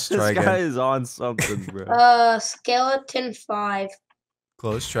 Close. Try This guy again. is on something, bro. Skeleton 5.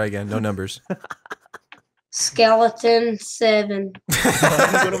 Close. Try again. No numbers. Skeleton 7.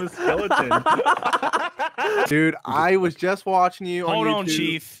 Dude, I was just watching you on Hold on, YouTube.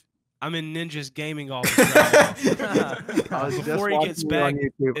 Chief. I'm in Ninja's Gaming all the time. I was just Before he gets watching you on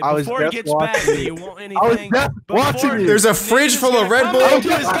back, YouTube. I was before he just gets back, watching do you. you want I was anything? just watching you. There's a fridge full of Red Bull. Come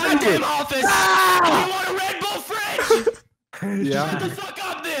into his goddamn office. You want a Red Bull fridge? Yeah. Shut the fuck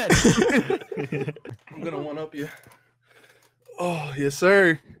up, then. I'm gonna one up you. Oh, yes,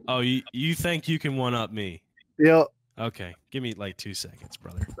 sir. Oh, you think you can one up me? Yep. Okay, give me like 2 seconds,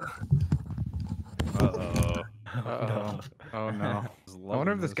 brother. Uh-oh. Uh-oh. Oh, no. I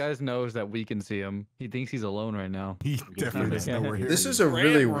wonder if this guy knows that we can see him. He thinks he's alone right now. He definitely doesn't know we're here. This is a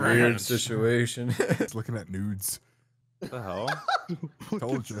really weird situation. He's looking at nudes. What the hell?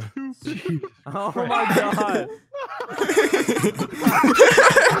 Told you. Oh my god.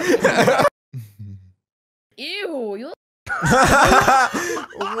 Ew, you look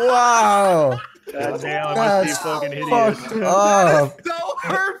Wow. God damn, That's fucking hideous. fucked up. So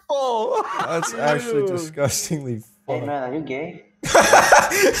hurtful. That's actually disgustingly funny. Hey, man, are you gay?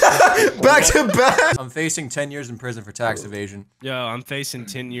 Back to back. I'm facing 10 years in prison for tax evasion. Yo, I'm facing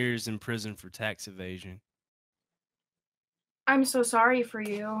 10 years in prison for tax evasion. I'm so sorry for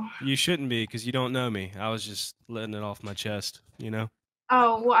you. You shouldn't be, because you don't know me. I was just letting it off my chest, you know?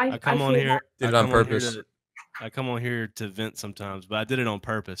 Oh, well, I come on feel here. Did it I on come on here purpose. I come on here to vent sometimes, but I did it on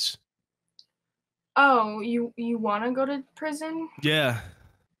purpose. Oh, you want to go to prison? Yeah.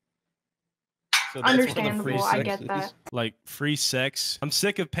 So that's what the free Understandable, I sex get is? that. Like free sex. I'm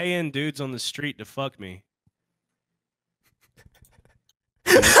sick of paying dudes on the street to fuck me.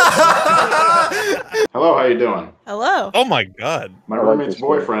 Hello, how you doing? Hello. Oh my god. My I like roommate's this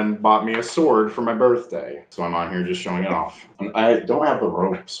story. boyfriend bought me a sword for my birthday, so I'm on here just showing it off. And I don't have the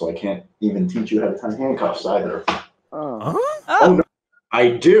rope, so I can't even teach you how to tie handcuffs either. Oh. No,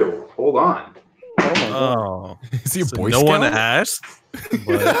 I do. Hold on. Oh, is he a Boy no Scout? one asked.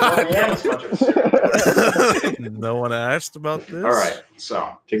 No one asked about this. All right,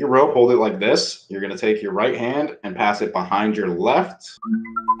 so take your rope, hold it like this. You're gonna take your right hand and pass it behind your left.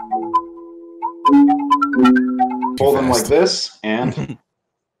 Hold them like this, and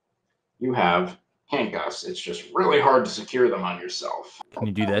you have handcuffs. It's just really hard to secure them on yourself. Can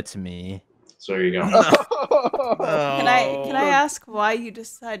you do that to me? So there you go. Can I ask why you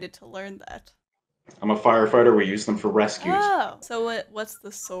decided to learn that? I'm a firefighter. We use them for rescues. Oh, so what's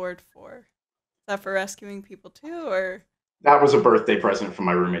the sword for? Is that for rescuing people too, or? That was a birthday present from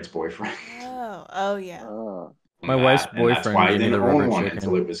my roommate's boyfriend. Oh yeah. My wife's And that's boyfriend why I gave me didn't the own rubber one chicken.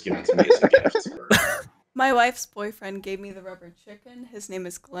 until it was given to me as a gift. My wife's boyfriend gave me the rubber chicken. His name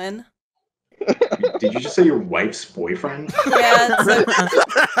is Glenn. Did you just say your wife's boyfriend? Yeah,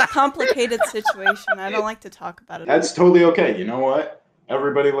 it's a complicated situation. I don't like to talk about it. That's totally okay. You know what?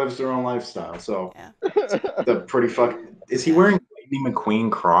 Everybody lives their own lifestyle. So the pretty fuck. Is he wearing Lightning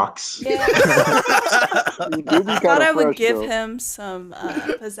McQueen Crocs? Yeah. I thought I would give him some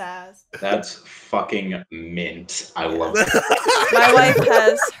pizzazz. That's fucking mint. I love it. My wife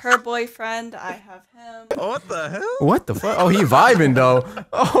has her boyfriend. I have him. What the hell? What the fuck? Oh, he vibing though.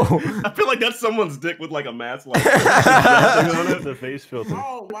 Oh. I feel like that's someone's dick with like a mask like the face filter.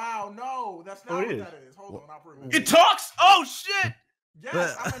 Oh wow, no, that's not what that is. Hold on, I'll prove it. It talks. Oh shit.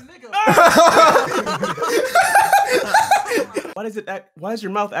 Yes, I'm a nigga. Why does it? Why is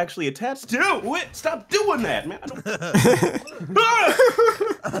your mouth actually attached to it? Stop doing that, man.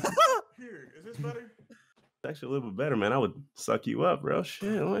 Here, is this better? It's actually a little bit better, man. I would suck you up, bro. Shit,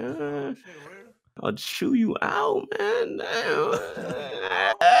 man. I'll chew you out, man. Damn.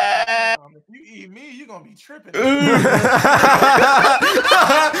 If you eat me, you're gonna be tripping.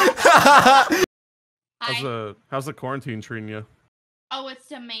 How's the quarantine treating you? Oh,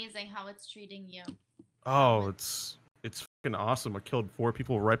 it's amazing how it's treating you. Oh, it's fucking awesome. I killed 4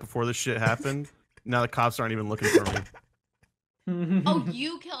 people right before this shit happened. Now the cops aren't even looking for me. Oh,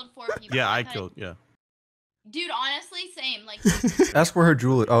 you killed 4 people. Yeah, I killed. Yeah. Dude, honestly, same. Like, Ask where her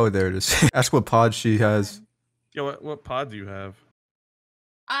jewel. Oh, there it is. Ask what pod she has. Yeah, what pod do you have?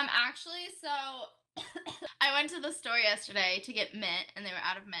 actually, so I went to the store yesterday to get mint, and they were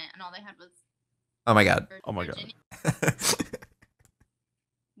out of mint, and all they had was. Oh my god. Oh my god.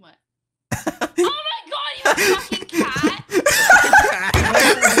 What? Oh my god, you fucking cat!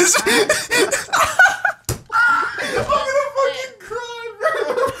 I'm gonna fucking cry,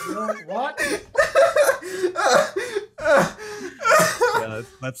 bro. What? Yeah,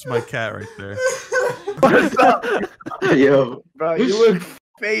 that's my cat right there. What's up? Yo. Bro, you look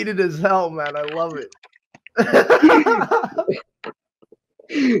faded as hell, man. I love it.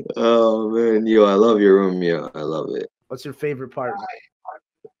 Oh man, yo, I love your room, yo. I love it. What's your favorite part?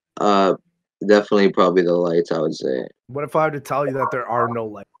 Definitely probably the lights, I would say. What if I were to tell you that there are no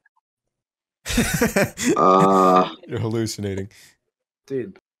lights? You're hallucinating.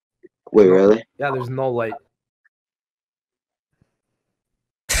 Dude. Wait, really? Yeah, there's no light.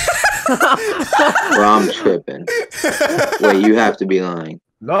 Bro, I'm tripping. Wait, you have to be lying.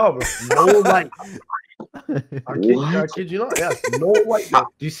 No, bro, no light. I kid you not. Yeah, no light. Bro.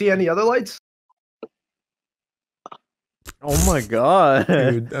 Do you see any other lights? Oh my god.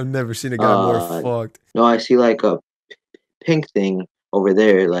 Dude, I've never seen a guy more fucked. No, I see like a pink thing over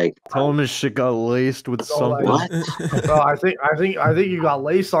there. Like, tell him his shit got laced with something. What? Bro, I think you got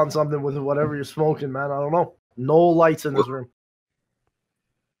lace on something with whatever you're smoking, man. I don't know. No lights in this room.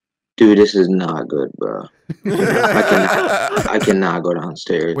 dude, this is not good, bro. I cannot go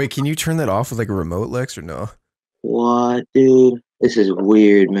downstairs. Wait, can you turn that off with like a remote, Lex, or no? What, dude? This is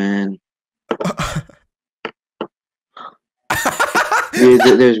weird, man. Dude,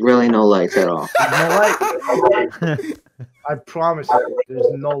 there's really no lights at all. No light. I promise you,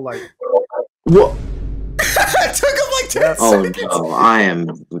 there's no light. What? It took him like 10 seconds. Oh, no, I am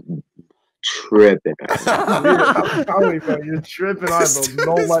tripping right now. I'm telling you, bro, you're tripping on, bro.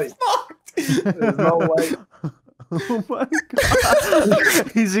 No light. There's no light. Oh my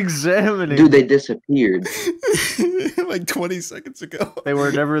god. He's examining. Dude, they disappeared. Like 20 seconds ago. They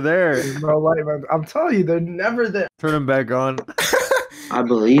were never there. Bro, like, I'm telling you, they're never there. Turn them back on. I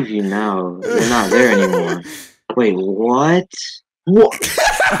believe you now. They're not there anymore. Wait, what? What?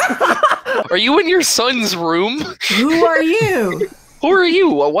 Are you in your son's room? Who are you? Who are you?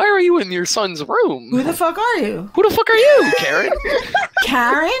 Why are you in your son's room? Who the fuck are you? Who the fuck are you, Karen?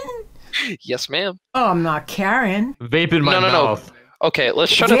 Karen? Yes, ma'am. Oh, I'm not Karen. Vape in my mouth. No. Okay,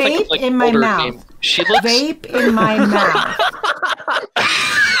 let's try to think of like in my older mouth. name. She looks. Vape in my mouth.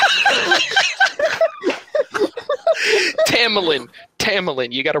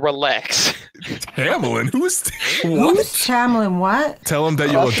 Tamerlane, you gotta relax. Tamerlane? Who's Who's Tamlin? What? Tell him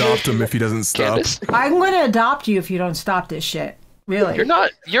that you'll adopt him if he doesn't stop. I'm gonna adopt you if you don't stop this shit. Really? You're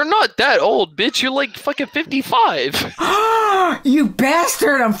not that old, bitch. You're like fucking 55. You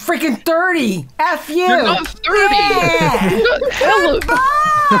bastard! I'm freaking 30. F you. You're not 30. Yeah. Hello.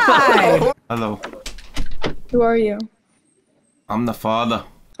 Bye. Hello. Who are you? I'm the father.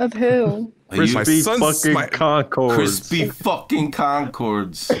 Of who? Crispy fucking Concords. Crispy fucking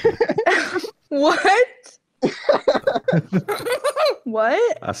Concords. What?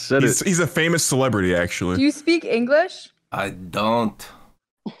 What? I said it. He's a famous celebrity, actually. Do you speak English? I don't.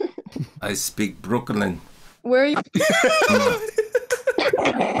 I speak Brooklyn. Where are you?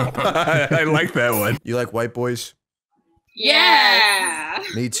 I like that one. You like white boys? Yeah.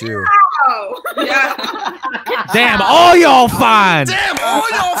 Me too. Oh. Yeah. Damn, all y'all fine. Damn, all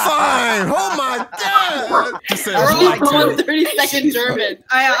y'all fine. Oh my god. We're on 132nd German.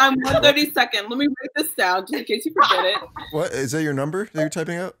 I'm 132nd. Let me write this down just in case you forget it. What is that? Your number that you're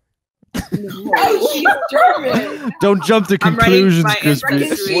typing out? Oh, she's German. Don't jump to conclusions, my Crispy.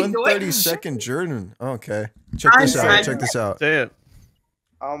 132nd Jordan. Okay. Check this out. Check this out. Damn.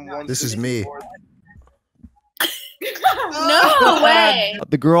 This is me. No way.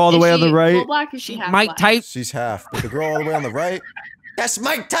 The girl all the way on the right. Full black? Is she half Mike black? type. She's half. But the girl all the way on the right. That's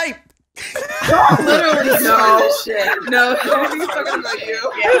Mike type. Literally, no shit. No, he's talking about you.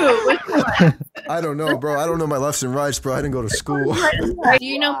 I don't know, bro. I don't know my lefts and rights, bro. I didn't go to school. Do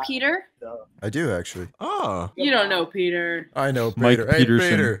you know Peter? I do actually. Oh. You don't know Peter. I know Mike Peter. Hey Peterson.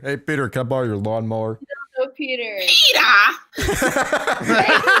 Peter. Hey Peter, can I borrow your lawnmower? No, Peter.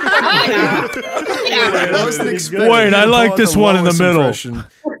 I wasn't expecting Wait, I you to like pull out this the one in the Lois middle. impression.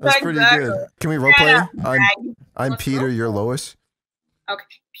 That's pretty good. Can we roleplay? I'm Peter. You're Lois. Okay.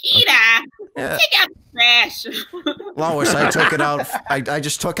 Peter, Yeah. take out the trash. Lois, I took it out. I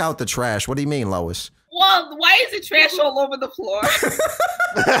just took out the trash. What do you mean, Lois? Well, why is the trash all over the floor?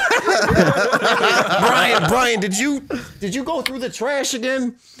 Brian, did you go through the trash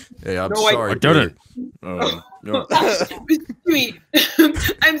again? Hey, I'm No, I sorry. didn't. No. Sweet.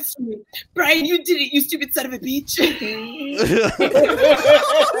 I'm sweet. Brian, you did it, you stupid son of a bitch.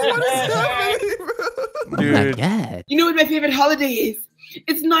 Dude. God. You know what my favorite holiday is?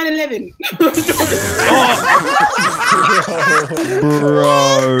 It's 9/11.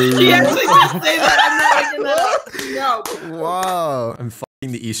 Bro. He actually did say that. I'm not making that up. No. Wow. I'm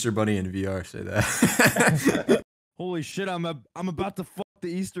fucking the Easter Bunny in VR. Say that. Holy shit! I'm about to fuck the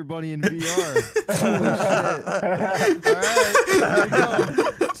Easter Bunny in VR. Holy shit! All right, here we go.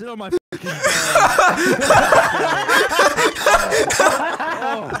 Sit on my fucking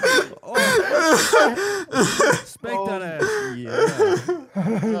Spank that ass. Yeah.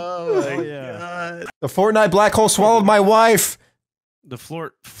 Oh my yeah. god. The Fortnite black hole swallowed my wife. The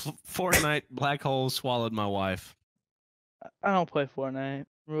Fortnite black hole swallowed my wife. I don't play Fortnite.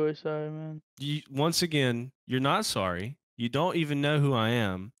 I'm really sorry, man. Once again, you're not sorry. You don't even know who I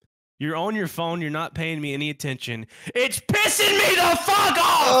am. You're on your phone. You're not paying me any attention. It's pissing me the fuck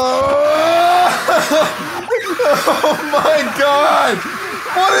off! Oh my god!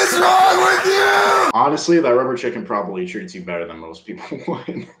 What is wrong with you? Honestly, that rubber chicken probably treats you better than most people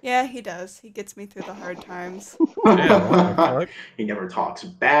would. Yeah, he does. He gets me through the hard times. He never talks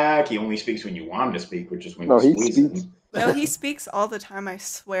back. He only speaks when you want him to speak, which is when No, you he squeeze speaks. him. No, he speaks all the time, I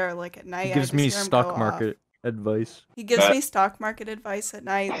swear, like at night. He I gives just me hear him stock go market off. advice. He gives me stock market advice at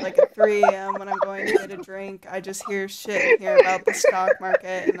night, like at 3 a.m. when I'm going to get a drink. I just hear shit here about the stock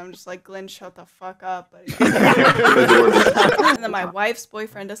market, and I'm just like, Glenn, shut the fuck up. And then my wife's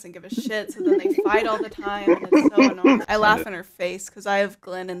boyfriend doesn't give a shit, so then they fight all the time, and it's so annoying. I laugh in her face because I have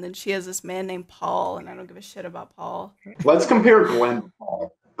Glenn, and then she has this man named Paul, and I don't give a shit about Paul. Let's compare Glenn to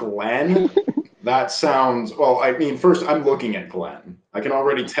Paul. Glenn? That sounds, well, I mean, first, I'm looking at Glenn. I can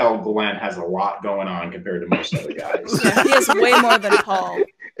already tell Glenn has a lot going on compared to most other guys. Yeah, he has way more than Paul.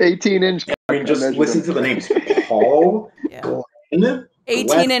 18-inch. I mean, just listen to the names. Paul? Yeah. Glenn?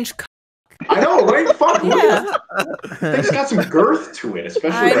 18-inch. I know, right? Fuck. Yeah. Thing's got some girth to it,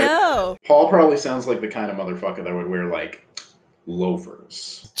 especially. I like, know. Paul probably sounds like the kind of motherfucker that would wear like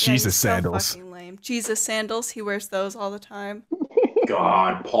loafers. Jesus sandals. Fucking lame. Jesus sandals. He wears those all the time.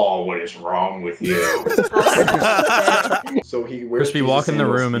 God, Paul, what is wrong with you? So he wears. Crispy, Jesus walk in the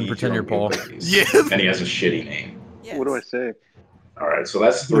sandals room to and eat pretend your you're Paul. cookies. Yeah. And he has a shitty name. What do I say? All right, so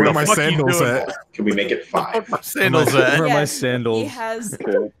that's Where 3. are my sandals at? Can we make it 5? Sandals at? Where are my Yes, sandals?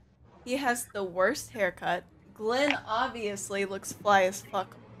 He has the worst haircut. Glenn obviously looks fly as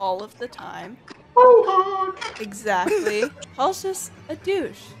fuck all of the time. Exactly. Paul's just a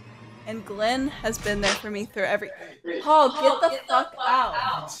douche. And Glenn has been there for me through every. Paul, get the fuck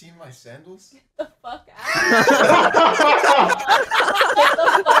out. You see my sandals? Get the fuck out.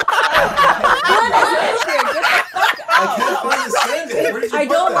 Glenn is in here. Get the fuck out. I can't find the sandals. Where did you I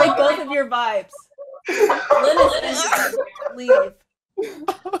put don't them? like both of your vibes. Glenn is in here. Leave.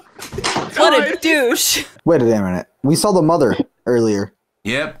 What a douche. Wait a damn minute. We saw the mother earlier.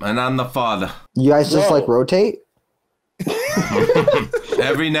 Yep, and I'm the father. You guys just like rotate?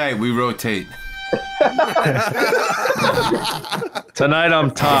 Every night we rotate. Tonight I'm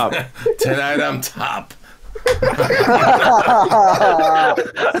top. Tonight I'm top.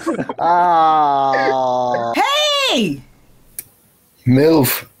 Hey!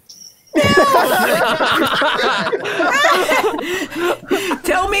 MILF.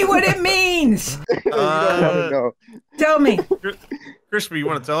 Tell me what it means. Tell me. Crispy, you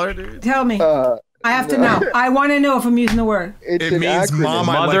want to tell her, dude? Tell me. I have to know. I want to know if I'm using the word. It means mom.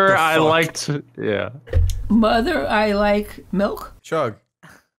 Mother, I like to. Yeah. Mother, I like milk. Chug.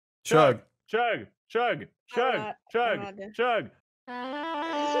 Chug. Chug. Chug. Chug. Chug. Chug.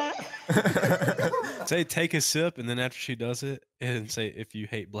 Say take a sip, and then after she does it, and say if you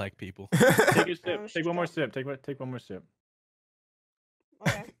hate black people. Take a sip. Take one more sip. Take one more sip.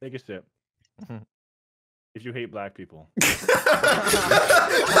 Okay. Take a sip. If you hate black people.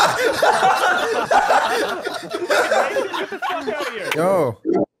 Yo.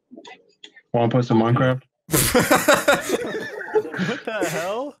 Want to play some Minecraft? What the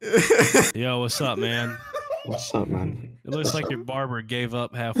hell? Yo, what's up, man? What's up, man? It looks like your barber gave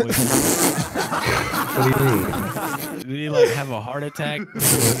up halfway through. What do you mean? Did he like have a heart attack?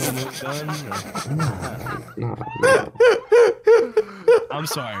 I'm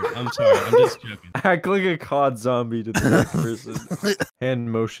sorry. I'm just joking. Act like a COD zombie to the next person.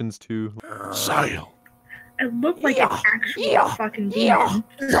 Hand motions too. Sile. I look like an actual fucking demon.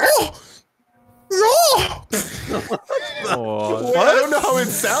 Oh, I don't know how it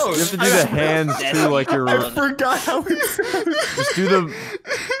sounds. you have to do the hands too, like you're. I forgot how it sounds. Just do the.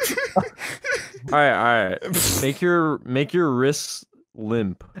 All right. Make your wrists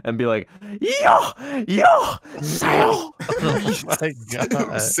limp and be like, yo, sail. Oh my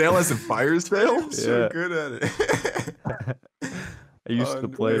god. Sail as in fires fail? So Yeah. good at it. I used to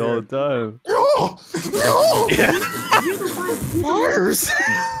play it all the time. Fires.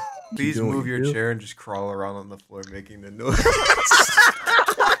 Please move your chair and just crawl around on the floor making the noise.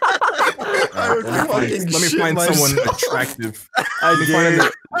 I would fucking Let me shit find someone myself. attractive. I dare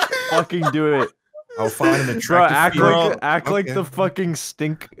fucking do it. I'll find an Bro, attractive act like Okay. the fucking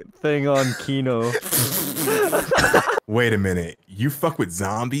stink thing on Kino. Wait a minute. You fuck with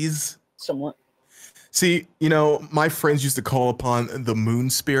zombies? Somewhat. See, you know, my friends used to call upon the moon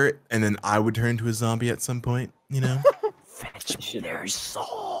spirit, and then I would turn into a zombie at some point, you know? Fetch me their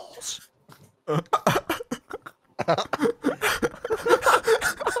souls. You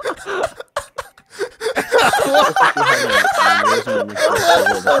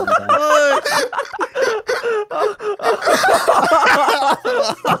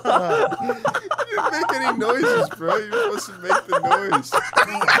didn't make any noises, bro. You're supposed to make the noise.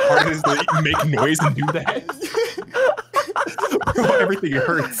 Hard as they make noise and do that. Bro, everything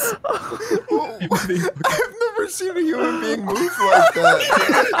hurts. I've never seen a human being move like that.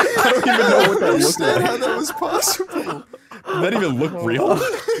 I don't even know what that looks understand how like. that was possible. Does that even look real?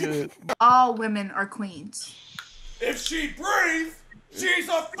 All women are queens. If she breathes, she's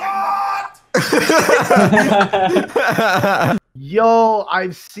a thought! Yo,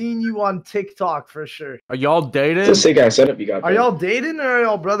 I've seen you on TikTok for sure. Are y'all dating? It's a sick ass setup you got. Are y'all dating or are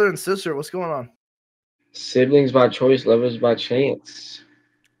y'all brother and sister? What's going on? Siblings by choice, lovers by chance.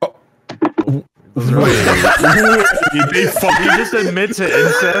 You just admit to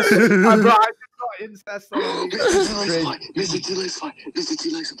incest? Bro, I just saw incest on the Mr. T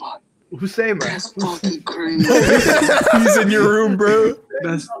likes a pot. Who's saying that? That's fucking crazy. He's in your room, bro.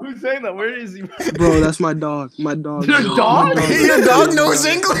 That's Who's saying that? Where is he? bro. That's my dog. My dog. Your dog? Your dog knows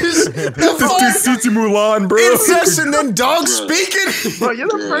English? This dude City Mulan, bro. Incest and then dog speaking? Bro, you're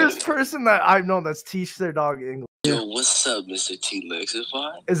the first person that I've known that's teach their dog English. Yo, what's up, Mr.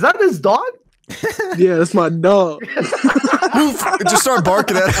 T-Lexify? Is that his dog? Yeah, that's my dog. Just start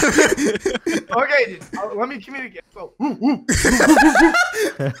barking at him. Okay, dude, let me communicate. Go.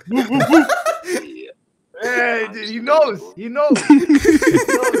 Hey, dude, he knows. He knows.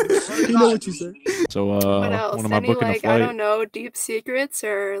 You know what you said. So, What else? when am I Any booking a like I flight? don't know, deep secrets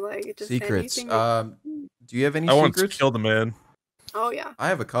or like just Secrets. anything? Do you have any I once secrets? killed a man. Oh yeah. I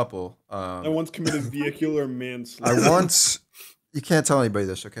have a couple. I once committed vehicular manslaughter. I once. You can't tell anybody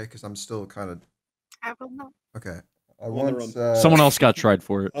this, okay? Because I'm still kind of. I will not. Okay. I I'm on the once. run. Someone else got tried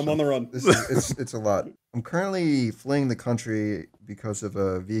for it. I'm on the run. This is, it's a lot. I'm currently fleeing the country because of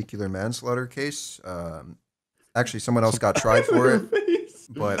a vehicular manslaughter case. Actually, someone else got tried for it,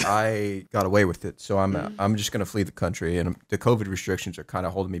 but I got away with it. So I'm just gonna flee the country, and the COVID restrictions are kind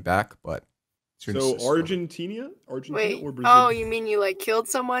of holding me back. But as soon as So this- Argentina or Wait. Brazil? Oh, you mean you like killed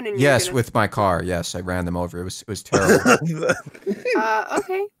someone and? yes, You're with my car. Yes, I ran them over. It was terrible. gonna...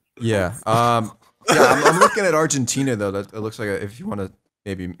 Okay. Yeah. Yeah. I'm looking at Argentina though. That it looks like if you want to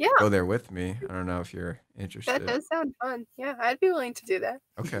maybe Yeah. go there with me. I don't know if you're interested. That does sound fun. Yeah, I'd be willing to do that.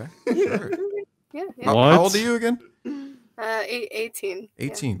 Okay. Sure. Yeah. How old are you again? 18.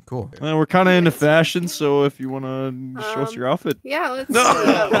 18. Cool. Well, we're kind of into fashion, so if you want to show us your outfit. Yeah, let's.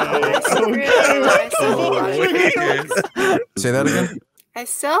 Say that again. I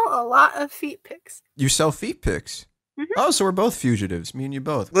sell a lot of feet pics. You sell feet pics. Oh, so we're both fugitives. Me and you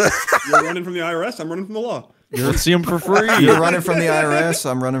both. You're running from the IRS. I'm running from the law. Let's see them for free. You're running from the IRS.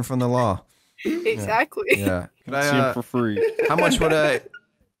 I'm running from the law. Exactly. Yeah. Could Let's see them for free. How much would I?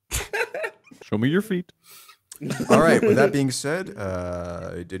 Show me your feet. All right. With that being said,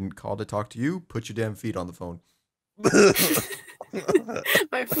 I didn't call to talk to you. Put your damn feet on the phone.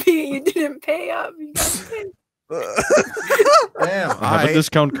 My feet, you didn't pay up. You got paid. Damn. I have a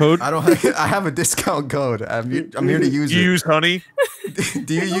discount code. I don't. I have a discount code. I'm here to use it. You use Honey?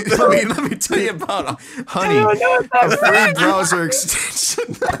 Do you use? Let me tell you about Honey, a free browser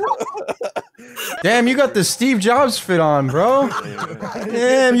extension. Damn, you got the Steve Jobs fit on, bro.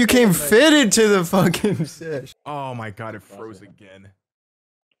 Damn, you came fitted to the fucking sesh. Oh my god, it froze again.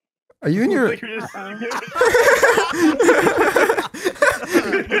 Are you in your?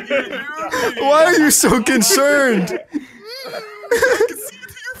 Why are you so concerned?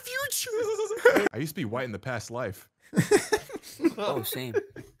 I used to be white in the past life. Oh, same.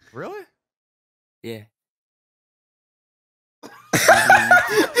 Really? Yeah.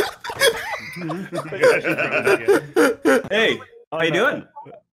 Hey, how you doing?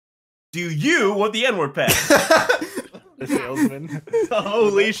 Do you want the N-word pass? The salesman.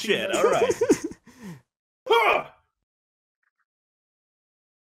 Holy shit! All right.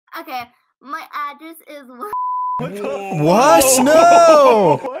 Okay, my address is. What?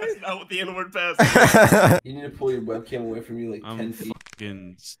 No! What? Not with the N-word pass. You need to pull your webcam away from you like 10 feet.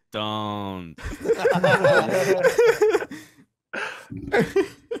 Fucking stoned.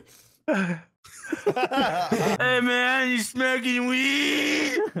 Hey man, you smoking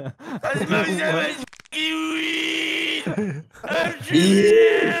weed? I smoke so much fucking weed. I'm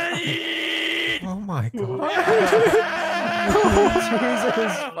trying. Oh my god.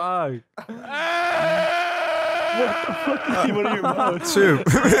 Jesus fuck. What are your mouths? Soup.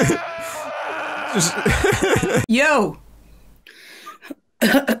 Yo.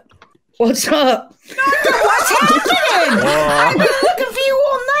 What's up? What's happening? I've been looking for you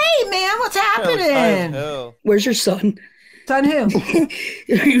all night, man. What's happening? Where's your son? Son who?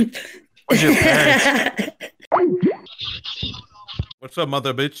 Where's your parents? What's up,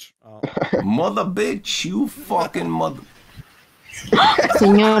 mother bitch? Mother bitch, you fucking mother.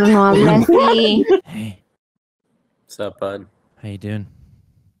 Señor, no habla así. Hey, What's up, bud? how you doing?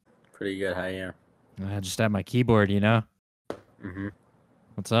 Pretty good. How you? I just at my keyboard, you know. Mm-hmm.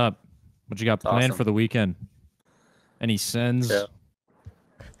 What's up? What you got planned Awesome. for the weekend? Any sends? Yeah.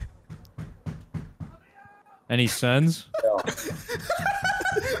 Any sends?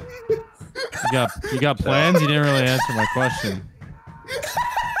 You got plans? You didn't really answer my question.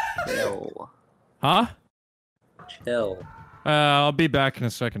 Chill. Huh? Chill. I'll be back in a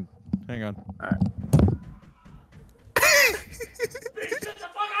second. Hang on. All right.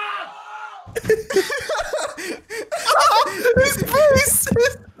 His face.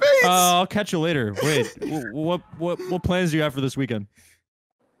 I'll catch you later. Wait, what plans do you have for this weekend?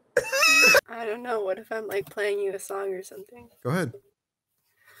 I don't know. What if I'm like playing you a song or something? Go ahead.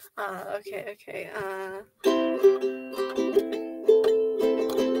 Okay.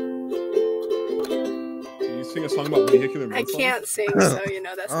 you sing a song about vehicular I manslaughter? can't sing, so you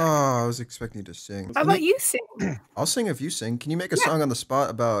know that's. Oh, I was expecting you to sing. How about you sing? I'll sing if you sing. Can you make a song on the spot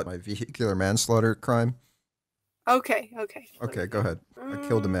about my vehicular manslaughter crime? Okay. Okay, go ahead. I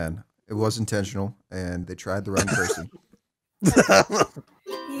killed a man. It was intentional, and they tried the wrong person.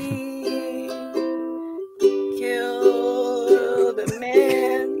 He killed a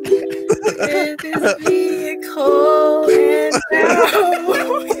man with his vehicle, and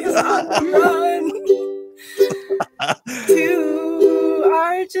now he's on the run to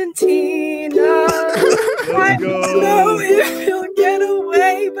Argentina. I don't know if he'll get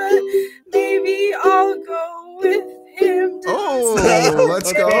away, but maybe I'll go with him. Oh,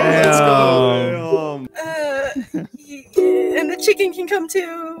 let's go. Let's go. And the chicken can come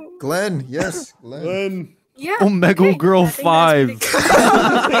too. Glenn, yes. Glenn. Yeah. Omegle Girl 5.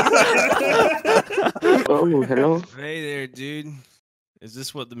 Oh, hello. Hey there, dude. Is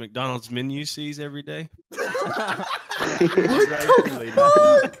this what the McDonald's menu sees every day?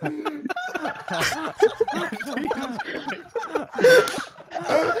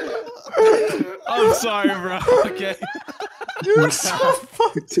 I'm sorry, bro. Okay. You're so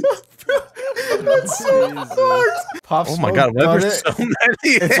fucked up, bro. That's so fucked. Pop Oh my god, why are there so many?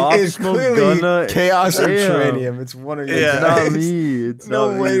 It's clearly chaos or tranium. It's one or the other. It's not me. It's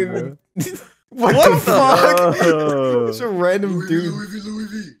no not way. me, bro. What the fuck? It's a random dude.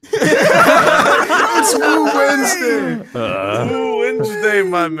 It's Woo Wednesday. Woo Wednesday,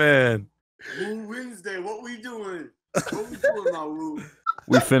 my man. Woo Wednesday, what we doing? What we doing, my Woo?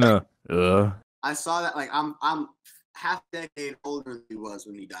 We finna. I saw that, like, I'm half a decade older than he was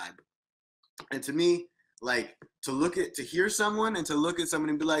when he died. And to me, like, to hear someone and to look at someone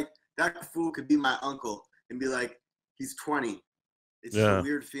and be like, that fool could be my uncle, and be like, he's 20. It's just a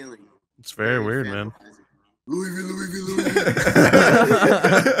weird feeling. It's very weird, man. Louis V.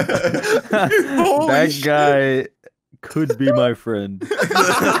 That guy could be my friend.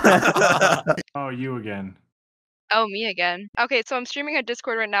 Oh, you again. Oh, me again. Okay, so I'm streaming on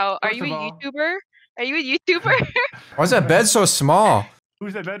Discord right now. Are you a YouTuber? Are you a YouTuber? Why is that bed so small?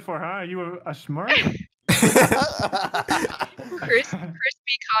 Who's that bed for, huh? Are you a smart? Crispy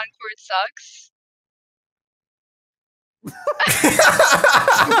Concord sucks.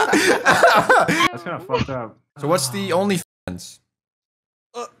 That's kind of fucked up. So what's the OnlyFans?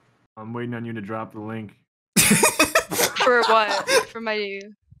 I'm waiting on you to drop the link. For what? For my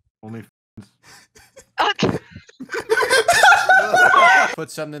OnlyFans. Put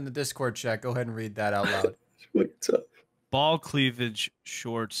something in the Discord chat. Go ahead and read that out loud. What's up? Ball cleavage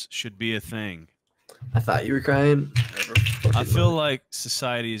shorts should be a thing. I thought you were crying. I feel like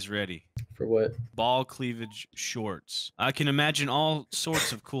society is ready. For what? Ball cleavage shorts. I can imagine all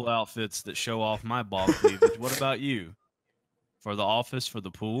sorts of cool outfits that show off my ball cleavage. What about you? For the office, for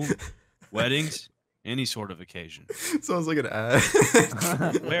the pool, weddings, any sort of occasion. Sounds like an ad.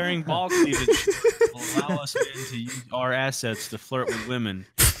 Wearing ball cleavage will allow us men to use our assets to flirt with women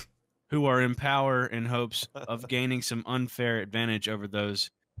who are in power in hopes of gaining some unfair advantage over those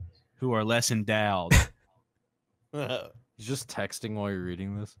who are less endowed. He's just texting while you're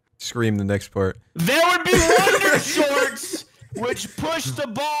reading this. Scream the next part. There would be wonder shorts which push the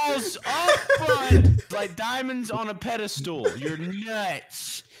balls up front like diamonds on a pedestal. You're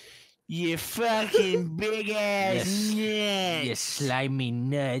nuts. You fucking big ass nuts. You slimy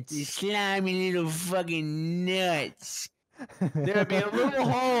nuts. You slimy little fucking nuts. There'd be a little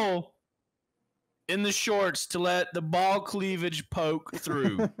hole in the shorts to let the ball cleavage poke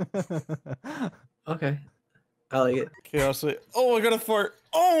through. Okay. I like it. Okay, I'll say, oh, I got a fart.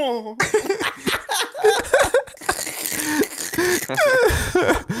 Oh!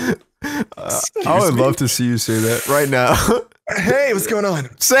 I would love to see you say that right now. Hey, what's going on?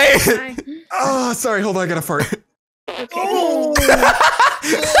 Say it! Oh, sorry, hold on, I got a fart. Oh.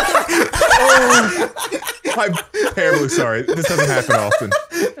 I'm terribly sorry. This doesn't happen often.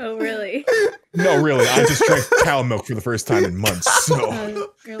 Oh, really? No, really. I just drank cow milk for the first time in months, so.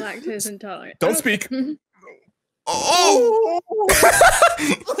 You're lactose intolerant. Don't speak. Oh!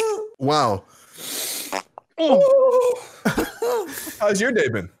 Wow. How's your day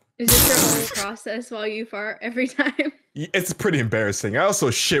been? Is this your whole process while you fart every time? It's pretty embarrassing. I also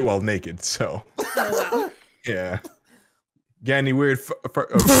shit while naked, so. Oh, wow. Yeah. Got any weird Surprised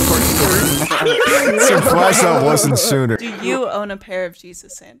that wasn't sooner. Do you own a pair of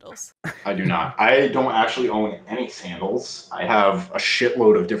Jesus sandals? I do not. I don't actually own any sandals. I have a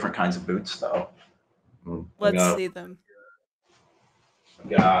shitload of different kinds of boots, though. Let's see them.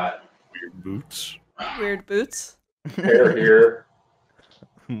 Got weird boots. Weird boots? Hair here.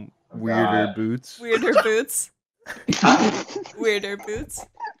 Weirder boots. Weirder boots. Weirder boots.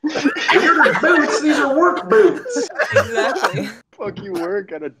 Weird boots. These are work boots. Exactly. Fuck you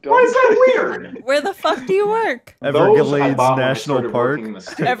work at a dump. Why is that weird? Where the fuck do you work? Everglades National Park.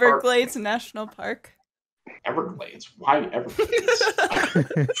 Everglades National Park. Everglades? Why Everglades?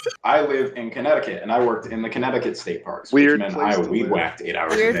 I live in Connecticut, and I worked in the Connecticut State Parks, which meant I weed whacked 8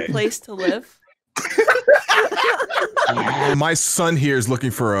 hours a day. Weird place to live. My son here is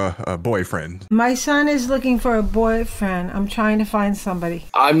looking for a boyfriend. My son is looking for a boyfriend. I'm trying to find somebody.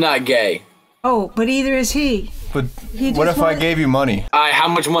 I'm not gay. Oh, but either is he. But He what just if I wanted- gave you money? How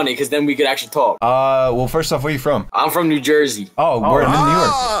much money? Because then we could actually talk. Well, first off, where are you from? I'm from New Jersey. Oh, we're in New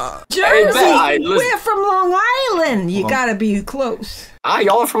York. Jersey! Hey, listen. We're from Long Island. You gotta be close.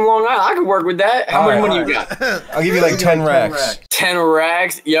 Y'all are from Long Island. I can work with that. How much money you got? I'll give you like 10 racks. 10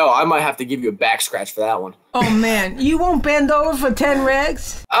 racks? Yo, I might have to give you a back scratch for that one. Oh man, you won't bend over for 10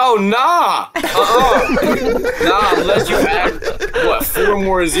 rags? Oh, nah. Nah, unless you add, 4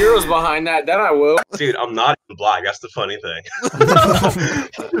 more zeros behind that, then I will. Dude, I'm not even black. That's the funny thing.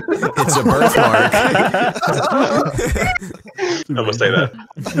 It's a birthmark. I'm gonna say that.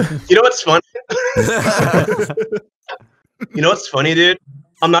 You know what's funny? You know what's funny, dude?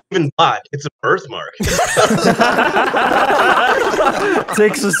 I'm not even black. It's a birthmark.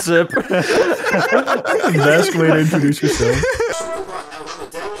 Takes a sip. Best way to introduce yourself.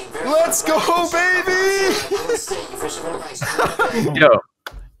 Let's go, baby! Yo,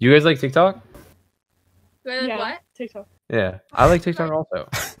 you guys like TikTok? Yeah. What? TikTok. Yeah, I like TikTok also.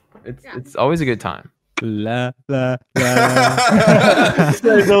 It's always a good time. La la la.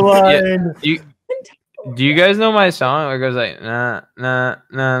 Say the line. Yeah, do you guys know my song? Where it goes like na na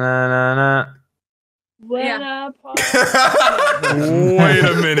na na na na. Wait a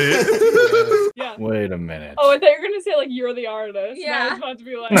minute. Yeah. Wait a minute. Oh, I thought you were gonna say like you're the artist. Yeah. I was about to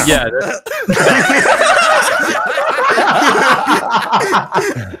be like. Yeah.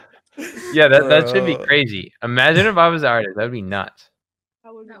 Yeah, that should be crazy. Imagine if I was the artist. That'd be nuts.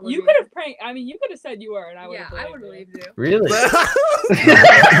 You could have pranked. I mean, you could have said you were, and I would have. Yeah, I would believe you. Really?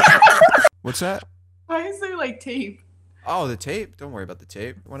 What's that? Why is there like tape? Oh, the tape? Don't worry about the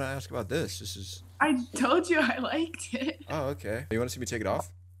tape. I want to ask about this. This is... I told you I liked it. Oh, okay. You want to see me take it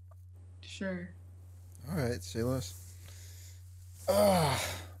off? Sure. All right, say less.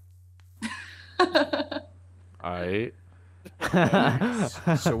 Alright.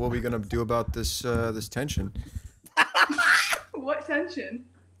 So what are we gonna do about this this tension? What tension?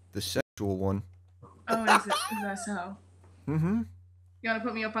 The sexual one. Oh, is that so? Mm-hmm. You want to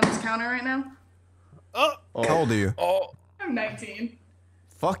put me up on this counter right now? Oh. How old are you? Oh. I'm 19.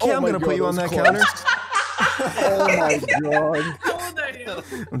 Fuck yeah, I'm gonna put you on that counter. Oh my god. How old are you?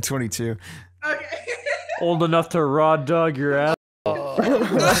 I'm 22. Okay. Old enough to raw dog your ass.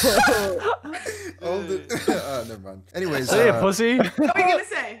 Never mind. Anyways, say it, pussy. What are you gonna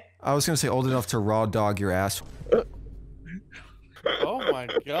say? I was gonna say old enough to raw dog your ass. Oh my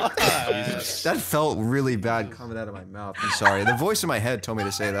god. That felt really bad coming out of my mouth. I'm sorry. The voice in my head told me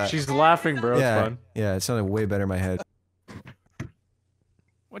to say that. She's laughing, bro. Yeah, It's fun. yeah, it sounded way better in my head.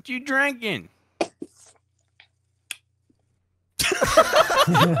 What you drinking?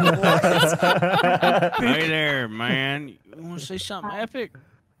 Hey there, man. You want to say something epic?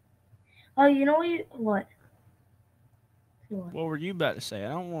 Oh, you know what? What were you about to say? I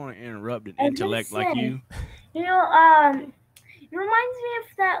don't want to interrupt an I was intellect gonna like say, you. You know, it reminds me of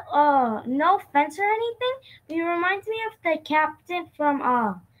that, no offense or anything, but it reminds me of the captain from,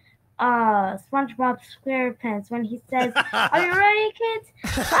 SpongeBob SquarePants when he says, "Are you ready, kids?"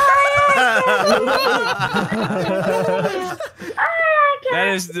 That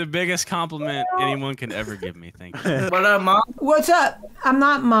is the biggest compliment anyone can ever give me. Thank you. What up, Mom? What's up? I'm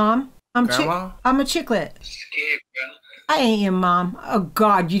not mom. I'm Grandma? I'm a chicklet. I ain't your mom. Oh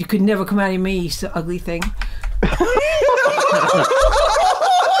God, you could never come out of me, you ugly thing.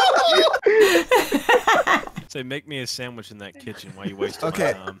 Say, make me a sandwich in that kitchen while you waste my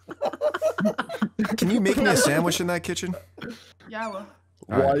time. Can you make me a sandwich in that kitchen? Yeah, well.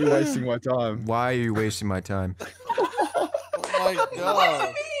 Why are you wasting my time? Why are you wasting my time? Oh my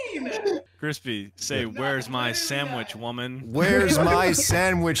god. Crispy, say, where's my sandwich, woman? Where's my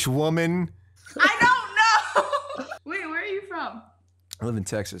sandwich, woman? I don't know. Wait, where are you from? I live in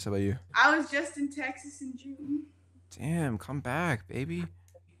Texas. How about you? I was just in Texas in June. Damn, come back, baby.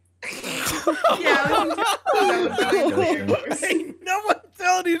 Yeah, I was in No one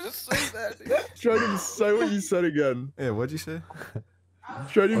telling you to say that. Try to say what you said again. Yeah, what'd you say?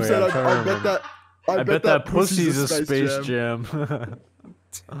 Try to say, I bet that pussy's a Space Jam.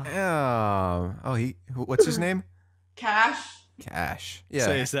 Yeah. Oh, what's his name? Cash. Cash. Yeah.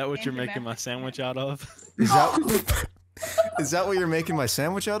 Say, is that what you're making my sandwich out of? Is Is that what you're making my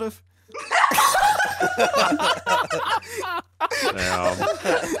sandwich out of?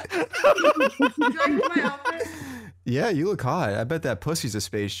 Yeah, you look hot. I bet that pussy's a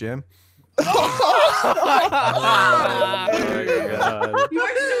Space Jam. Oh my god. You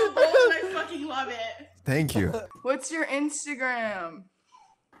are so bold. I fucking love it. Thank you. What's your Instagram?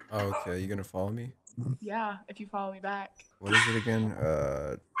 Okay, you gonna follow me? Yeah, if you follow me back. What is it again?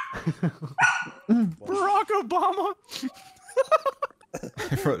 Barack Obama. I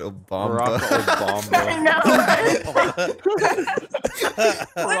wrote Obama. Barack Obama.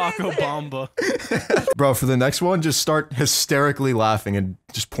 Barack Obama. Bro, for the next one, just start hysterically laughing and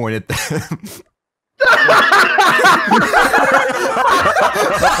just point at them.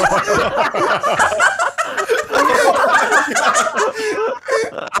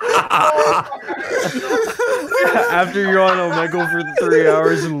 After you're on Omegle for 3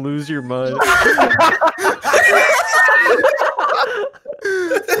 hours and lose your mind.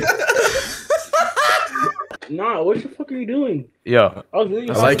 Nah, what the fuck are you doing? Yeah. I was really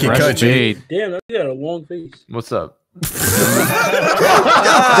I like your cut, G. Damn, you got a long face. What's up?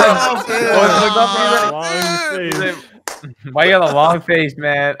 Why you got a long face,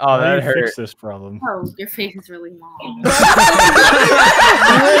 man? Oh, that hurt. Fix this problem. Oh, your face is really long.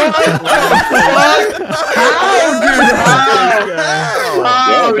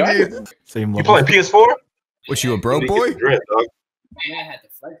 How, dude? Same You playing PS4? What, you a broke boy?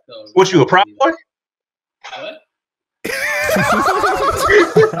 What, you a proud boy? What?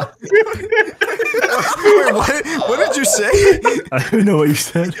 Wait, what did you say? I don't know what you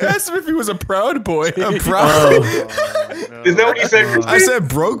said. You asked him if he was a proud boy. A proud. Oh. Is that what you said? I said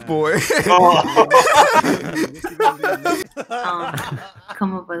broke boy.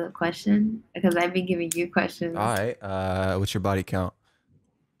 Come up with a question because I've been giving you questions. All right. What's your body count?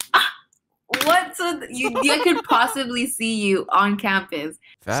 What? So I could possibly see you on campus. Say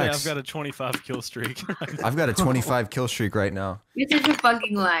Facts. I've got a 25 kill streak. I've got a 25 kill streak right now. You're such a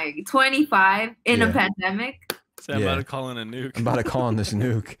fucking lie. 25 in a Yeah. pandemic. Say I'm about to call in a nuke. I'm about to call on this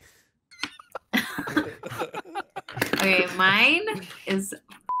nuke. Okay, mine is.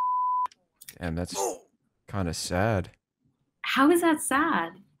 Damn, that's kind of sad. How is that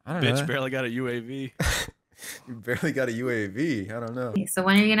sad? I don't Bitch know. barely got a UAV. You barely got a UAV. I don't know. Okay, so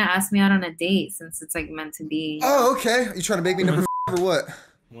when are you gonna ask me out on a date since it's like meant to be? Oh, okay. You trying to make me number or what?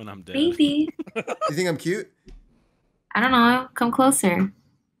 When I'm dead. Maybe. You think I'm cute? I don't know. Come closer.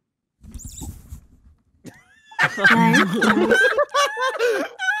 Nice.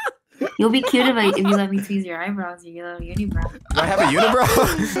 You'll be cute if you let me tweeze your eyebrows, your little unibrow. Do I have a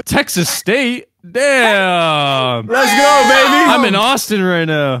unibrow? Texas State? Damn. Let's go, baby. I'm in Austin right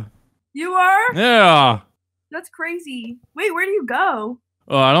now. You are? Yeah. That's crazy. Wait, where do you go?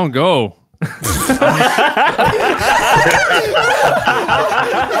 Oh, I don't go.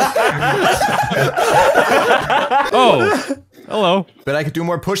 Oh, hello. Bet I could do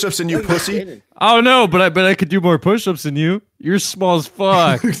more push-ups than you, pussy. Oh no, but I bet I could do more push-ups than you. You're small as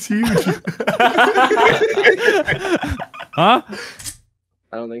fuck. It's huge. Huh?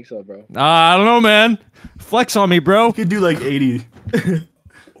 I don't think so, bro. I don't know, man. Flex on me, bro. You could do like 80.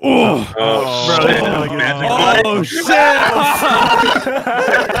 Oh, Oh, shit! Damn!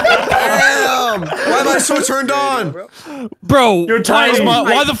 Why am I so turned on? Bro, You're tiny.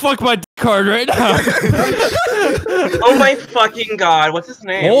 why the fuck my dick hard right now? Oh my fucking god, what's his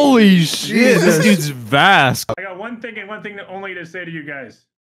name? Holy shit, this dude's vast. I got one thing and one thing only to say to you guys.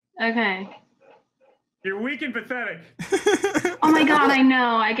 Okay. You're weak and pathetic. Oh my god, I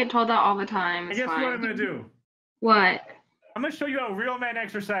know. I get told that all the time. And It's guess fine. what I'm gonna do? What? I'm gonna show you how real man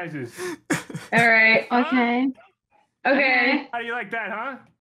exercises. All right. Okay. Okay. How do you like that, huh?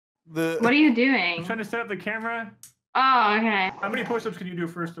 What are you doing? I'm trying to set up the camera. Oh, okay. How many push-ups can you do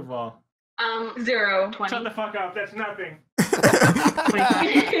first of all? 0, 20. Shut the fuck up. That's nothing.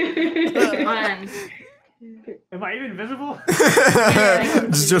 1. Am I even visible?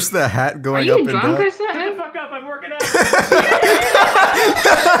 It's just the hat going up and down. Or Shut something? the fuck up. I'm working out.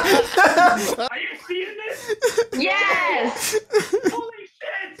 Are you seeing this? Yes. Holy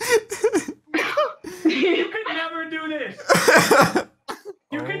shit! You could never do this.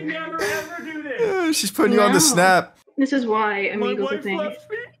 You could never ever do this. She's putting you on the snap. This is why My Amigos are wife thing. loves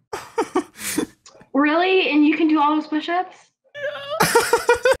me. Really? And you can do all those push-ups?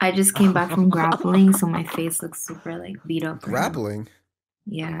 I just came back from grappling, so my face looks super like beat up. right now. Grappling?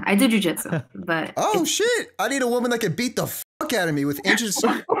 Yeah, I do jujitsu, but Oh shit! I need a woman that can beat the fuck out of me with inches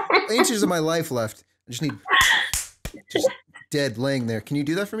of my life left. I just need just dead laying there. Can you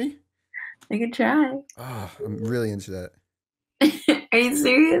do that for me? I could try. Oh, I'm really into that. Are you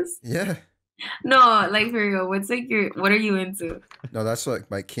serious? Yeah. No, like for real. What's like what are you into? No, that's like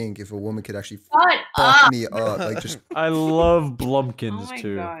my kink. If a woman could actually Shut fuck up. me up, like just. I love Blumpkins Oh my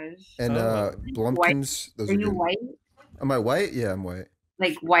too. gosh. And Blumpkins, those Are are you good. white? Am I white? Yeah, I'm white.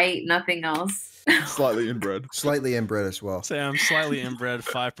 Like white, nothing else. Slightly inbred. Slightly inbred as well. Say I'm slightly inbred,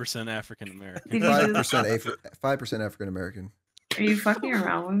 5% African American. Did you just- 5% African American. Are you fucking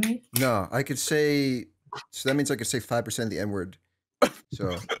around with me? No, I could say. So that means I could say 5% of the N word.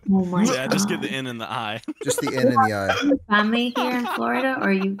 So. Oh my Yeah, just get God. the N in the eye. Just the N in the eye. Family here in Florida, or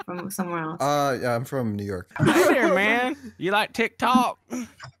are you from somewhere else? Yeah, I'm from New York. Hey there, man. You like TikTok? Of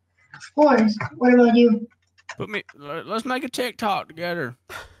course. What about you? Let's make a TikTok together.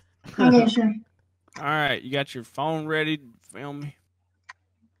 Okay, sure. All right, you got your phone ready to film me?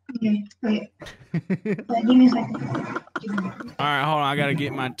 Okay, wait. Give me a second. All right, hold on. I gotta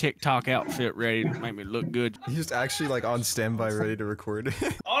get my TikTok outfit ready to make me look good. He's just actually like on standby, ready to record.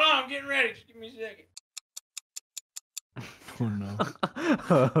 Hold on, I'm getting ready. Just give me a second. Oh no.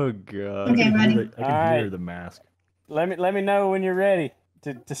 Oh god. Okay, ready. I can All hear right. the mask. Let me know when you're ready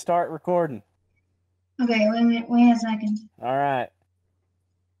to start recording. Okay, wait a second. All right.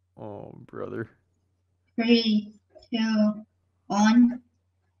 Oh brother. 3, 2, 1.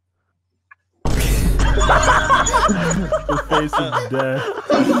 The face of death.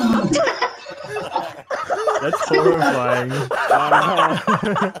 That's horrifying.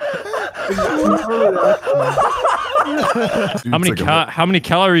 How many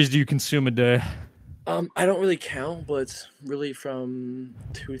calories do you consume a day? I don't really count, but it's really from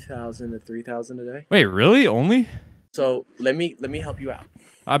 2,000 to 3,000 a day. Wait, really? Only? So let me help you out.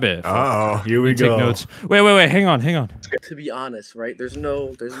 I bet. Oh, here we Take go. notes. Wait. Hang on. To be honest, right? There's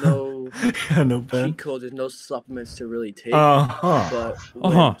no No pen. cheat code. There's no supplements to really take. Uh-huh.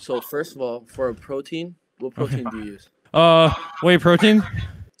 But so first of all, for a protein, what protein do you use? Whey protein.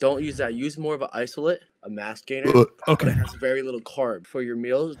 Don't use that. Use more of an isolate, a mass gainer. Okay. That has very little carb. For your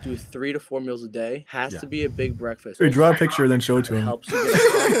meals, do 3 to 4 meals a day. Has to be a big breakfast. Hey, draw a picture and then show it to It him. helps you get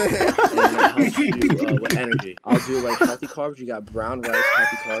a pump, and it helps you with energy. I'll do like healthy carbs. You got brown rice,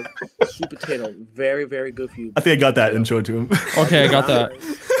 healthy carb. Sweet potato, very, very good for you. I think I got that and show it to him. Okay, I got that.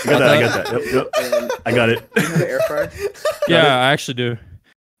 I got that. Yep. I got it. You have an air fryer? Yeah, I actually do.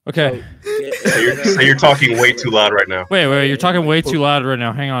 Okay. So you're talking way too loud right now. Wait. You're talking way too loud right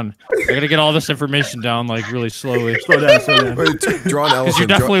now. Hang on. I gotta get all this information down like really slowly. Slow down. Draw an Because elephant. you're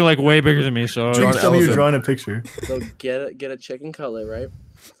definitely like way bigger than me. So. Draw an Tell me you're elephant. drawing a picture. So get a chicken cutlet, right?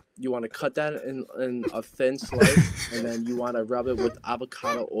 You want to cut that in a thin slice, and then you want to rub it with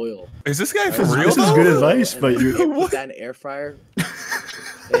avocado oil. Is this guy for Right? real? This is good advice, And but then you. put that in air fryer,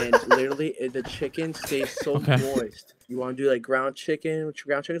 and literally the chicken stays so Okay. moist. You want to do like ground chicken, which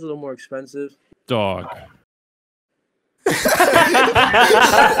ground chicken's a little more expensive. Dog.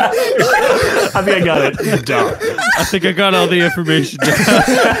 I think I got it. Dog. I think I got all the information down.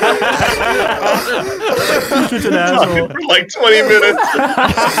 Such an asshole. For like 20 minutes.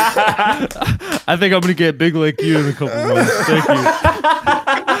 I think I'm gonna get big like you in a couple months. Thank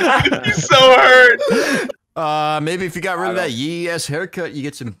you. He's so hurt. Maybe if you got rid of that yee ass haircut, you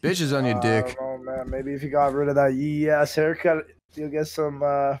get some bitches on your dick. Oh man, maybe if you got rid of that yee ass haircut, you'll get some.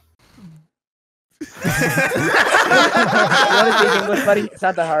 What is the English, buddy? It's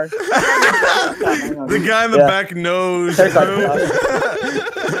not that hard. The guy in the back knows. What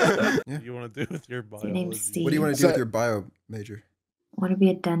do you want to do with your His name's biology? Steve. What do you want to do with your bio major? Want to be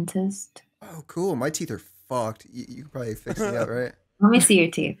a dentist? Oh, cool. My teeth are fucked. You could probably fix me out, right? Let me see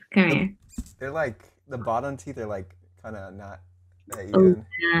your teeth. Come here. They're like the bottom teeth are like kind of not that Oh, even.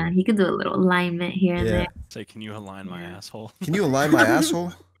 yeah. You could do a little alignment here and Yeah. there. Say, can you align my asshole? Can you align my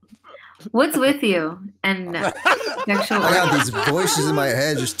asshole? What's with you and sexual? I got these voices in my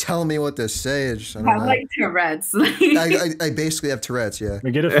head just telling me what to say. I just, I I don't have know. like Tourette's. I basically have Tourette's, yeah.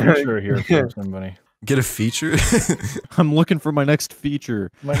 We get a feature here for somebody. Get a feature? I'm looking for my next feature.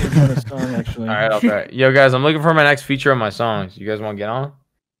 Might be on a song actually. All right, okay. Yo, guys, I'm looking for my next feature on my songs. You guys want to get on?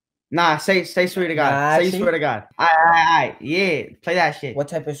 Nah, say swear to God. Nah, say see? swear to God. Alright, yeah. Play that shit. What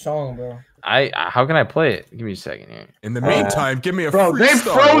type of song, bro? How can I play it? Give me a second here. In the meantime, give me a Bro, they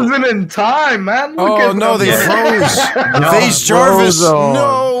freestyle. frozen in time, man. Look Oh at no, them. they froze. Vase Jarvis.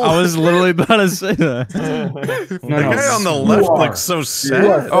 No. I was literally about to say that. The guy on the left looks so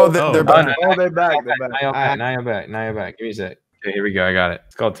sad. Oh, they're back. Oh, they're back. They're back. Now you're back. Now you're back. Give me a sec. Okay, here we go. I got it.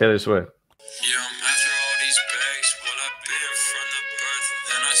 It's called Taylor Swift.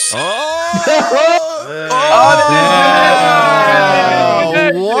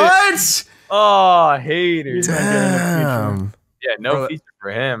 What? Oh, haters. Damn. Yeah, no feature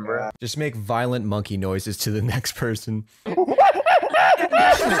for him, bro. Just make violent monkey noises to the next person.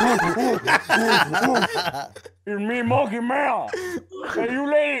 It's me, Monkey Man. Hey, you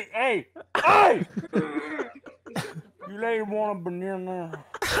lady. Hey. Hey. You lady want a banana?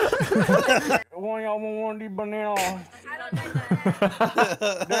 One of y'all want one of these bananas?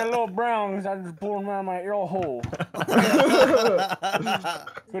 They're little browns. I just pulled them out of my ear hole.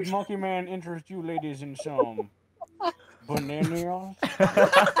 Could Monkey Man interest you ladies in some bananas?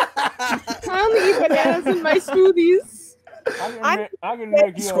 I only eat bananas in my smoothies. I can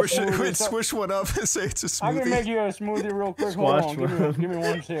make you Squish, a smoothie. squish one up and say it's a smoothie. I can make you a smoothie real quick. Hold Squash on. Give me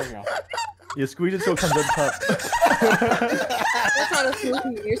 1 second. You squeeze it so it comes uncut. That's not a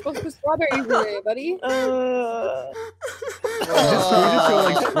smoothie. You're supposed to put strawberries in it, buddy. Just squeeze it so it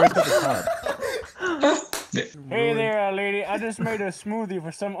like squirts at the top. Hey there, lady. I just made a smoothie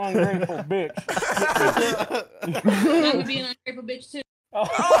for some ungrateful bitch. That would be an ungrateful bitch too.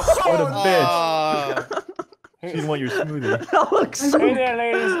 What a bitch. She didn't want your smoothie. Hey there,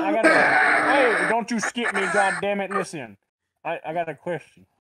 ladies. Hey, don't you skip me, goddammit. Listen, I got a question.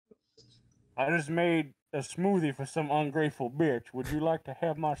 I just made a smoothie for some ungrateful bitch. Would you like to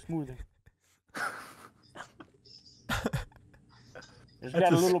have my smoothie? It's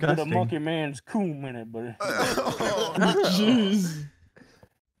got a little bit of Monkey Man's coom in it, but Jeez.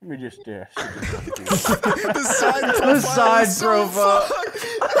 let me just The side profile.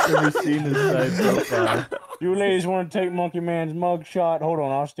 Never seen this side profile. You ladies want to take Monkey Man's mug shot? Hold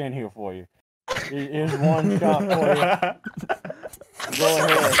on, I'll stand here for you. Here's one shot for you. Go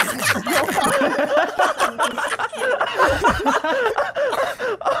ahead.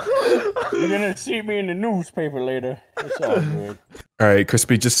 You're gonna see me in the newspaper later. It's all good. All right,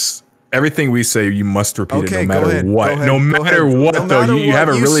 Crispy, just everything we say, you must repeat Okay, it go no matter ahead, what. go ahead, No go matter ahead. what, No though. matter You have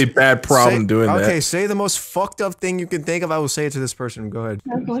a what, really bad problem say, doing that. Okay, say the most fucked up thing you can think of. I will say it to this person. Go ahead.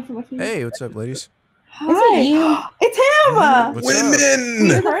 Hey, what's up, ladies? Hi. It's him. What's Women.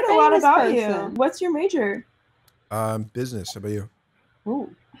 We've heard a lot Famous about you. person. What's your major? up? Business. How about you?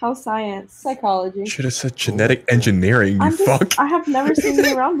 Ooh, how's science? Psychology. Should have said genetic engineering, you fuck. I have never seen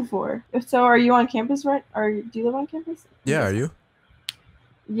you around before. If so, are you on campus right? Or do you live on campus? Yeah, are you?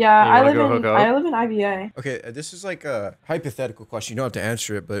 Yeah, You I wanna live go in hook up? I live in IVA. Okay, this is like a hypothetical question. You don't have to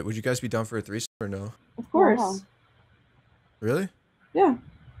answer it, but would you guys be down for a threesome or no? Of course. Really? Yeah.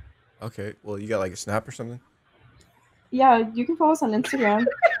 Okay. Well, you got like a snap or something? Yeah, you can follow us on Instagram.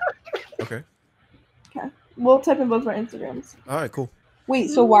 Okay. Okay. We'll type in both of our Instagrams. All right. Cool. Wait,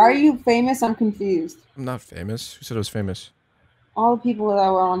 so why are you famous? I'm confused. I'm not famous. Who said I was famous? All the people that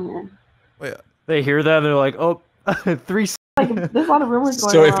were on here. Wait. They hear that, they're like, oh, three. There's a lot of rumors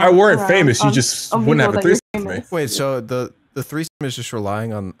going So if around. I weren't around famous, you on just Omegle wouldn't have a that you're threesome with me. famous. Wait. So the threesome is just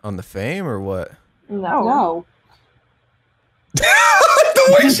relying on the fame or what? No. No.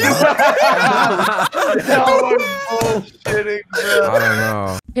 I don't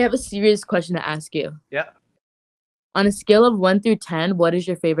know. I have a serious question to ask you. Yeah. On a scale of 1 through 10, what is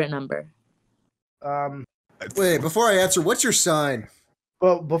your favorite number? Wait, before I answer, what's your sign?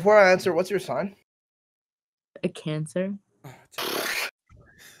 Well, before I answer, what's your sign? A Cancer?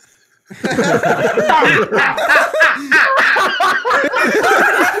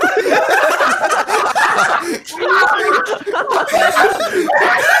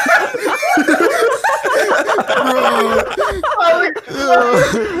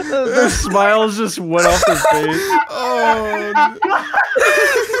 The smiles just went off his face.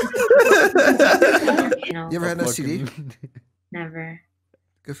 You ever had an STD? Never.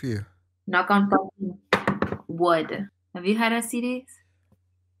 Good for you. Knock on fucking wood. Have you had STDs?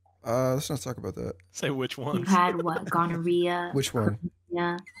 Let's not talk about that. Say which one. You've had what? Gonorrhea? Which one?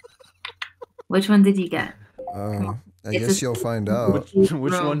 Yeah. Which one did you get? I It's guess a- you'll find out. Which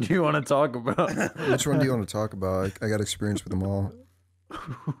one do you want to talk about? Which one do you want to talk about? I got experience with them all.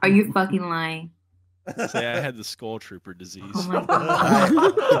 Are you fucking lying? Say I had the skull trooper disease. Oh my god.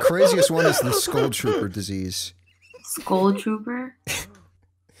 The craziest one is the skull trooper disease. Skull trooper?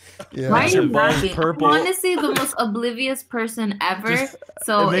 Yeah. Why are you balls laughing? purple. I'm honestly the most oblivious person ever.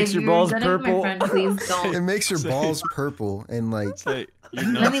 So it makes if your you're balls gonna be my purple. friend, please don't. It makes your balls purple and like.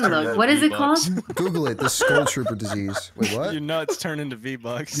 Let me look. What is it called? Google it. The skull trooper disease. Wait, what? Your nuts turn into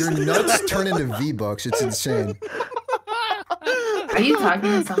V-Bucks. Your nuts turn into V-Bucks. It's insane. Are you talking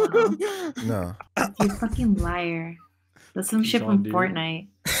to someone else? No. You fucking liar. That's some shit from Fortnite.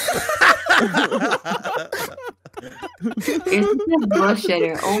 You're such a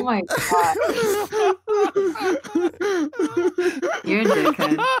bullshitter. Oh my god. You're a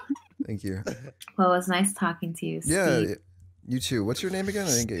dickhead. Thank you. Well, it was nice talking to you, Steve. Yeah. You too. What's your name again?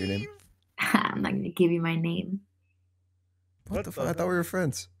 I didn't get your name. I'm not gonna give you my name. What the fuck? I thought we were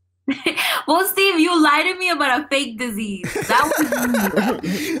friends. Well, Steve, you lied to me about a fake disease. That was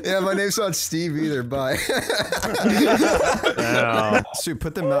me. Yeah, my name's not Steve either. Bye. Stu,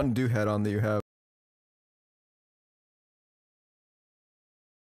 put the Mountain Dew head on that you have.